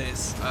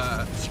this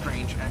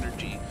strange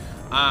energy.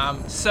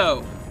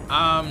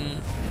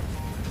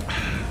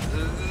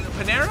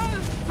 Panera,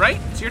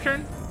 right? It's your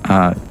turn?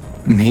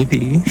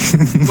 Maybe.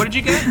 What did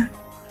you get?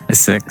 A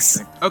 6.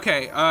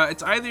 Okay,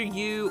 it's either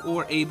you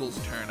or Abel's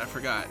turn. I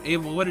forgot.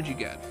 Abel, what did you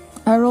get?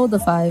 I rolled a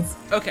 5.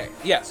 Okay,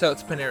 yeah, so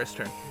it's Panera's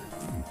turn.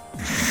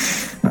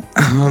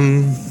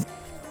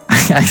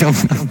 I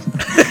don't know.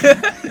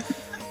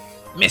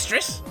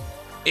 Mistress,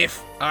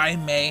 if I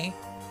may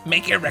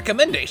make a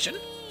recommendation,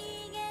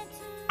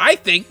 I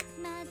think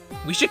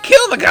we should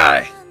kill the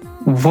guy.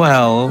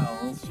 Well,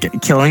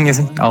 killing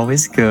isn't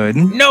always good.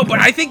 No, but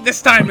I think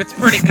this time it's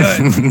pretty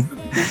good.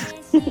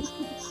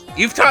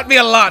 You've taught me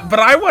a lot, but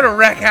I want to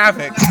wreak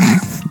havoc.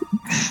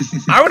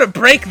 I want to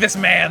break this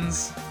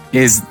man's.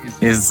 Is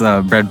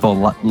Red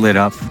Bull lit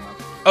up?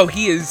 Oh,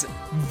 he is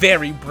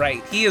very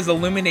bright. He is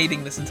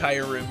illuminating this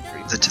entire room for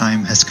you. The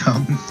time has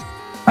come.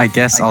 I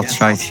guess I'll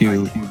try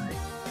to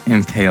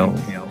impale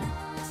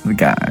the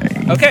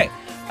guy. Okay,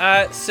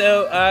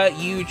 so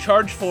you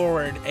charge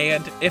forward,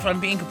 and if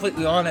I'm being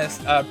completely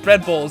honest,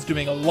 Red Bull is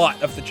doing a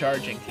lot of the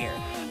charging here.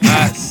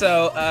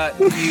 So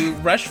you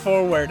rush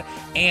forward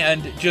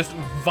and just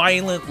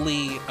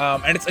violently,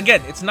 and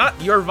it's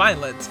not your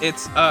violence,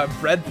 it's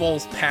Red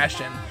Bull's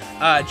passion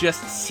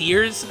just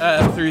sears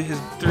through his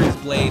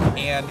blade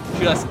and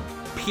just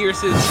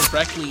pierces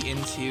directly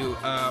into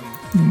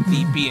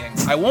the being.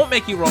 I won't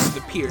make you roll for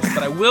the pierce,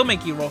 but I will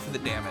make you roll for the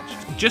damage.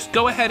 Just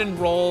go ahead and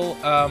roll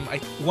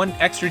one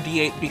extra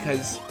d8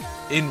 because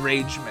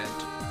enragement.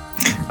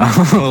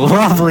 Oh,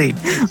 lovely.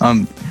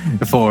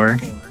 4.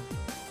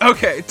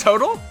 Okay,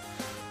 total?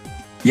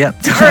 Yep.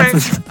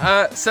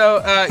 Alright,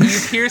 so you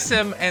pierce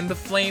him and the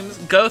flames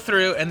go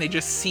through and they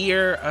just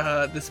sear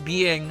this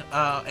being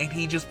and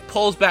he just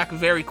pulls back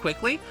very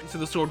quickly. So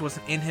the sword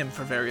wasn't in him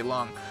for very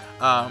long.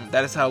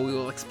 That is how we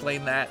will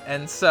explain that.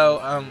 And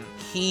so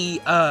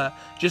he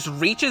just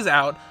reaches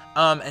out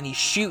and he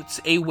shoots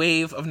a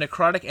wave of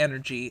necrotic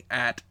energy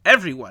at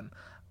everyone.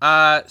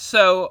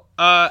 So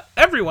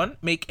everyone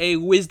make a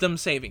wisdom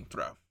saving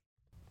throw.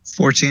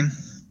 14.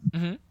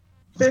 Mm-hmm.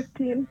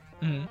 15.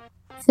 Mm-hmm.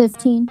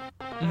 15.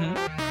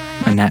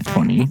 Mm-hmm. A nat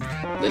 20.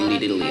 Little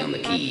diddly on the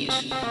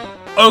keys.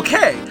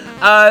 Okay,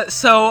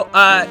 so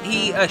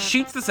he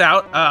shoots this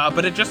out,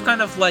 but it just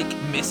kind of like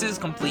misses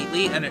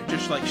completely, and it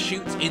just like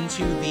shoots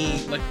into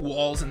the like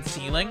walls and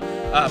ceiling,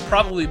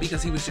 probably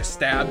because he was just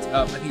stabbed,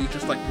 and he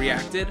just like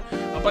reacted.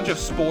 A bunch of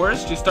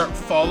spores just start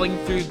falling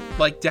through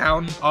like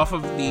down off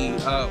of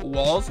the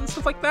walls and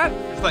stuff like that.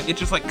 It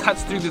just like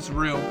cuts through this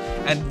room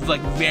and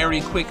like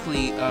very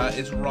quickly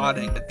is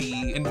rotting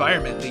the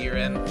environment that you're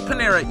in.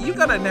 Panera, you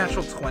got a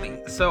natural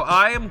 20, so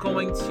I am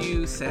going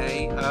to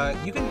say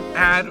you can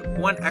add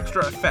one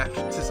extra effect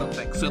to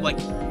something. So like,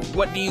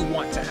 what do you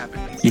want to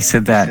happen? You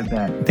said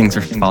that things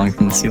are falling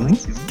from the ceiling.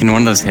 Can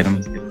one of those hit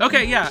him?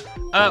 Okay, yeah.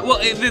 Well,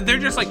 they're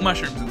just like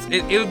mushrooms.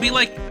 It would be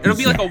like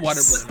like a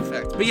water balloon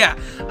effect. But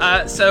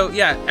yeah, so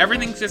yeah,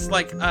 everything's just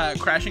like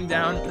crashing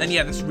down, and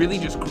yeah, this really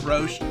just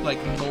gross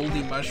like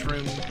moldy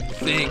mushroom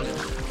thing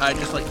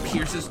just like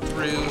pierces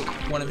through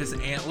one of his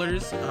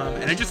antlers,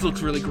 and it just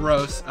looks really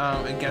gross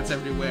and gets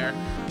everywhere.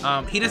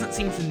 He doesn't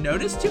seem to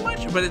notice too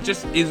much, but it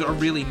just is a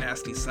really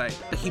nasty sight.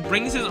 He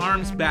brings his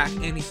arms back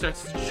and he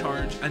starts to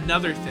charge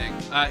another thing.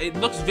 It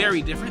looks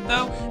very different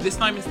though. This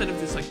time, instead of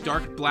this like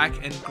dark black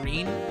and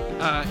green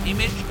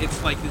image,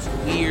 it's like this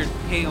weird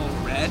pale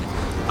red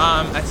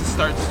as it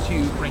starts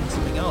to bring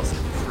something else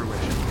into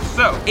fruition.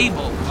 So,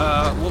 Abel,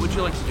 what would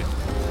you like to do?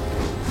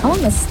 I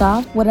want to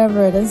stop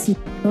whatever it is he's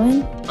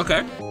doing.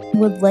 Okay.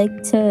 Would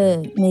like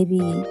to maybe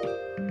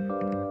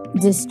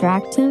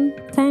distract him,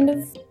 kind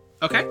of.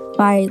 Okay.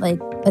 By like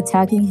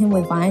attacking him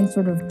with vines,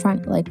 sort of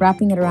trying like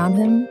wrapping it around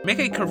him. Make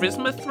a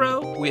charisma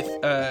throw with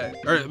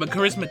or a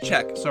charisma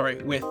check,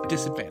 sorry, with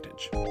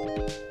disadvantage.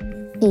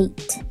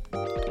 8.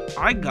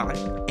 I got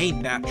a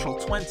natural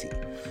 20.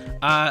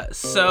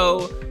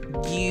 So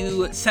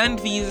you send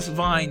these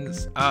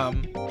vines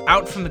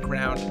out from the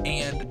ground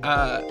and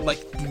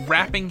like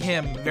wrapping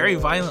him very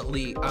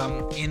violently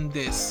in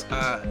this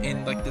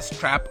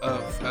trap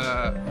of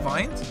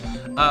vines.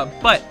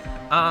 But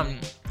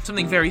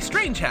something very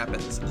strange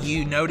happens.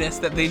 You notice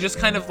that they just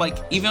kind of like,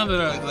 even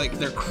though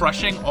they're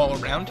crushing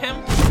all around him,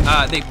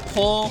 they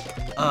pull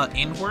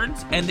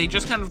inwards and they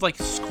just kind of like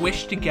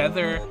squish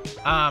together.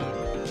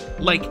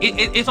 Like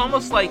it's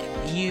almost like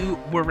you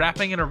were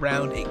wrapping it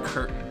around a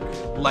curtain.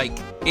 Like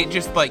it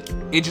just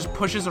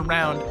pushes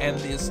around, and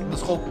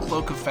this whole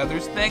cloak of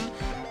feathers thing,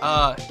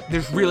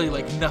 there's really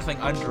like nothing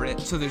under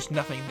it, so there's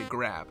nothing to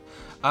grab.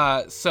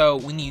 So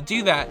when you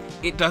do that,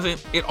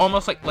 it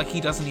almost like he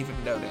doesn't even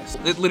notice.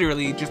 It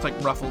literally just like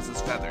ruffles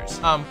his feathers.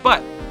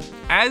 But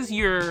as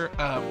you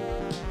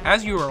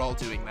are all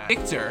doing that,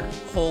 Victor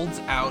holds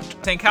out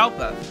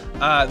Sankalpa,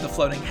 the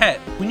floating head.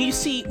 When you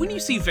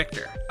see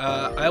Victor,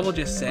 I will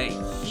just say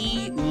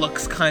he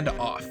looks kind of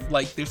off.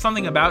 Like there's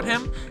something about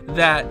him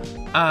that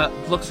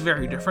looks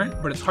very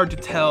different, but it's hard to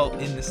tell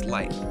in this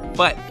light.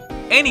 But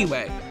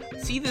anyway,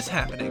 see this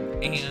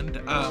happening, and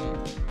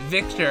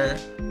Victor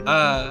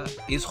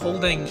is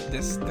holding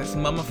this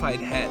mummified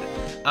head,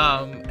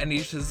 and he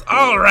says,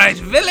 "All right,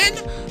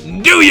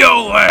 villain, do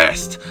your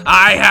worst.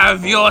 I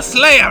have your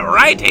slayer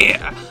right here."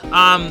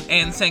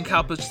 And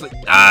Sankalpa's just like,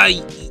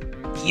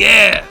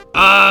 yeah,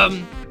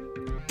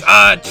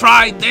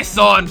 try this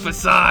on for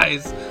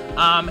size.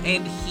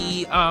 And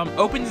he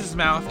opens his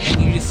mouth,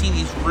 and you just see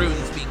these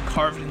runes being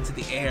carved into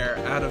the air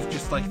out of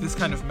just like this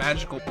kind of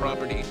magical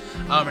property.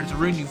 And it's a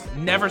rune you've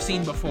never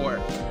seen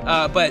before,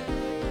 but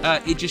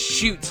it just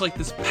shoots like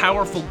this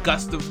powerful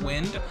gust of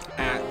wind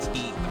at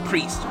the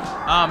priest,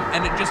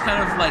 and it just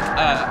kind of like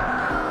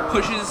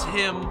pushes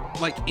him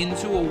like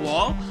into a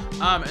wall,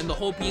 and the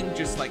whole being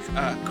just like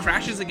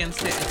crashes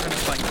against it and kind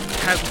of like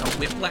has like a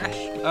whiplash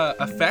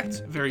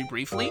effect very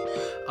briefly,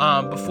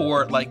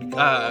 before like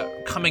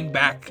coming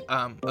back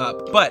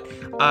up, but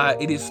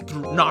it is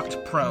knocked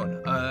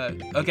prone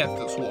against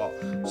this wall.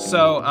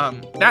 So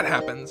that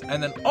happens,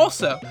 and then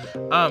also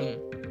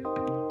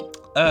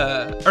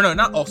or no,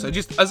 not also,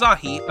 just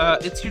Azahi,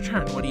 it's your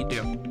turn. What do you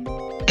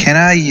do? Can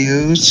I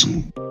use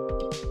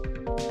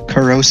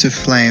corrosive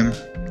flame?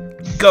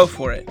 Go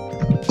for it.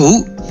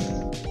 Ooh.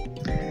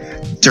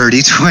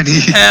 Dirty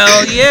 20.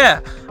 Hell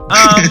yeah.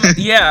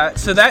 Yeah,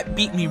 so that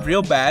beat me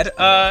real bad.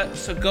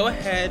 So go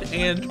ahead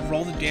and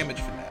roll the damage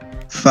for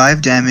that.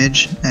 5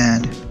 damage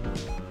and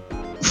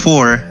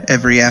 4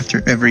 every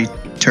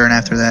turn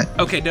after that.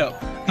 Okay, no.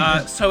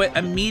 So it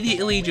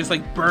immediately just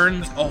like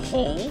burns a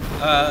hole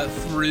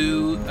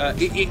through.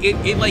 It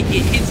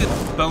hits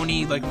its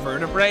bony like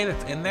vertebrae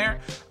that's in there,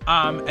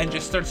 and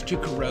just starts to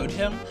corrode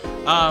him.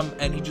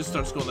 And he just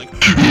starts going like,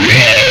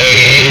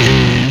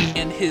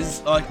 and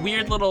his like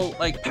weird little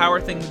like power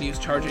thing that he was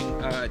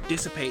charging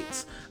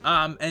dissipates.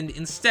 And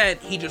instead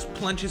he just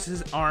plunges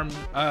his arm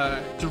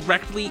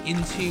directly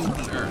into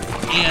the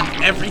earth,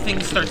 and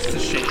everything starts to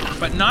shake,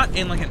 but not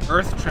in like an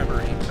earth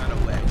tremoring kind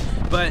of way.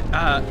 But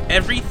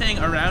everything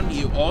around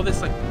you, all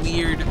this like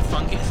weird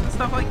fungus and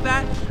stuff like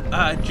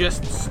that,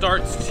 just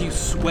starts to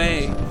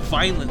sway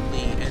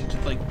violently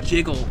and like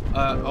jiggle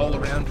all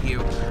around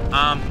you.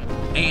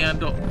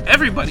 And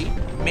everybody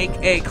make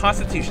a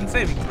Constitution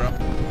saving throw.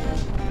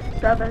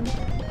 7.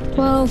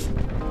 12.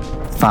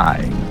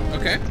 5.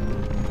 Okay.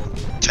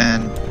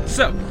 10.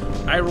 So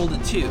I rolled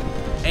a 2.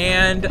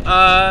 And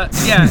yeah,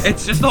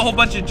 it's just a whole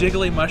bunch of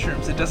jiggly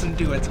mushrooms. It doesn't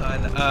do a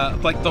ton.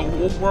 Like the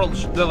whole world,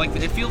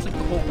 it feels like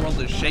the whole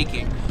world is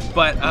shaking.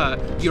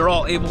 But you're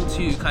all able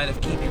to kind of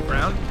keep your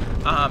ground.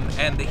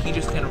 And he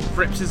just kind of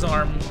rips his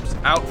arms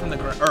out from the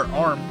ground, or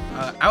arm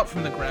out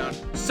from the ground.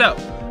 So,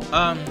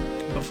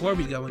 before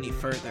we go any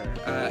further,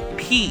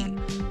 P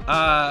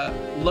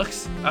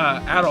looks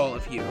at all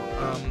of you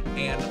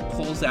and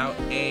pulls out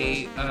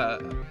a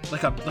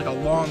like a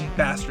long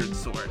bastard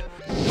sword.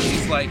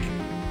 He's like,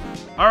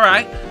 all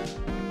right,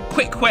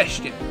 quick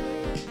question.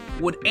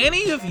 Would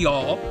any of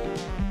y'all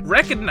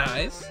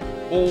recognize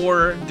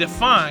or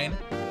define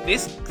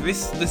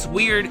this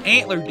weird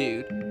antler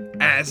dude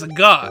as a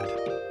god?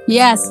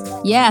 Yes.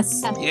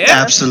 Yes. Yeah?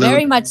 Absolutely.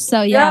 Very much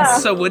so.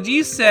 Yes. So would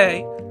you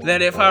say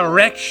that if I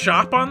wreck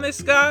shop on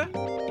this guy,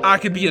 I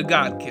could be a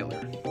god killer?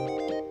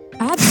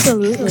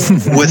 Absolutely.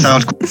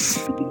 Without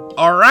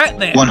All right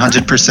then.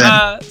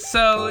 100%.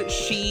 So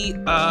she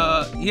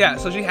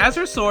has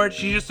her sword.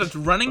 She just starts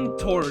running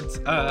towards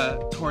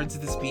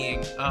this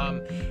being.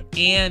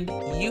 And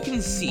you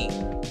can see,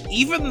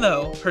 even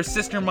though her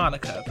sister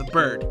Monica, the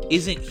bird,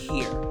 isn't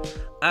here,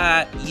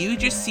 you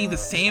just see the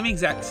same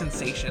exact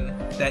sensation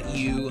that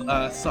you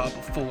saw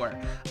before.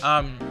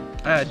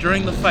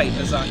 During the fight,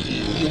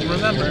 Azaki, you'll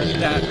remember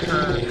that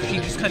she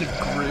just kind of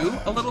grew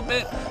a little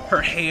bit.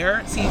 Her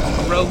hair seemed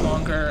to grow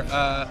longer,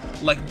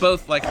 like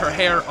both like her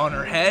hair on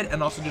her head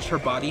and also just her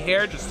body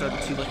hair just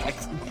started to like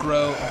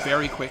grow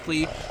very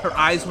quickly. Her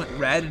eyes went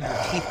red and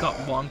her teeth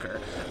got longer.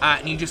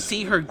 And you just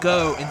see her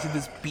go into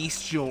this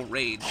bestial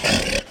rage.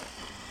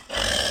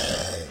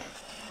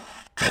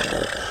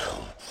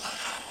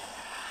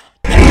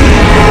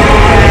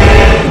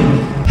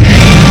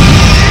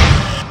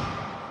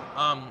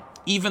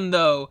 Even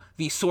though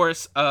the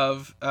source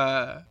of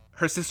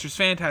her sister's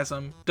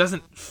phantasm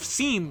doesn't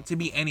seem to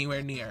be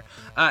anywhere near.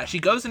 She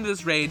goes into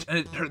this rage,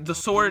 and the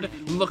sword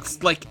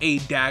looks like a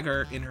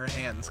dagger in her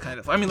hands, kind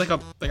of. I mean, like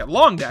a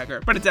long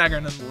dagger, but a dagger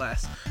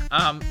nonetheless.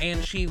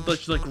 And she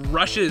like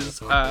rushes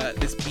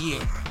this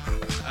being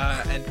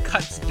and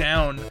cuts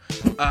down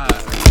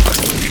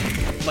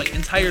like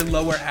entire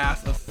lower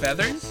half of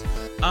feathers,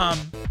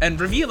 and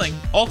revealing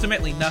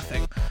ultimately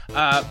nothing.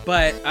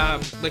 But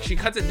like she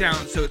cuts it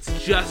down, so it's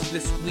just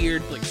this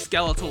weird like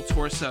skeletal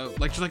torso,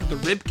 like just like the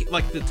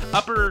like the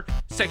upper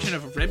section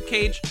of a rib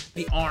cage,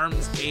 the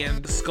arms,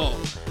 and the skull.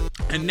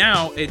 And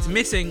now it's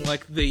missing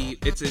like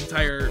its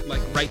entire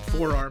like right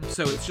forearm,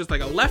 so it's just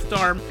like a left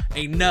arm,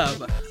 a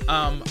nub,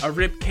 a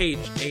rib cage,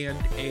 and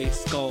a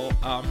skull,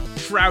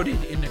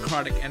 shrouded in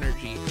necrotic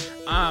energy.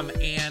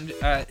 And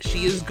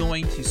she is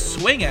going to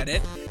swing at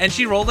it, and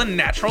she rolled a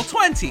natural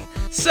 20.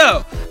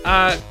 So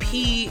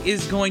P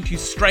is going to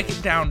strike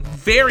it down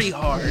very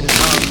hard,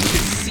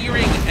 with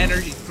searing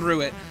energy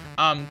through it,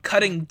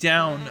 cutting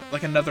down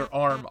like another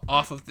arm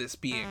off of this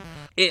being.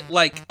 It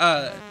like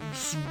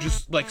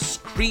just like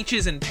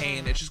screeches in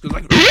pain. It just goes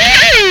like,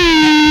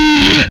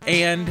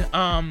 and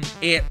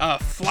it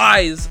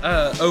flies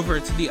over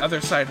to the other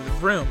side of the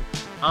room.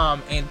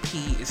 And P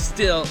is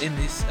still in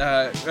this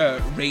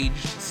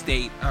raged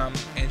state,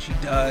 and she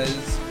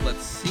does,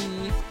 let's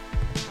see,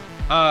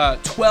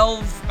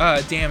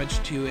 12 damage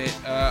to it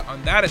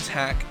on that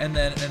attack, and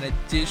then an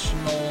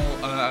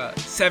additional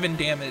 7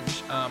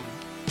 damage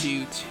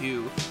due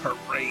to her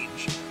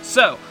rage.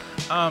 So,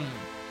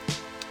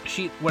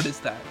 what is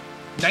that?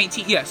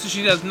 19, yeah, so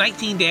she does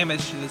 19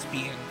 damage to this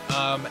being,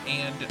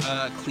 and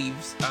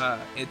cleaves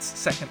its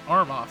second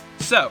arm off.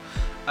 So,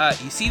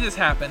 you see this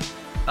happen,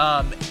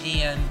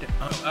 and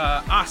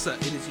Asa,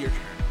 it is your turn.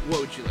 What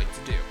would you like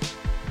to do?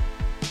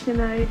 Can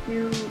I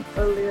do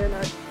a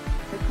Leonard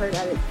card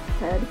at its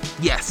head?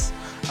 Yes.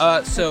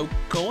 So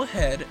go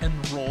ahead and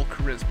roll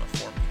charisma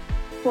for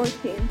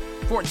me.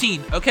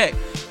 14. Okay,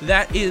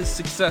 that is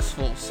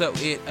successful. So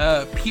it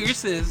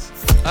pierces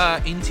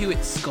into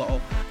its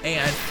skull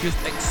and just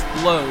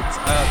explodes,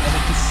 and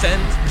it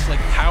descends this like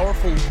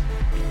powerful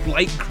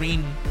light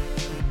green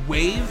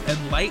wave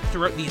and light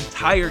throughout the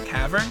entire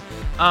cavern.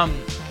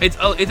 It's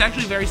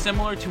actually very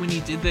similar to when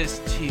you did this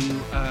to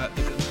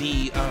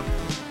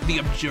the the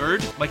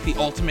absurd, like the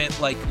ultimate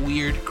like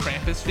weird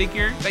Krampus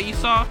figure that you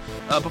saw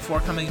before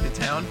coming into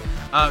town.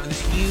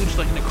 This huge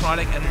like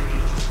necrotic energy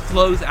just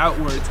flows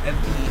outwards, and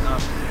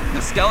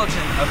the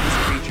skeleton of this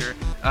creature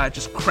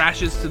just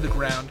crashes to the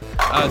ground.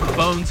 The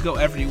bones go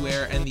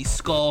everywhere, and the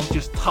skull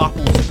just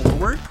topples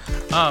forward,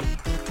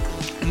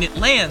 and it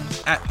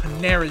lands at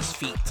Panera's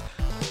feet.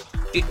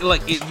 It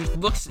just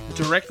looks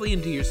directly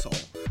into your soul,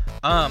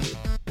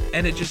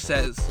 and it just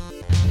says,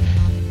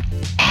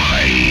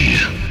 I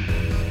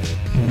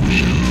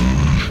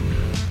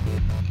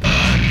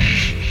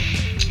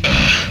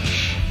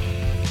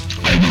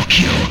will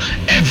kill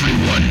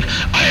everyone.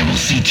 I will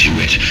see to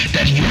it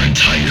that your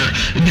entire,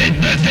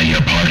 that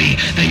your party,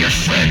 that your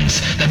friends,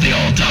 that they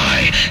all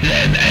die,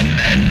 and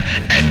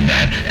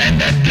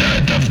that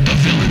the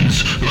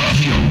villains of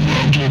your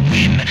world will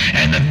win,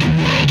 and that the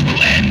world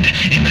will end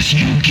unless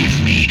you give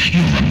me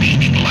your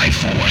remaining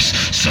life force,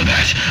 so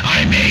that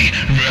I may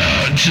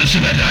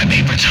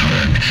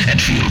return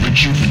and feel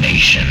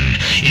rejuvenation.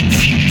 And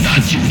if you do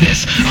not do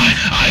this,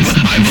 I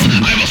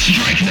will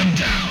strike them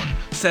down.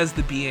 Says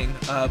the being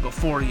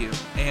before you,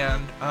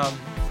 and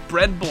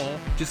Bread Bowl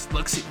just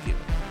looks at you.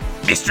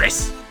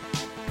 Mistress,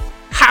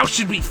 how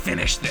should we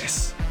finish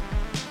this?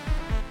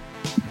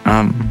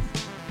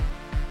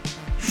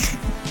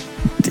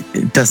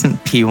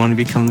 Doesn't P want to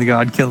become the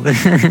God Killer?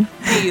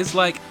 He is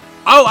like,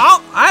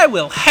 I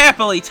will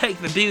happily take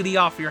the duty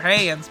off your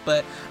hands,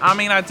 but I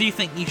mean, I do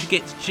think you should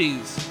get to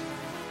choose.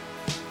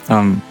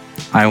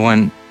 I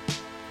want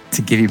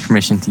to give you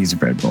permission to use a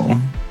Bread Bowl.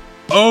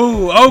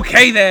 Oh,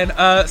 okay then.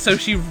 So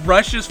she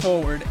rushes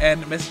forward,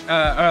 and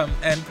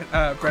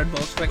Bread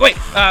Bowl's like, wait,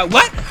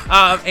 what?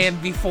 And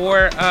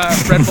before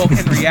Bread Bowl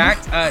can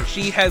react,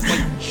 she has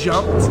like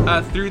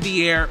jumped through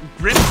the air,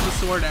 rips the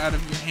sword out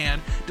of your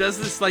hand, does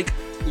this like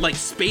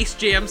Space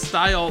Jam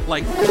style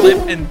like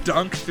flip and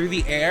dunk through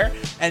the air,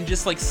 and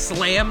just like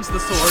slams the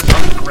sword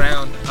on the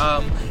ground,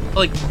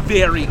 like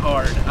very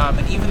hard.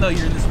 And even though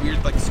you're in this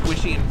weird like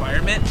squishy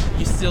environment,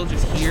 you still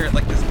just hear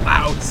like this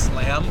loud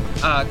slam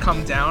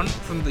come down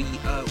from the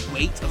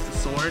weight of the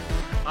sword,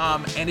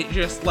 and it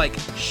just like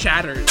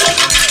shatters the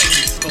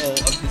skull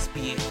of this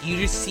being. You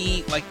just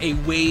see like a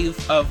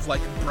wave of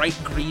like bright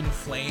green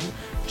flame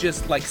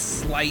just like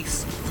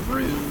slice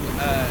through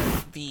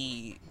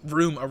the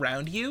room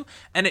around you,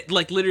 and it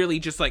like literally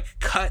just like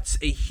cuts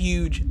a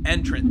huge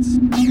entrance.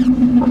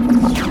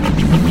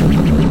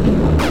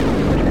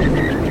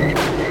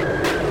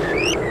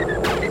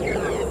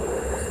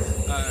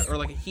 Or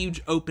like a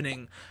huge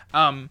opening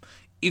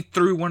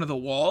through one of the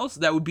walls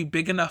that would be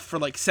big enough for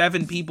like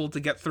 7 people to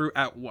get through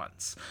at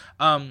once.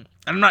 And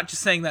I'm not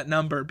just saying that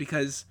number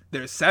because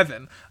there's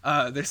 7.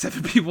 There's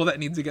 7 people that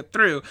need to get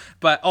through,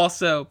 but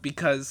also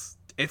because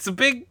it's a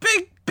big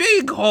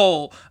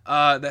hole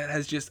that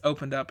has just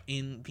opened up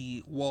in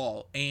the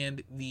wall,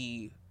 and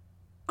the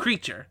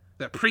creature,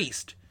 the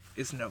priest,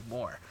 is no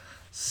more.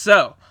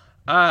 So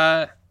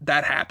that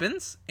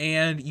happens,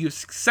 and you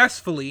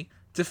successfully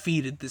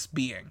defeated this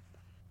being.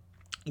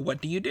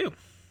 What do you do?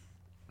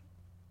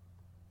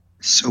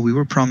 So we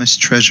were promised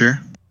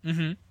treasure.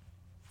 Mm-hmm.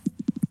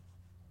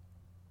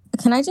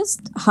 Can I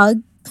just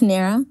hug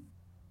Panera?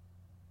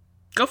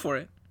 Go for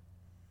it.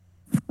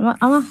 I'm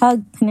gonna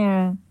hug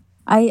Panera.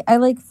 I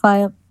like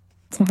fly up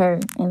to her,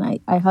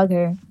 and I hug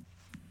her,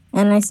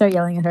 and I start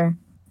yelling at her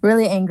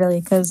really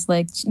angrily because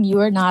like you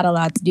are not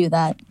allowed to do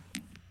that.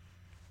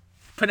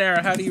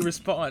 Panera, how do you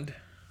respond?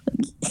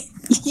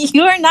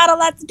 You are not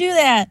allowed to do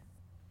that.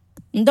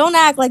 And don't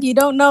act like you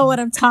don't know what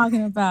I'm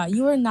talking about.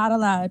 You are not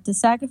allowed to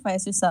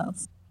sacrifice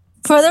yourself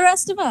for the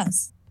rest of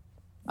us.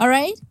 All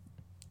right?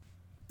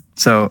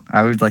 So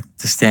I would like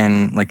to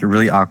stand like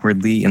really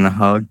awkwardly in the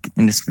hug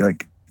and just be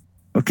like,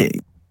 okay.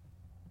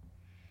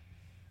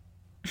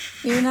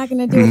 You're not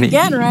going to do it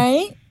again,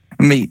 right?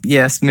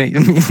 Yes, maybe.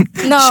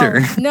 No,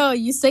 sure. No,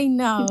 you say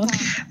no.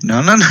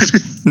 No.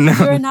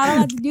 You're not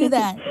allowed to do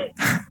that.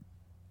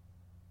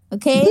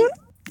 Okay?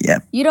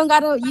 Yep. You don't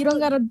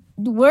gotta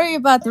worry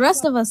about the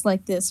rest of us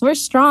like this. We're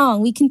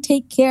strong. We can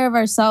take care of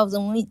ourselves,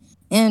 and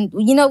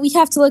we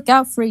have to look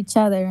out for each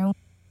other. And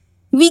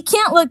we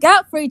can't look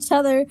out for each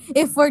other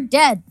if we're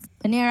dead,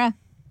 Panera.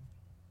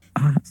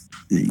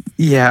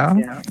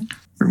 Yeah.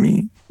 For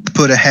me.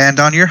 Put a hand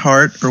on your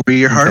heart, or where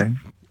your heart.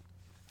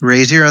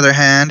 Raise your other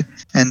hand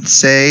and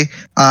say,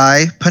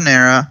 I,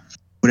 Panera,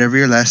 whatever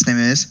your last name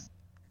is,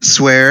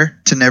 swear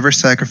to never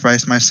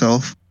sacrifice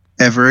myself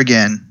ever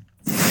again.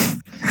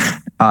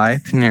 I,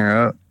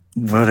 Panera,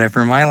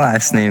 whatever my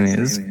last name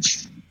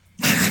is,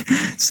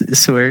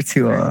 swear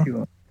to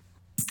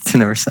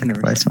never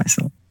sacrifice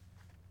myself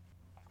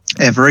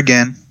ever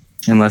again,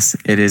 unless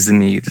it is a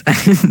need.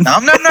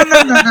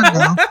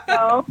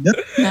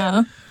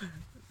 No.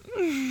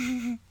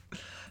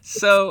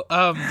 So,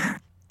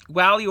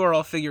 while you are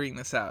all figuring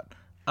this out,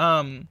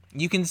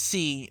 you can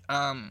see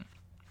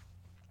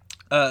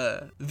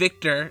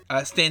Victor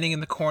standing in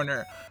the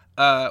corner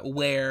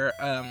where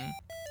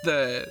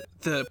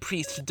the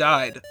priest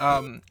died,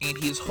 and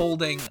he's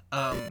holding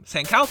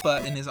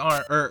Sankalpa in his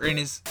arm or in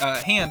his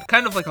hand,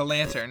 kind of like a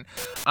lantern,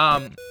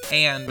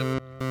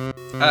 and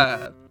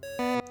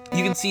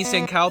you can see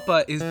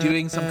Sankalpa is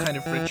doing some kind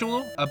of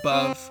ritual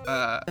above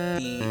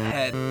the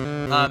head,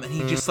 and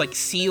he just like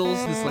seals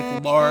this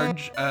like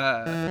large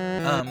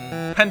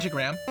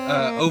pentagram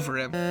over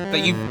him that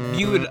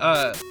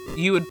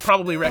you would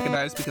probably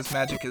recognize because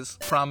magic is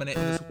prominent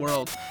in this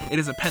world. It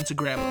is a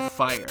pentagram of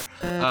fire,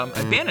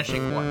 a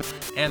banishing one.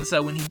 And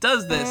so when he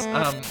does this,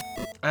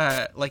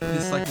 like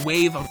this like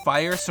wave of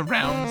fire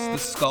surrounds the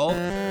skull,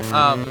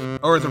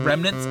 or the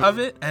remnants of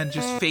it, and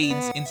just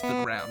fades into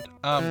the ground.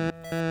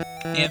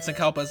 And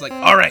Sankalpa is like,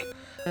 all right,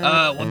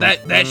 well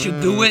that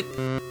should do it.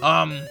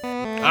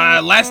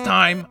 Last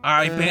time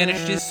I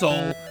banished his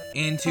soul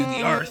into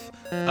the earth,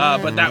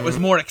 but that was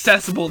more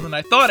accessible than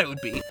I thought it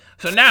would be.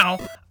 So now,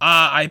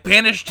 I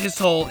banished his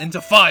soul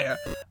into fire.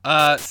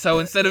 So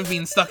instead of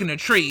being stuck in a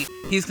tree,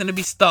 he's gonna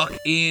be stuck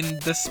in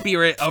the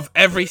spirit of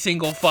every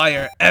single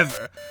fire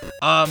ever.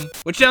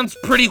 Which sounds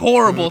pretty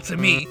horrible to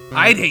me.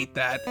 I'd hate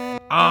that.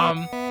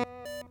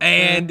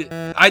 And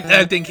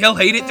I think he'll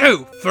hate it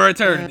too for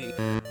eternity.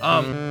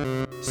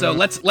 So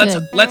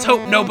let's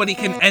hope nobody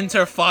can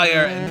enter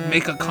fire and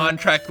make a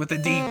contract with a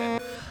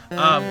demon.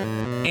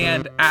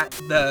 And at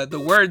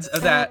the words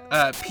of that,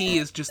 P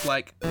is just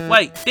like,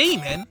 wait,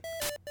 demon?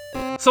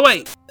 So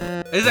wait,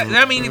 does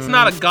that mean it's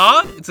not a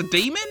god? It's a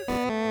demon?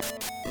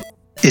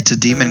 It's a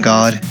demon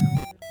god.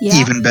 Yeah.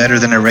 Even better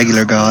than a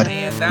regular god.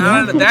 Man,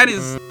 that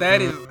is.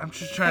 I'm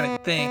just trying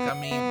to think. I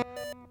mean,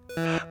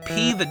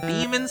 P the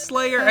Demon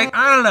Slayer?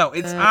 I don't know.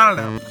 I don't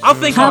know. I'll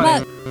think How on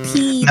about it.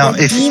 P No,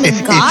 the if- Demon if-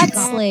 if God you-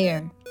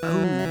 Slayer?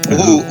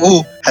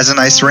 Ooh, has a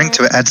nice ring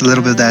to it. Adds a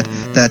little bit of that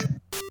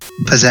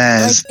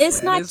pizzazz. Like,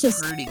 it's not That is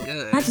just pretty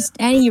good. not just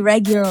any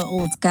regular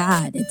old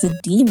god. It's a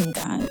demon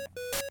god.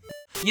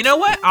 You know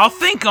what? I'll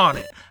think on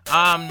it.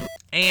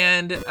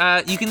 And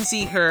you can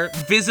see her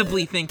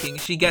visibly thinking.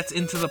 She gets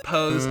into the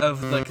pose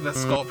of like the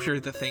sculpture,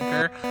 the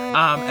thinker,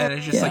 and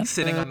is just like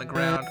sitting on the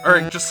ground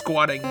or just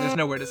squatting. There's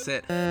nowhere to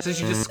sit, so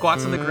she just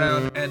squats on the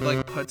ground and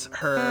like puts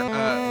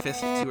her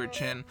fist to her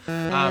chin,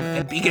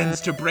 and begins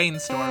to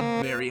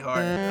brainstorm very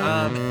hard.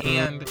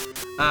 And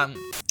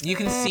you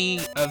can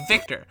see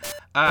Victor.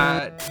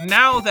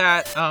 Now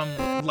that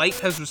light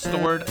has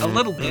restored a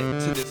little bit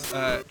to this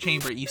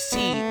chamber, you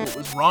see what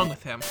was wrong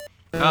with him.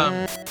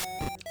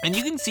 And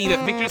you can see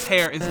that Victor's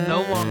hair is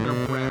no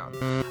longer brown,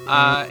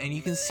 and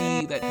you can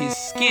see that his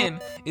skin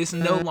is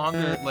no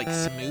longer like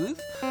smooth.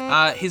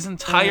 His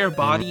entire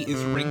body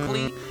is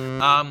wrinkly,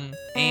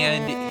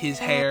 and his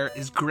hair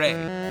is gray,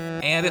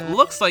 and it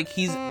looks like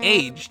he's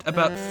aged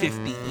about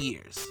 50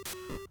 years.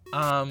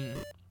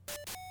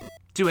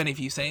 Do any of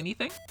you say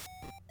anything?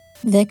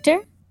 Victor?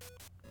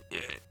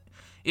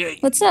 Yeah.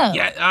 What's up?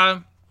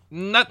 Yeah.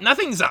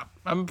 Nothing's up.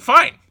 I'm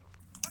fine.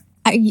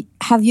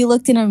 Have you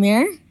looked in a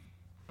mirror?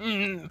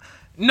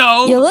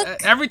 No. You look-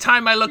 Every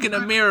time I look in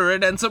a mirror,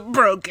 it ends up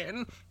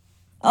broken.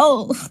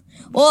 Oh,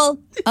 well,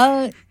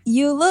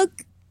 you look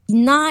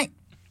not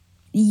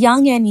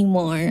young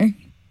anymore.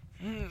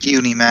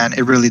 Uni, man,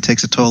 it really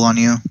takes a toll on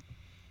you.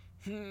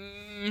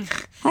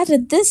 How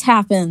did this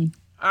happen?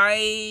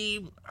 I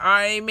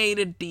made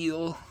a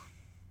deal.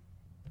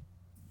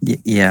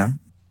 Yeah.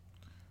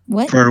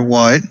 What? For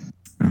what?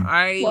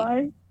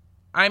 Why?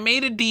 I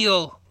made a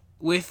deal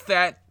with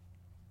that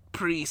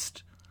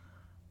priest.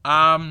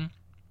 I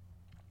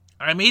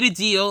made a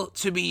deal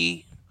to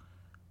be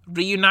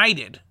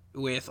reunited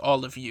with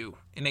all of you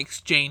in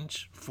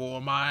exchange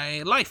for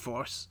my life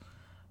force.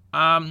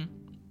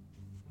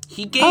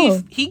 He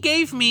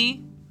gave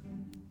me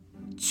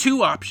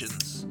two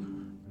options.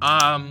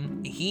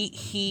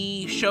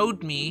 He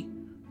showed me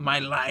my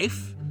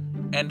life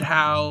and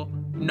how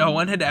no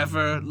one had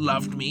ever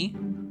loved me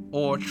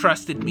or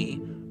trusted me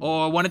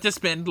or wanted to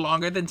spend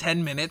longer than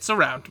 10 minutes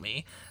around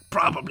me.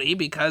 Probably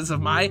because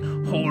of my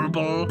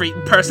horrible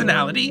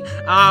personality.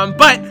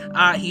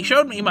 But he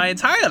showed me my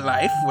entire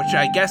life, which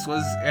I guess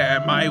was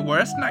my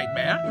worst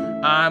nightmare.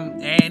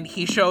 And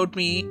he showed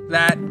me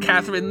that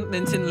Catherine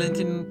Linton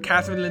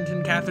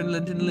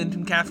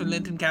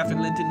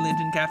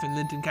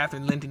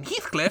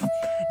Heathcliff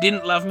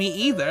didn't love me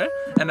either.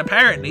 And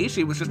apparently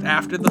she was just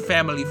after the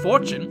family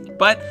fortune.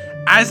 But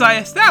as I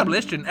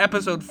established in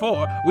episode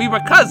 4, we were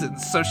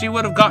cousins, so she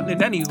would have gotten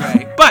it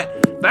anyway.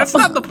 But that's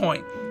not the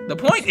point. The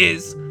point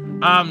is,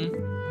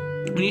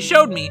 when he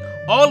showed me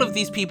all of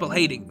these people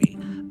hating me,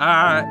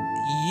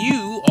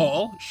 you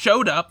all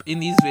showed up in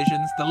these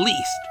visions the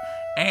least.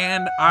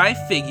 And I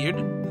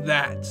figured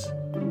that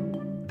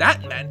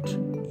meant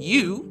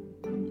you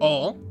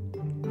all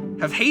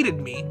have hated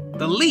me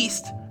the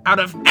least out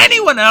of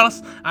anyone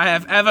else I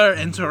have ever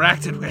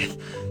interacted with.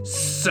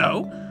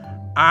 So,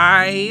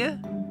 I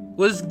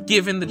was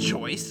given the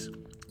choice,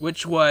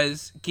 which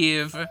was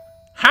give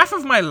half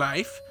of my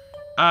life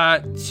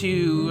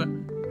to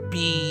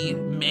be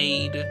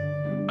made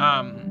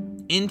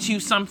into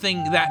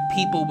something that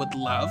people would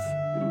love,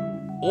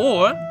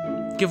 or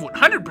give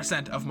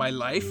 100% of my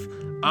life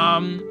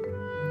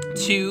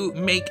to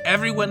make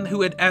everyone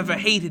who had ever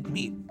hated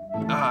me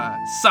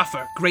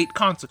suffer great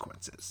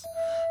consequences.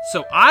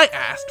 So I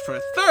asked for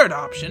a third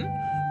option,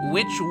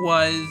 which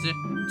was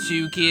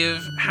to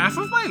give half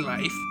of my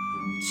life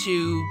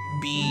to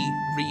be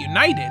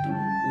reunited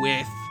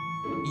with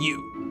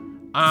you.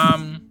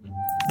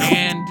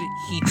 And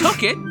he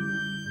took it,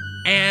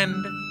 and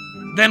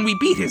then we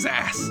beat his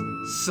ass.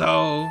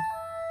 So,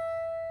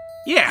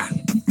 yeah.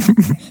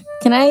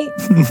 Can I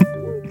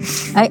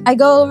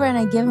go over and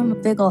I give him a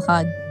big ol'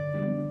 hug.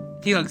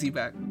 He hugs you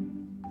back.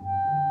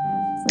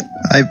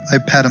 I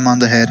pat him on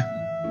the head.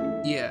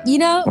 Yeah. You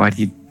know, Why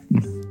do you?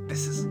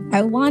 This is...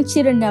 I want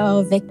you to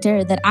know,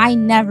 Victor, that I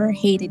never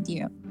hated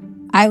you.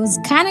 I was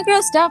kind of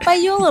grossed out by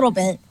you a little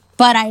bit,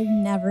 but I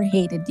never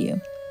hated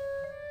you.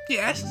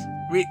 Yes?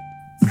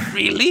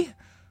 Really?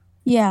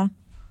 Yeah.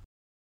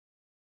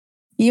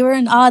 You were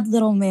an odd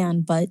little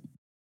man, but,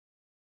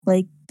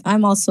 like,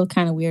 I'm also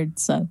kind of weird,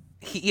 so.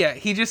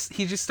 He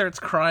just starts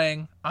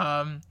crying,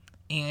 and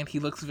he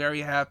looks very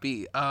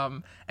happy,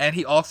 and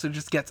he also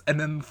just gets an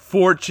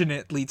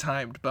unfortunately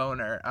timed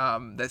boner,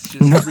 that's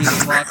just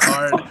really rock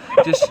hard,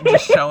 just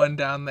showing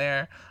down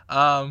there.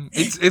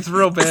 It's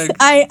real big.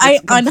 I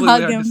It's completely unhug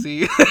hard him. to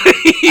see.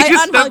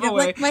 I unhug him.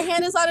 Like, my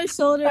hand is on his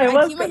shoulder.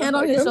 I keep my hand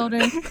on his shoulder,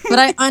 but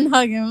I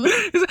unhug him.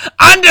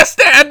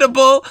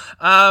 Understandable.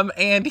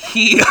 And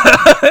he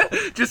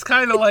just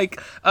kind of like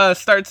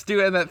starts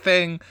doing that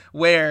thing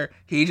where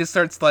he just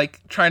starts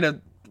like trying to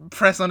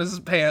press on his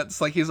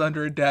pants like he's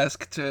under a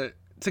desk to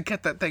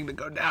get that thing to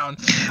go down.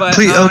 But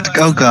Please,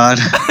 oh God.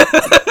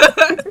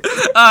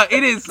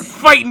 it is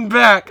fighting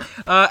back.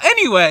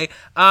 Anyway,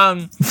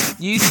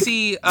 you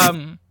see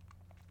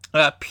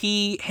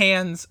P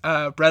hands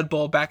Red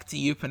Bull back to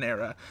you,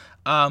 Panera.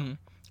 And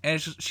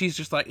she's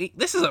just like,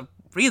 this is a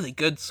really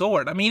good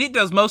sword. I mean, it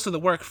does most of the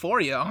work for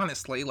you,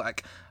 honestly.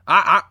 Like,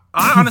 I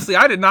honestly,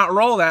 I did not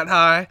roll that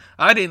high.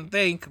 I didn't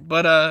think,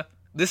 but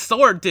this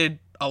sword did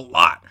a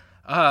lot.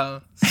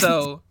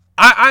 So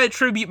I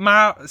attribute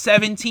my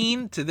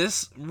 17 to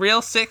this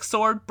real sick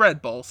sword,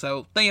 Red Bull.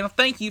 So,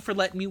 thank you for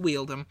letting me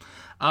wield him.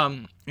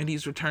 And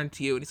he's returned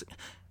to you, and he's like,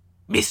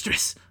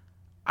 Mistress,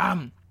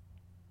 I'm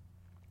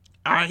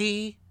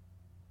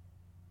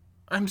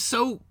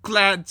so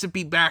glad to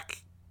be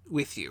back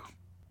with you.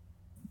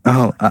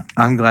 Oh,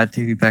 I'm glad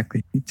to be back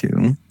with you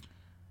too.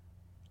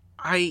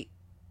 I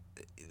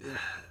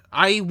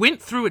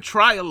went through a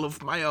trial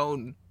of my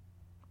own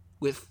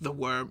with the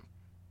worm,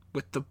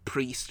 with the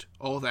priest,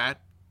 all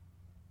that.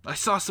 I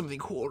saw something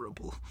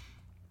horrible.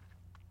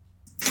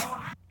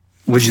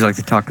 Would you like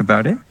to talk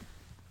about it?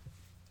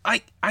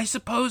 I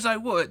suppose I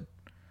would.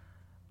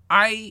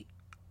 I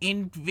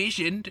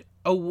envisioned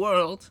a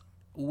world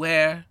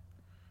where,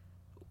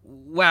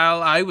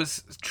 while I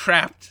was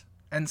trapped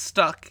and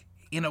stuck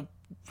in a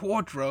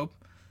wardrobe,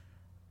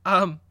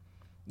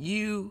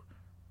 you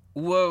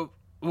were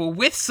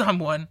with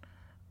someone,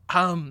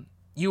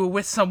 you were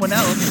with someone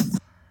else,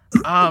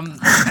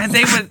 and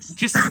they were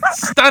just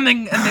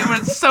stunning, and they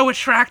were so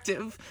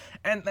attractive,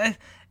 and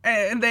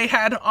they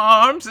had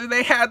arms, and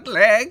they had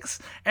legs,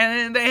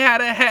 and they had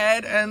a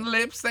head and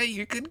lips that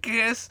you could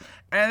kiss,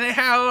 and they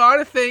had a lot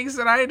of things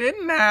that I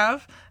didn't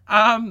have,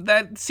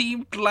 that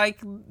seemed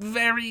like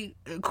very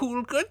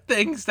cool, good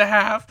things to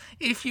have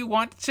if you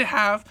want to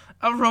have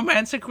a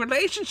romantic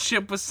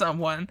relationship with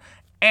someone.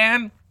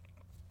 And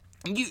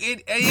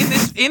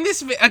in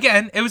this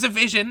again, it was a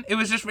vision. It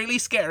was just really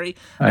scary.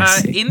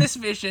 In this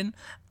vision,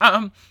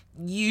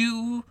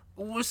 you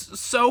was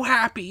so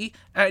happy,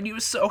 and you were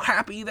so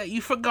happy that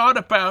you forgot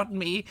about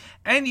me,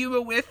 and you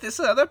were with this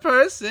other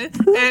person,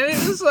 and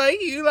it was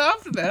like you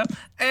loved them,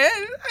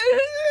 and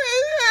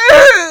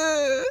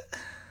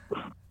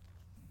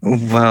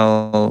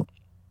well,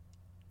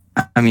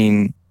 I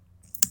mean,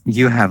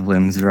 you have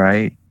limbs,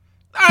 right?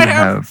 I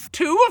have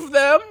 2 of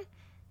them.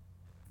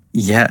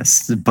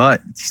 Yes,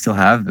 but you still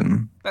have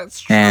them.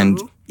 That's true.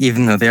 And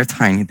even though they're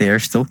tiny, they are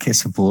still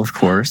kissable, of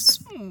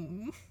course.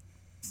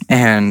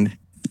 And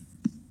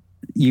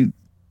you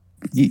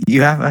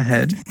have a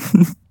head.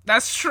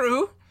 That's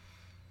true.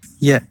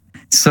 Yeah.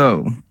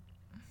 So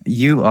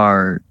you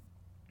are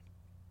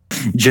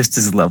just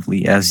as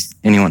lovely as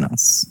anyone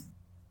else.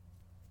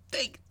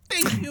 Thank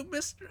you,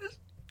 mistress.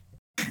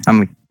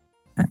 I'm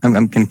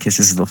gonna kiss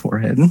his little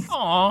forehead.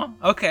 Aw,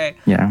 okay.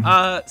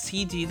 Yeah. So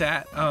you do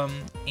that,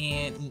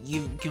 and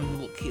you give him a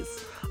little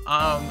kiss.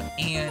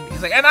 And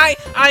he's like, and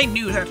I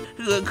knew that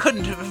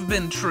couldn't have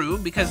been true,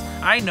 because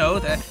I know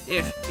that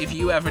if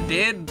you ever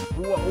did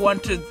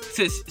want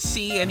to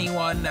see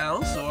anyone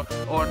else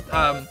or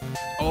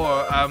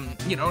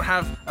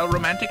have a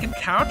romantic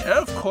encounter,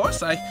 of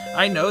course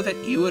I know that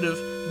you would have,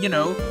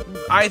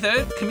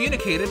 either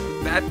communicated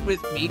that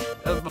with me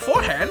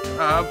beforehand,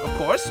 of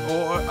course,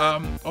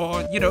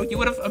 or you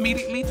would have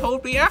immediately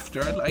told me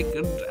after, like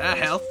a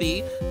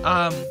healthy,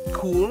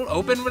 cool,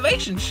 open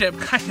relationship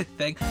kind of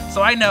thing.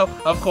 So I know,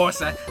 of course,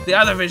 that the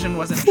other vision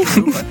wasn't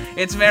true, but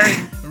it's very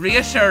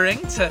reassuring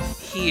to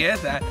hear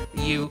that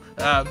you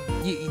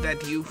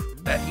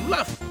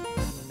love.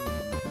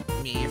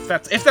 me if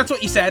that's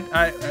what you said.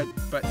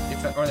 But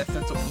if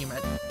that's what you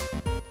meant.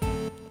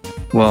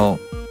 Well,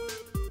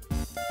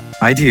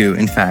 I do,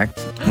 in fact,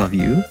 love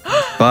you,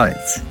 but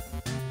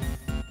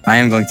I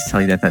am going to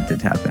tell you that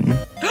did happen.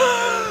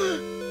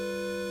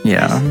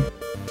 Yeah.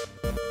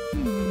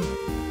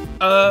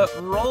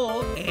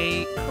 Roll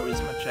a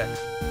charisma check.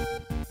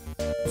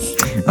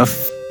 A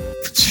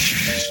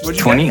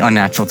 20,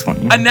 unnatural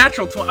 20. A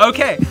natural 20.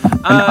 Okay.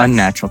 An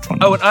unnatural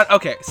 20. Oh,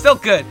 okay. Still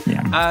good.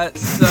 Yeah.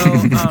 So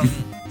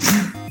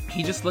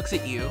he just looks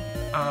at you,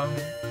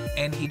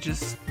 and he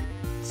just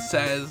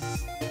says,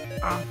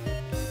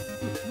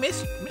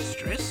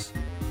 Mistress,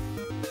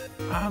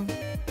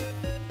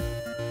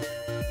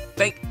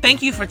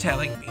 thank you for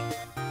telling me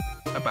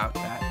about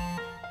that.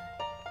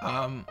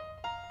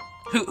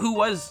 Who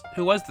was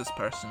this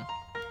person?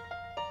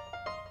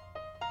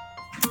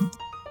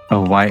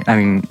 Oh, why? I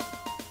mean,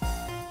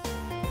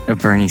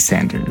 Bernie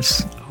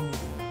Sanders. Oh.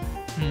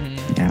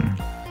 Yeah.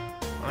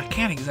 Well, I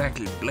can't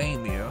exactly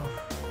blame you.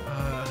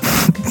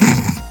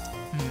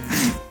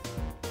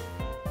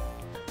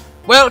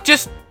 Well,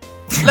 just.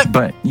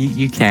 But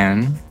you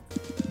can.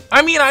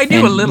 I mean, I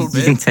do a little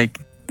bit.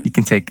 You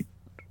can take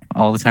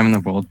all the time in the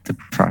world to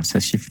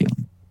process your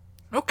feelings.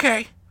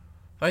 Okay,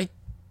 I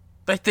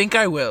think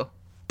I will,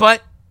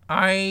 but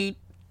I'm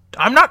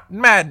not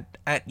mad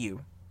at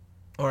you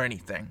or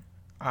anything.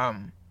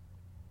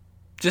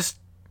 Just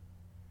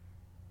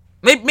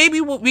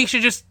maybe we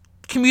should just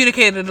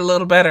communicate it a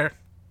little better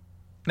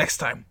next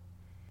time.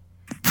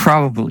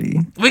 Probably.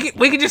 We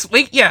can just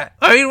yeah.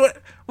 I mean,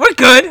 we're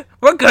good.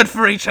 We're good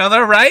for each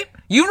other, right?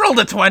 You rolled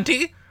a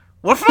 20.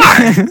 We're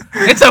fine.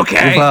 It's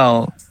okay.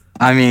 Well,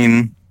 I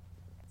mean,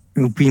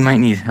 we might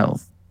need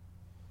help.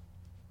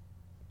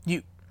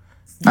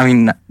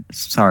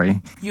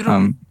 Sorry. You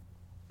don't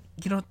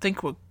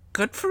think we're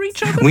good for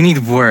each other? We need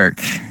work.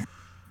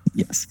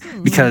 Yes,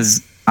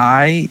 because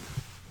I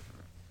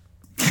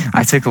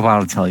took a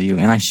while to tell you,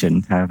 and I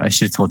shouldn't have. I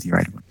should have told you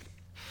right away.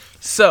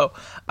 So,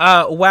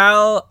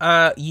 while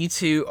you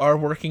two are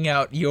working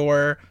out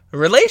your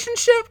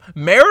relationship,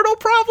 marital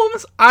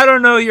problems, I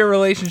don't know your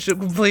relationship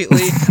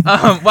completely.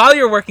 While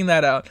you're working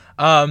that out,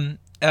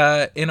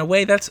 in a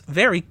way that's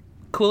very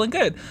cool and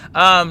good,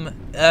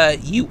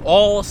 you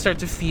all start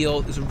to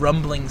feel this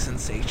rumbling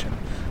sensation,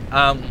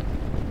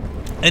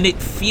 and it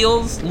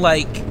feels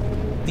like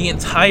the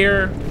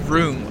entire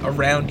room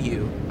around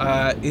you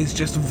is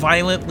just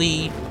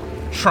violently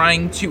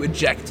trying to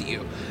eject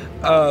you,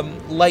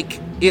 like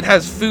it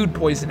has food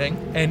poisoning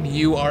and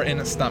you are in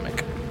a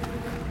stomach.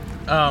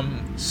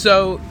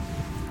 So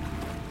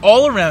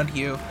all around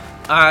you,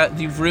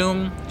 the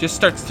room just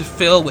starts to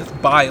fill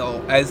with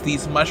bile as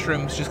these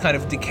mushrooms just kind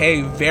of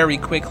decay very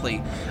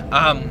quickly,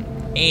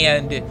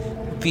 and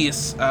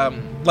this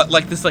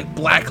this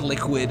black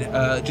liquid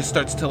just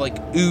starts to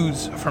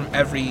ooze from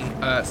every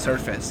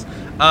surface.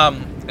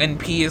 And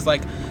P is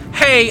like,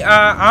 hey,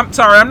 I'm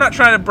sorry, I'm not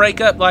trying to break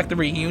up the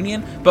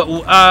reunion,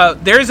 but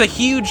there's a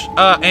huge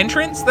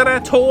entrance that I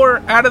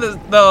tore out of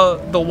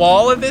the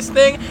wall of this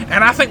thing,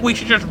 and I think we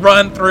should just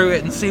run through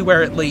it and see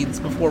where it leads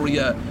before we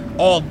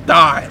all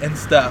die and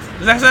stuff.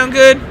 Does that sound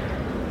good?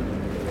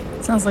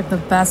 Sounds like the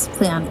best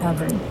plan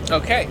ever.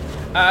 Okay.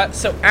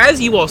 So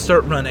as you all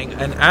start running,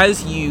 and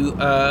as you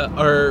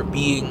are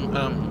being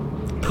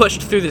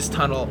pushed through this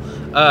tunnel,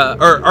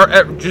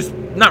 or just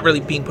not really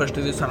being pushed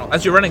through this tunnel,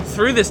 as you're running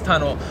through this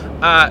tunnel,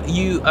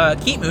 you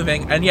keep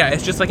moving, and yeah,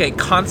 it's just like a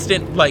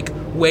constant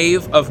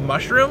wave of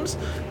mushrooms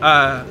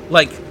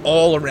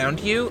all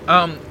around you,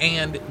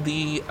 and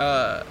the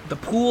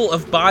pool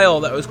of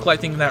bile that was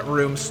collecting in that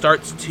room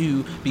starts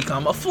to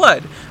become a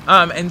flood,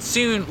 and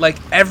soon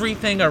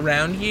everything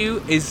around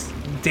you is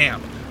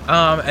damp,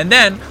 and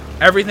then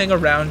everything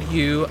around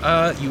you,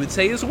 you would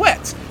say, is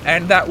wet,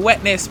 and that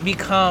wetness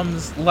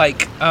becomes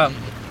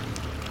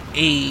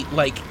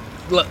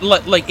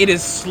it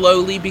is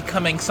slowly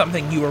becoming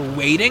something you are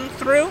wading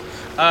through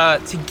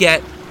to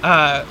get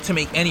to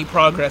make any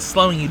progress,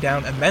 slowing you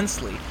down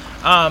immensely.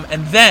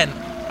 And then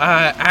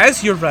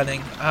as you're running,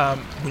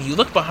 when you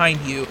look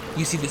behind you,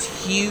 you see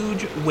this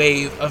huge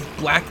wave of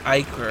black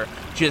ichor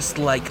just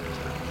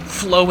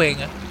flowing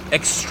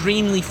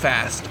extremely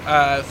fast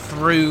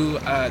through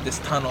this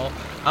tunnel,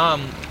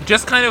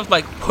 just kind of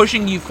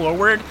pushing you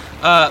forward,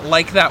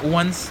 that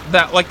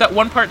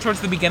one part towards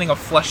the beginning of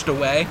Flushed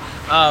Away,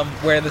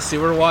 where the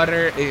sewer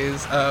water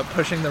is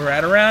pushing the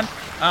rat around.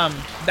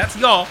 That's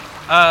y'all,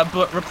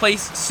 but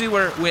replace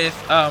sewer with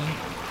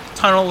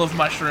tunnel of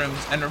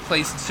mushrooms, and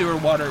replace sewer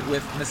water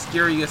with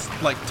mysterious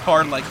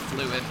tar-like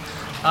fluid,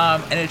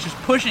 and it's just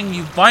pushing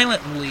you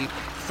violently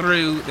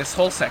through this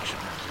whole section,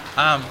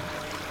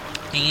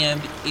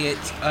 and it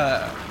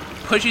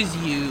pushes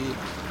you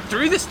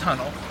through this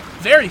tunnel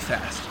very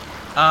fast,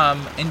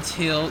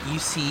 until you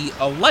see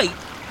a light,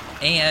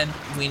 and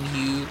when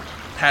you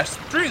pass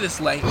through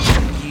this light,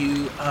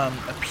 you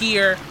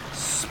appear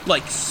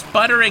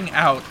sputtering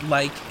out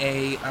like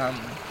a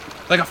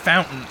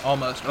fountain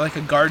almost, or like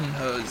a garden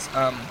hose,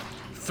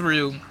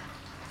 through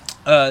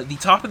the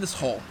top of this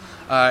hole.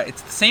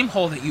 It's the same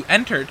hole that you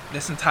entered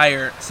this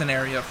entire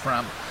scenario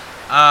from.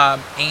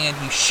 And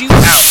you shoot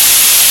out.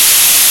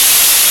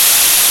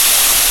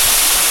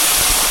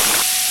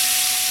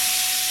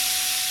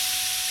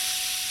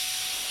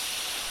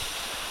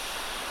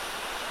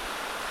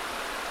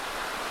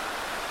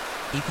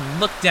 You can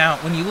look down.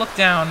 When you look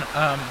down,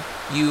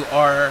 you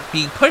are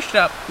being pushed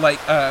up by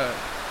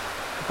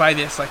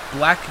this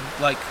black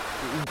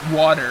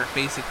water,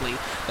 basically,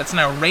 that's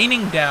now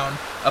raining down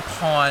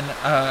upon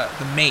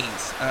the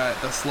maze,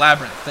 this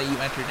labyrinth that you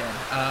entered in,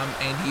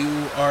 and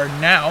you are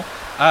now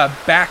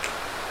back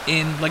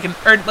in an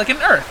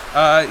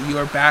earth. You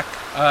are back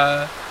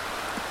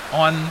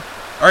on,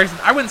 or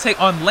I wouldn't say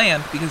on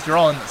land because you're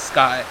all in the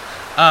sky,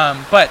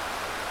 but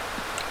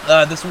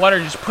this water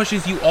just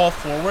pushes you all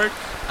forward.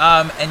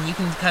 And you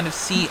can kind of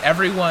see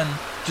everyone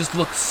just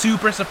look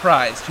super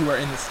surprised who are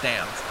in the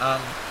stands.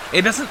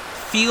 It doesn't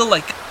feel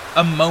like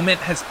a moment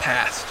has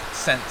passed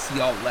since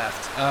y'all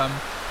left.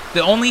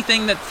 The only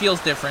thing that feels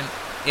different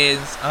is,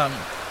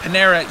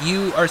 Panera,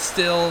 you are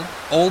still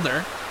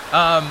older.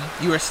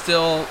 You are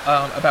still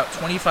about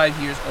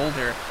 25 years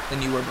older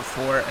than you were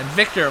before. And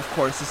Victor, of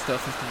course, is still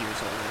 50 years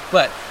older.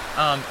 But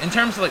in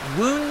terms of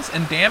wounds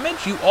and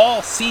damage, you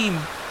all seem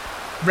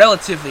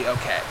relatively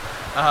okay.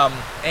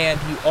 And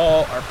you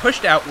all are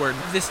pushed outward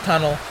this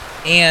tunnel,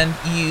 and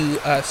you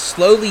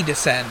slowly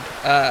descend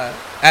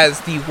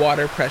as the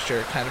water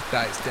pressure kind of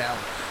dies down.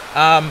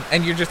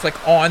 And you're just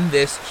on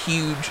this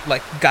huge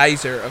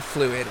geyser of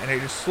fluid, and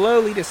it just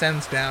slowly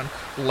descends down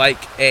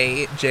like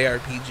a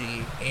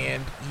JRPG,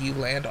 and you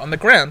land on the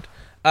ground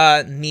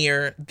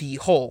near the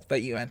hole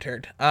that you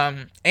entered.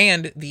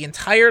 And the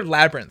entire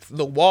labyrinth,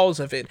 the walls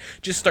of it,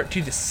 just start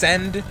to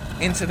descend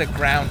into the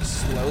ground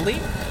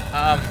slowly.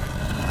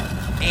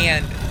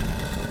 And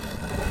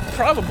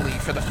probably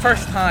for the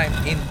first time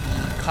in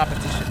the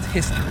competition's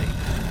history,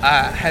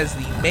 has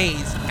the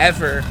maze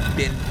ever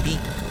been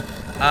beaten.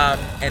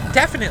 And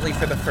definitely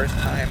for the first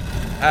time,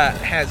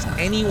 has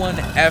anyone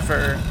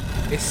ever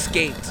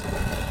escaped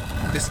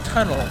this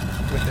tunnel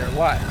with their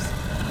lives.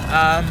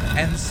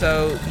 And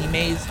so the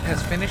maze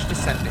has finished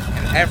descending,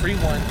 and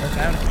everyone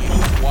around you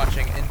is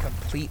watching in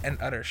complete and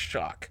utter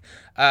shock.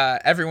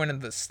 Everyone in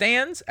the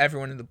stands,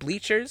 everyone in the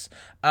bleachers,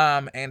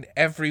 and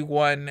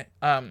everyone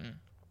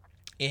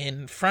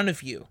in front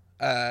of you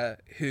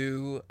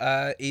who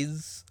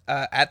is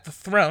at the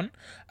throne.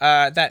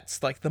 That's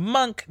the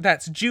monk,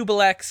 that's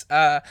Jubilex,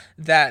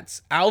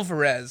 that's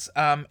Alvarez,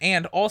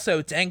 and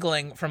also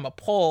dangling from a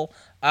pole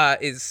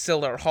is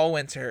Siller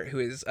Hallwinter, who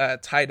is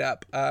tied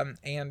up,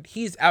 and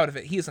he's out of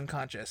it. He is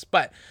unconscious.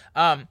 But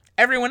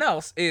everyone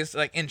else is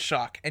in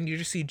shock, and you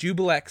just see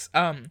Jubilex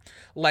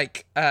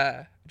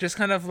just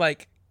kind of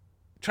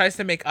tries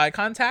to make eye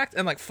contact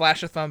and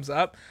flash a thumbs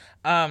up,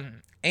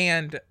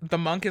 and the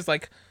monk is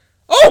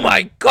 "Oh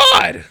my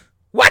god!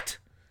 What?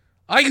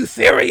 Are you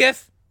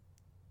serious?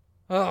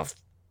 Oh,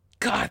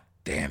 god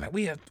damn it!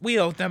 We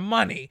owe them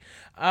money."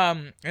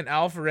 And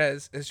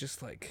Alvarez is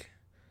just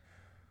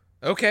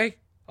 "Okay,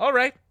 all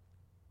right,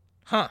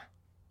 huh?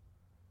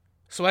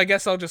 So I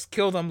guess I'll just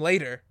kill them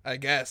later, I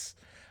guess."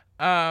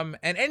 And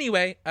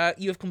anyway,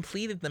 you have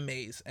completed the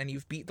maze and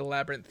you've beat the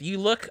labyrinth. You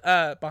look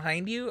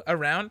behind you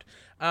around,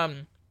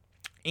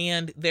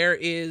 and there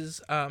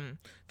is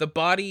the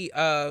body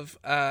of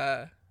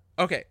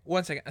Okay,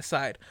 one second,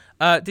 aside.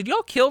 Did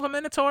y'all kill the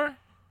Minotaur?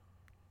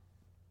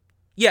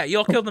 Yeah,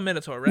 y'all killed the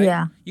Minotaur, right?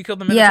 Yeah. You killed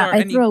the Minotaur. Yeah,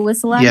 I threw a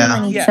whistle at him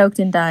and he choked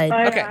and died.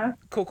 Oh, Okay, yeah.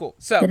 cool.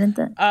 So, Didn't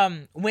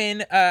that?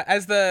 when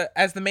as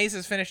the maze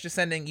is finished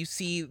descending, you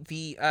see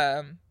the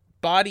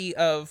body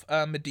of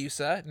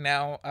Medusa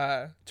now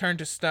turned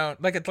to stone,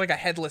 like a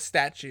headless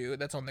statue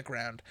that's on the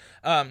ground.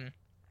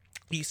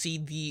 You see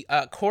the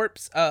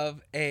corpse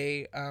of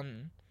the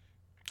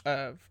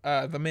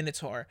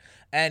Minotaur,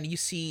 and you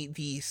see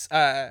these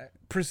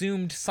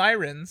presumed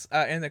sirens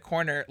in the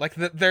corner,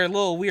 their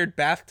little weird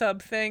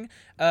bathtub thing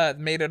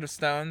made out of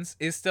stones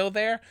is still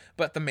there,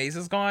 but the maze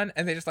is gone,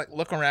 and they just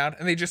look around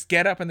and they just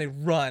get up and they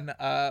run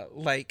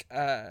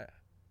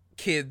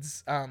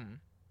kids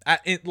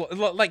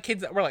like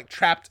kids that were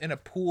trapped in a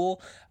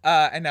pool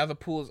and now the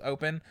pool is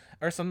open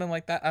or something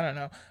like that. I don't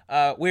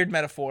know, weird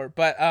metaphor,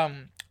 but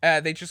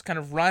they just kind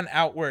of run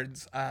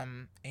outwards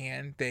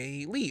and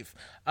they leave.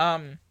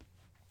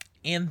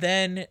 And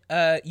then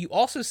you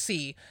also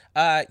see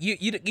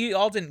you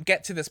all didn't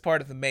get to this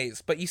part of the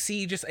maze, but you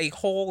see just a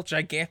whole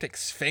gigantic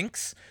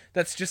sphinx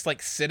that's just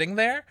sitting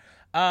there,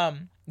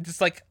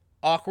 just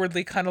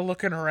awkwardly kind of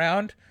looking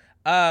around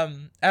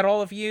at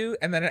all of you,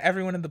 and then at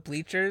everyone in the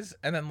bleachers,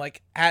 and then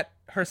at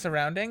her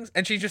surroundings,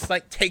 and she just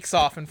takes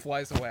off and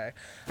flies away.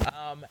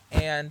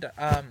 And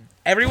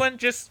everyone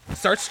just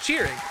starts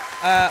cheering.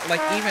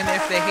 Even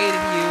if they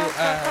hated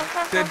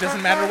you, it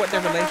doesn't matter what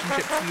their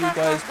relationship to you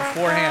was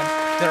beforehand,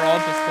 they're all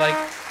just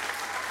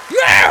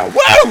yeah,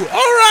 whoa,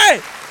 all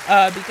right!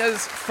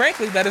 Because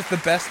frankly, that is the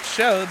best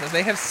show that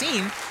they have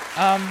seen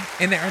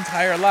in their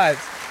entire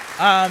lives.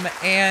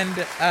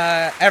 And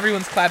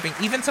everyone's clapping.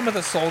 Even some of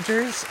the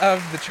soldiers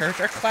of the church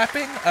are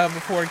clapping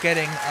before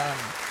getting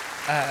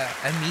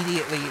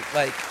immediately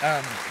like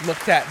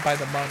looked at by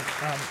the monk,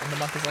 and the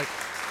monk is like,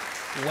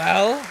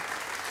 well,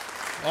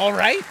 all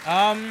right,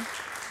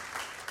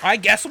 I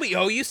guess we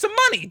owe you some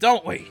money,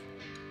 don't we?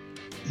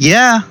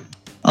 Yeah,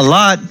 a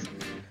lot.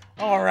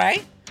 All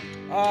right.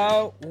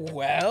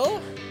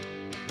 Well,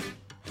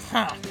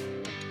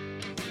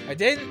 I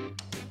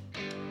didn't.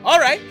 All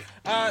right.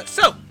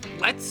 So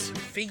let's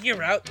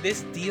figure out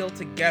this deal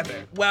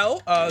together.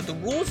 Well, the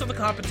rules of the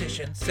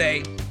competition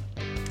say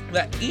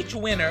that each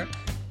winner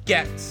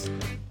gets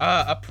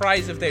a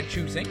prize of their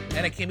choosing,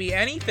 and it can be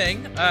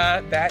anything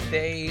that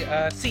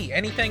they see,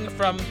 anything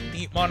from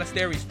the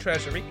monastery's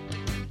treasury.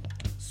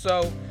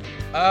 So,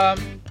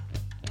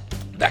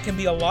 that can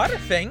be a lot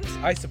of things,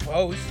 I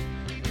suppose.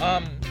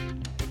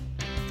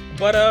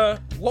 But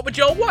what would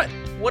y'all want?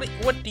 What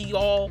do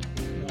y'all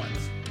want?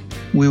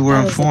 We were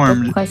That was a good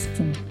informed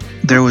question.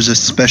 there was a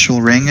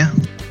special ring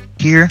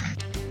here.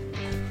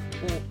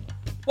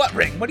 What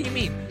ring? What do you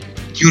mean?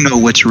 You know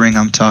which ring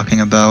I'm talking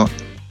about.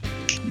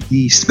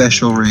 The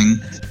special ring.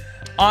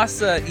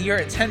 Asa, your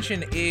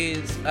attention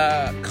is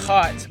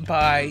caught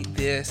by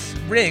this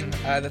ring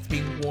that's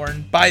being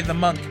worn by the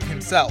monk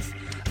himself.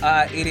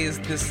 It is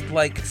this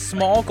like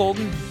small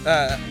golden.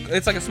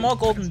 It's like a small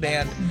golden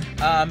band,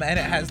 and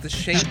it has the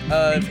shape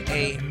of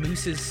a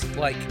moose's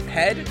like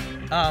head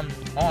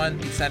on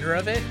the center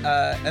of it,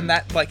 and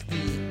that like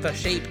the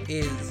shape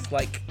is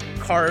like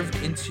carved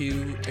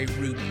into a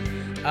ruby,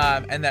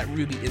 and that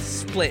ruby is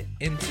split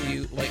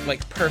into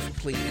like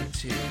perfectly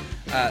into.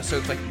 So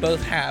it's like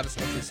both halves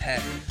of his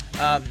head.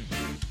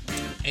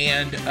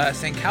 And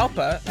St.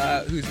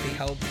 Kalpa, who's being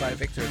held by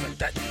Victor, is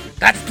like,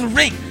 that's the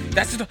ring!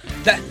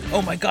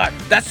 Oh my god,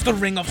 that's the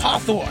ring of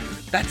Hathor!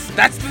 That's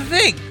the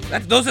thing!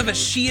 Those are the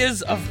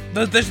Shias of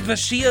the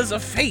Shias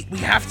of fate. We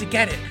have to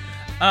get it.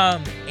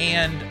 And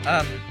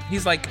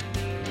he's like,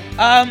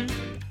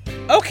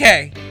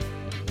 okay,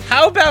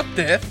 how about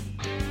this?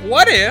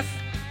 What if,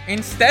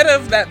 instead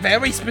of that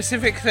very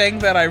specific thing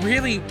that I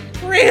really,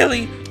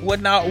 really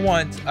would not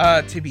want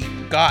to be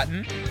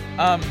gotten,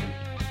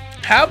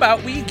 how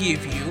about we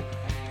give you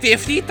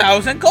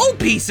 50,000 gold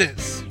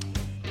pieces?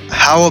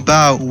 How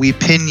about we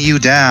pin you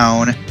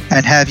down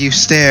and have you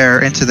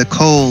stare into the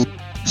cold,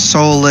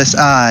 soulless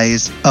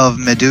eyes of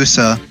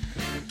Medusa?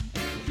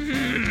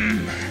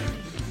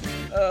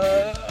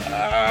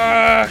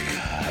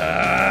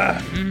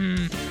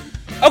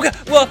 Okay,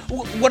 well,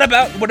 what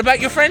about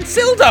your friend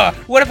Sildar?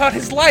 What about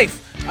his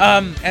life?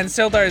 And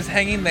Sildar is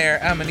hanging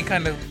there, and he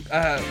kind of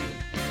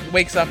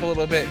wakes up a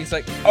little bit, and he's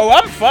like, "Oh,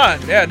 I'm fine.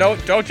 Yeah,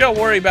 don't y'all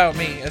worry about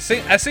me. As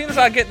soon as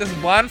I get this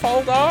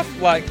blindfold off,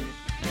 like,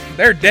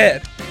 they're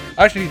dead.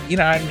 Actually,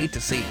 I need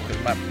to see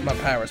because my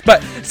powers.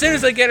 But as soon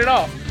as I get it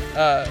off,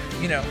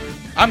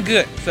 I'm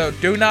good. So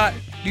do not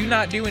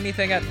do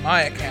anything at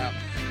my account."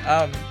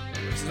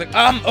 She's like,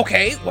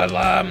 okay,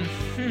 well,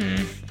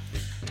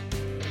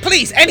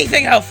 please,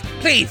 anything else,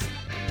 please,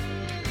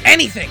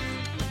 anything.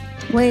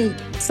 Wait,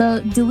 so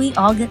do we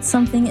all get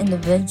something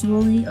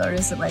individually, or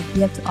is it like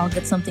we have to all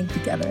get something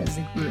together as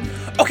a group?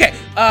 Okay,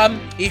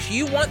 if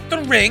you want the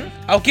ring,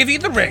 I'll give you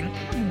the ring,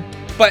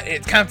 but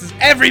it counts as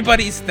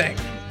everybody's thing.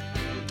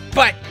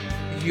 But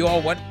if you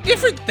all want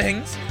different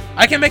things,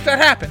 I can make that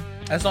happen,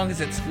 as long as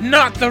it's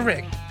not the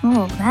ring.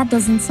 Oh, that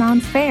doesn't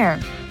sound fair.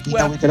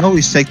 Well, we can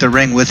always take the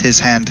ring with his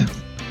hand.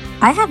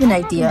 I have an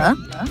idea.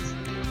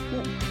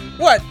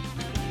 What?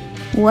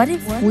 What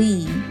if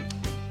we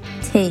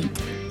take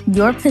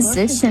your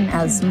position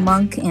as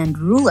monk and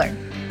ruler,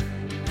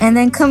 and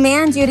then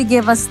command you to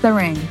give us the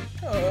ring?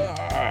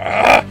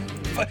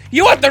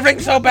 You want the ring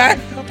so bad?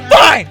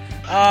 Fine!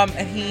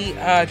 And he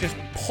just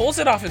pulls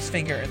it off his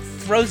finger and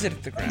throws it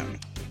at the ground.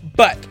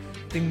 But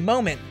the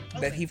moment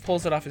that he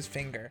pulls it off his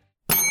finger,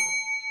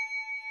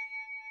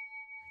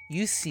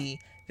 you see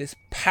this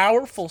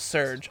powerful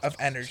surge of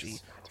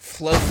energy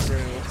flow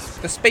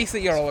through the space that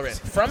you're all in.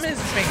 From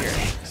his finger,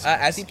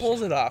 as he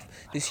pulls it off,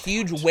 this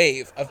huge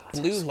wave of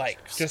blue light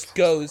just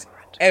goes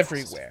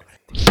everywhere.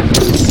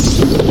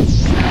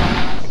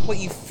 What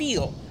you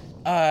feel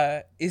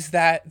is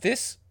that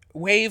this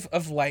wave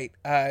of light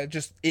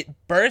it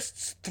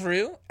bursts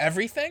through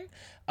everything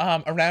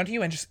around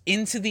you and just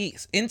into the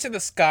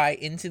sky,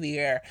 into the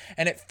air,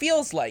 and it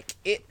feels like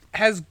it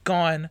has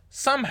gone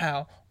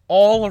somehow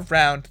all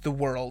around the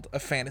world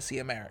of Fantasy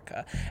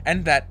America,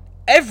 and that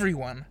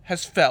everyone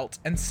has felt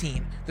and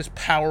seen this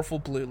powerful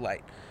blue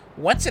light.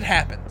 Once it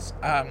happens,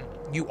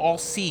 you all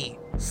see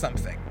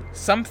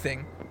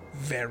something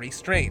very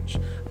strange.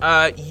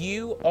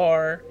 You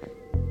are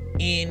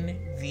in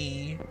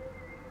the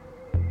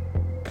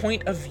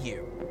point of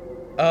view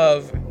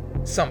of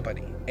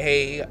somebody,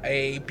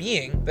 a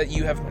being that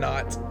you have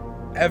not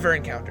ever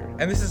encountered.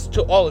 And this is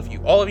to all of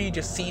you. All of you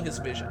just see this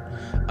vision.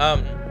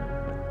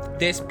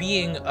 This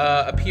being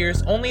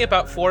appears only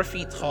about 4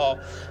 feet tall,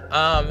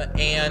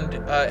 and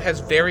has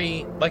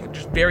very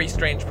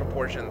strange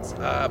proportions,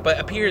 but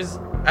appears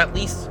at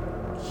least,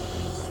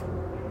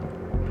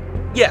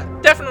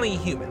 definitely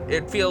human.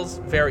 It feels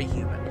very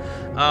human.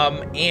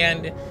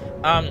 And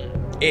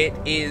It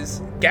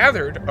is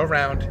gathered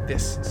around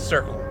this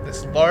circle,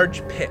 this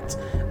large pit,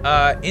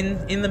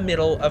 in the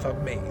middle of a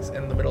maze,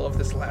 in the middle of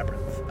this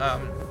labyrinth.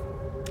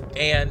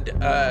 And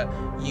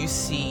you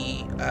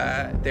see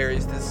there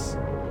is this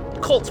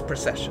cult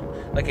procession,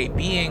 like a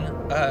being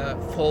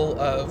full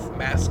of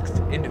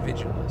masked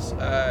individuals.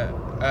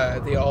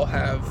 They all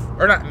have,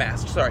 or not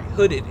masked, sorry,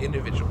 hooded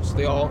individuals.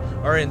 They all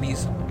are in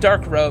these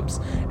dark robes,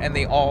 and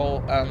they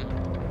all,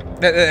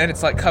 and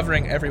it's like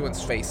covering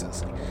everyone's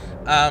faces.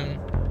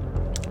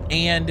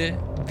 And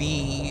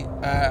the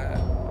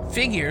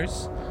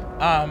figures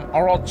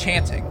are all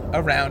chanting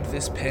around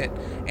this pit,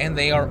 and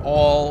they are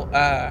all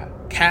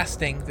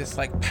casting this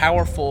like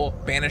powerful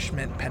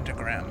banishment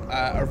pentagram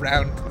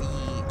around the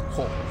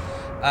hole.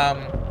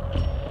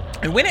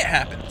 And when it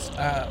happens,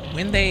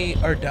 when they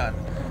are done,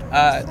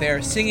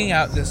 they're singing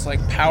out this like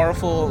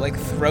powerful, like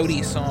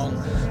throaty song,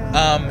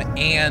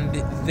 and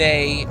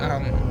they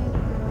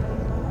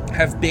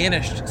have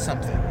banished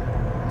something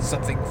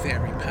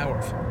very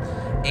powerful.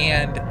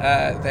 And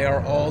they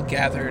are all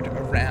gathered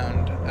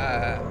around,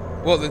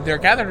 they're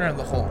gathered around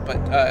the hole,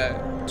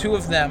 but two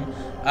of them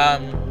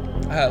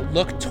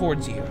look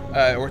towards you,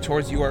 or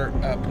towards your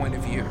point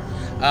of view.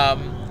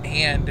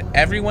 And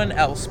everyone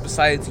else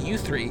besides you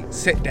three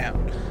sit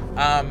down.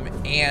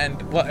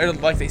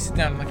 They sit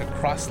down in like a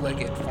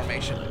cross-legged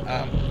formation.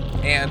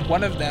 And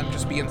one of them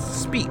just begins to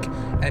speak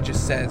and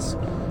just says,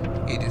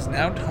 "It is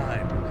now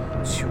time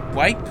to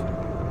wipe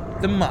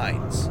the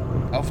minds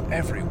of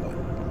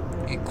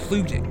everyone,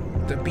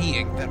 including the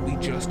being that we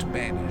just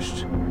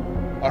banished.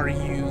 Are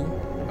you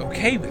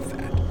okay with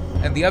that?"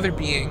 And the other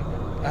being,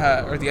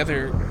 or the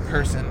other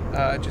person,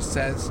 just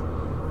says,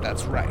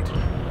 "That's right.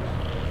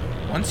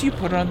 Once you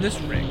put on this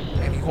ring,"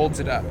 and he holds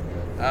it up,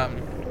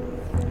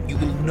 "you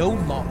will no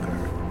longer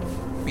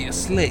be a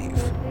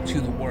slave to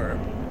the worm.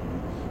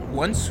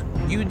 Once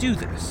you do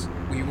this,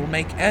 we will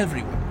make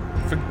everyone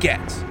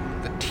forget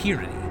the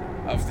tyranny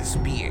of this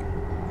being.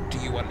 Do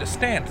you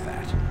understand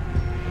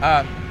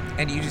that?"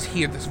 And you just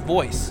hear this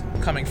voice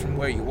coming from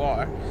where you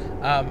are,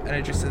 and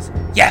it just says,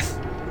 yes,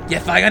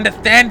 I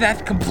understand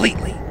that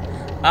completely."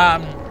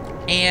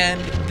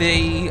 And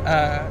the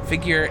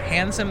figure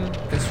hands him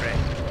this ring,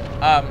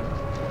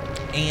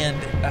 and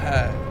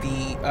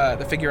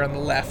the figure on the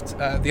left,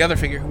 the other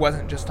figure who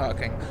wasn't just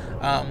talking,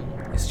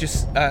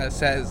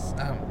 says,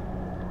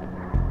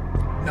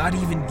 "Not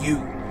even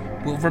you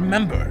will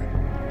remember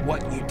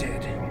what you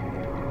did.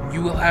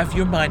 You will have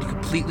your mind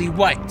completely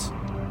wiped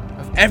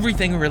of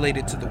everything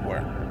related to the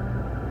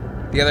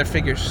worm." The other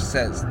figure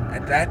says,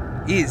 "And that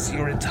is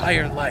your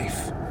entire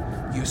life.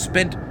 You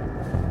spent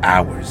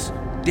hours,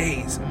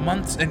 days,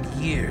 months, and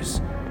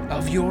years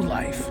of your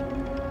life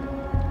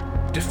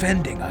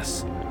defending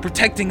us,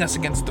 protecting us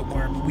against the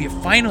worm. We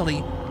have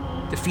finally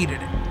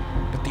defeated it.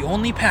 But the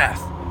only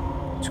path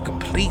to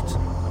complete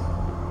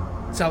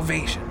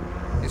salvation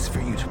is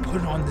for you to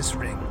put on this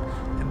ring.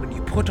 And when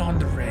you put on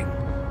the ring,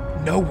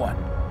 no one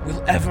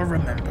will ever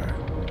remember.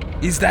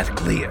 Is that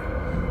clear?"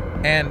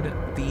 And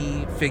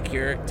the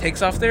figure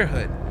takes off their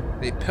hood.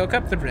 They pick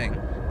up the ring.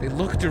 They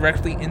look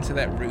directly into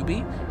that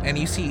ruby, and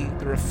you see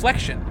the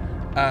reflection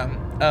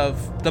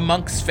of the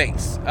monk's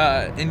face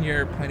in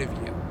your point of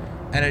view.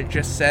 And it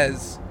just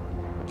says,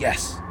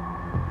 "Yes,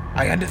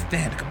 I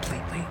understand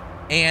completely."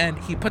 And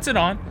he puts it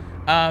on,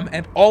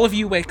 and all of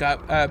you wake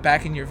up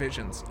back in your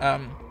visions.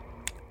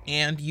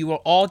 And you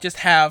will all just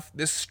have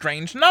this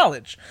strange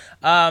knowledge.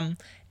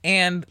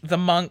 And the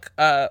monk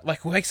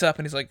wakes up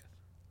and he's like,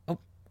 oh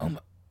my,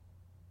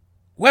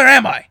 where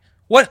am I?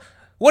 What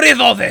is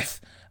all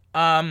this?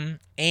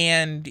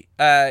 And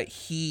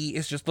he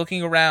is just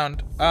looking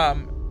around,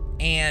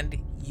 and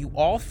you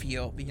all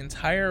feel the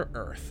entire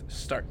earth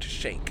start to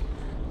shake.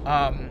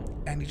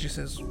 And he just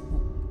says,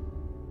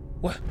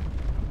 "What?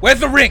 Where's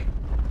the ring?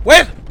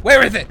 Where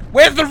is it?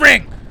 Where's the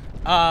ring?"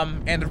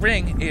 And the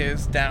ring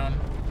is down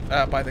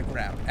by the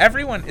ground.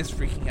 Everyone is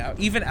freaking out.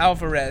 Even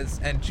Alvarez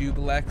and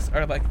Jubilex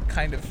are like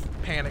kind of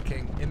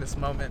panicking in this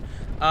moment.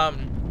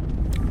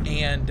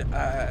 And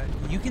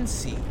you can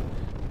see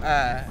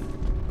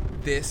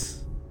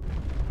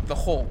the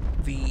hole,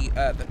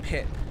 the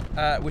pit,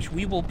 which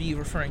we will be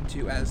referring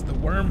to as the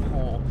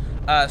wormhole,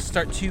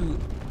 start to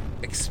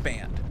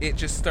expand. It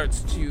just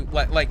starts to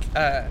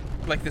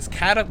like this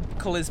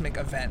cataclysmic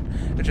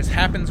event that just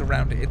happens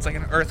around it. It's like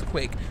an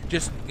earthquake,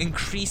 just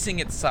increasing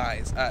its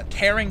size,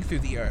 tearing through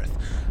the earth.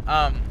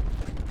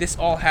 This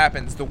all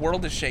happens. The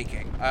world is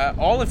shaking.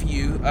 All of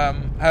you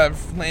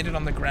have landed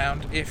on the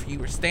ground if you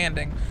were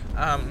standing.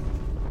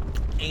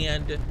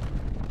 And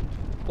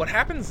what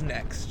happens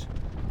next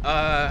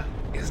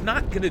is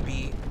not going to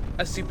be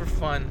a super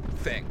fun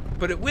thing,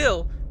 but it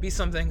will be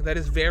something that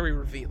is very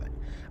revealing.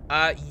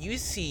 You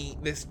see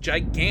this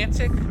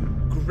gigantic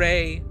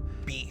gray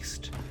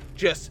beast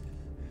just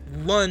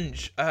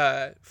lunge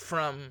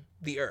from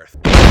the earth.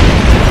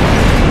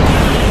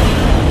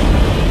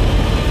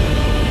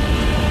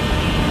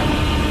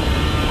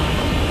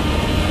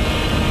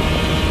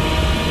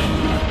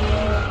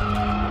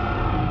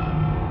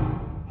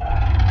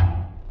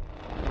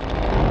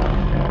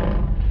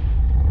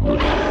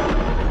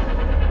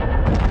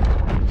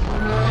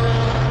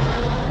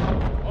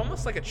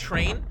 like a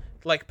train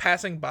like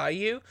passing by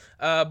you,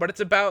 but it's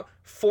about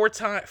 4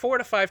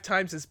 to 5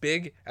 times as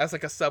big as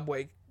like a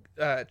subway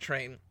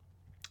train.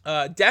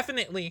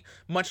 Definitely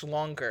much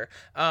longer.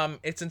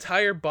 Its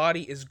entire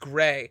body is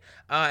gray,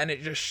 and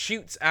it just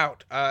shoots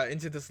out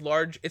into this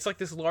large, it's like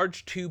this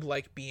large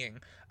tube-like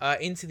being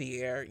into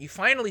the air. You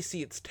finally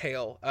see its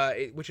tail,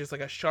 which is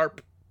like a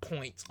sharp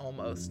point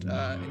almost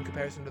in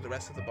comparison to the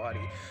rest of the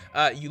body.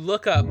 You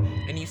look up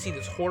and you see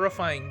this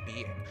horrifying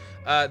being.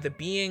 The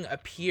being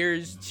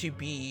appears to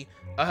be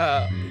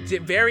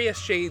various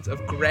shades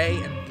of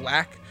gray and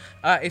black.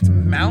 Its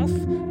mouth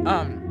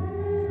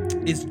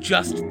is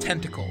just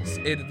tentacles.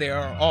 They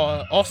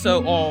are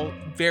also all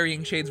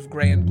varying shades of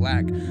gray and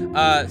black.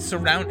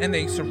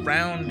 They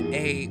surround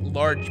a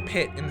large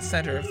pit in the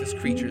center of this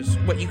creature's,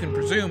 what you can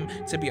presume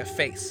to be a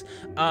face.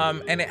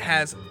 And it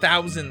has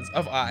thousands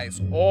of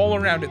eyes all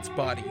around its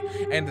body,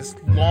 and this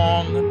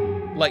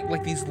long,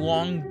 like these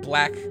long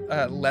black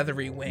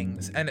leathery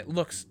wings, and it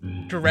looks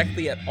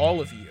directly at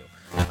all of you,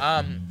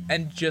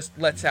 and just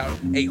lets out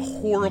a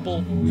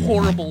horrible,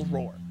 horrible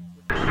roar.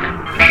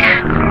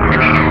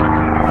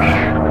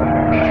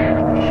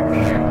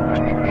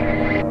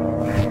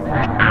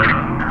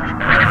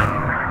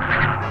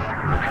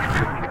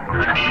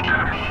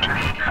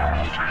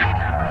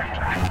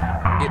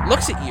 It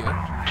looks at you.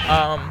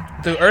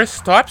 The earth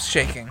stops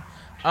shaking.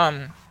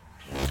 And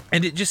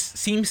it just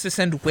seems to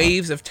send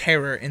waves of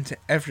terror into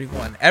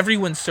everyone.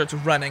 Everyone starts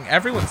running.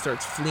 Everyone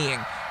starts fleeing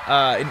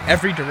in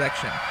every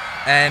direction.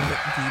 And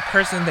the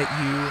person that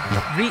you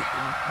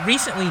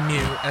recently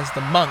knew as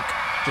the monk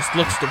just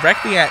looks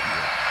directly at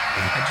you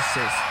and just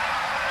says,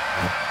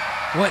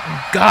 "What in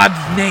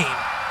God's name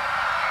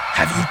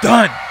have you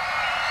done?"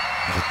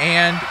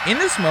 And in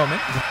this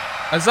moment,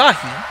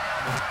 Azahi,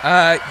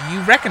 you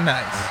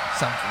recognize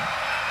something.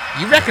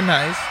 You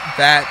recognize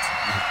that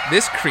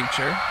this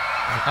creature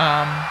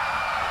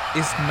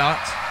is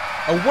not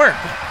a worm.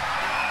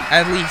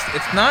 At least,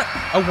 it's not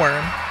a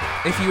worm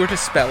if you were to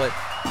spell it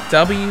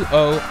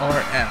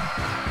W-O-R-M.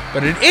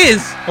 But it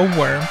is a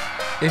worm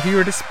if you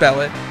were to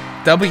spell it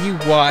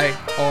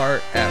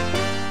W-Y-R-M.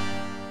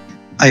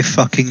 I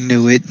fucking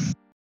knew it.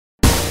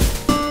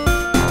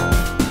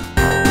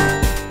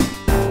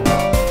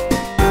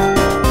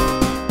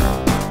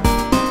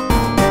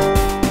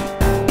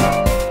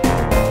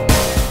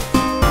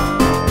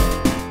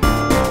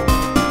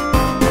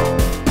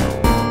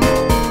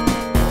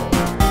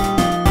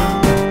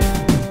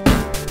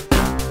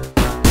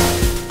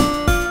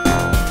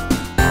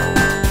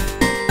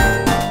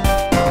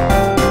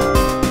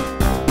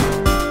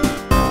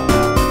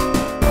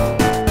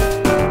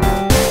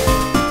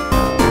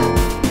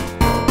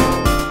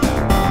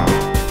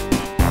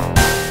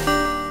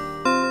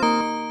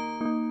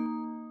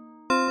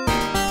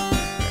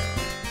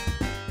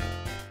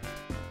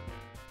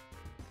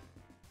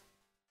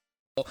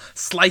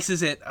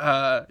 Slices it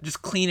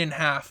just clean in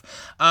half,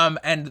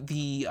 and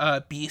the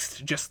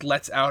beast just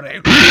lets out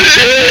a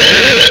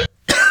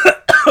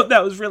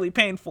that was really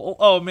painful.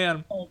 Oh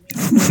man. 1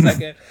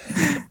 second.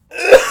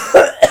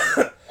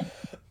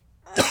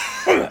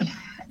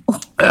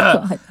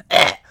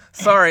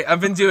 Sorry, I've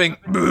been doing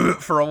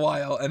for a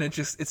while, and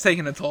it's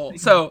taking a toll.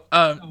 So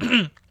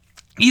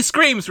he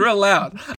screams real loud.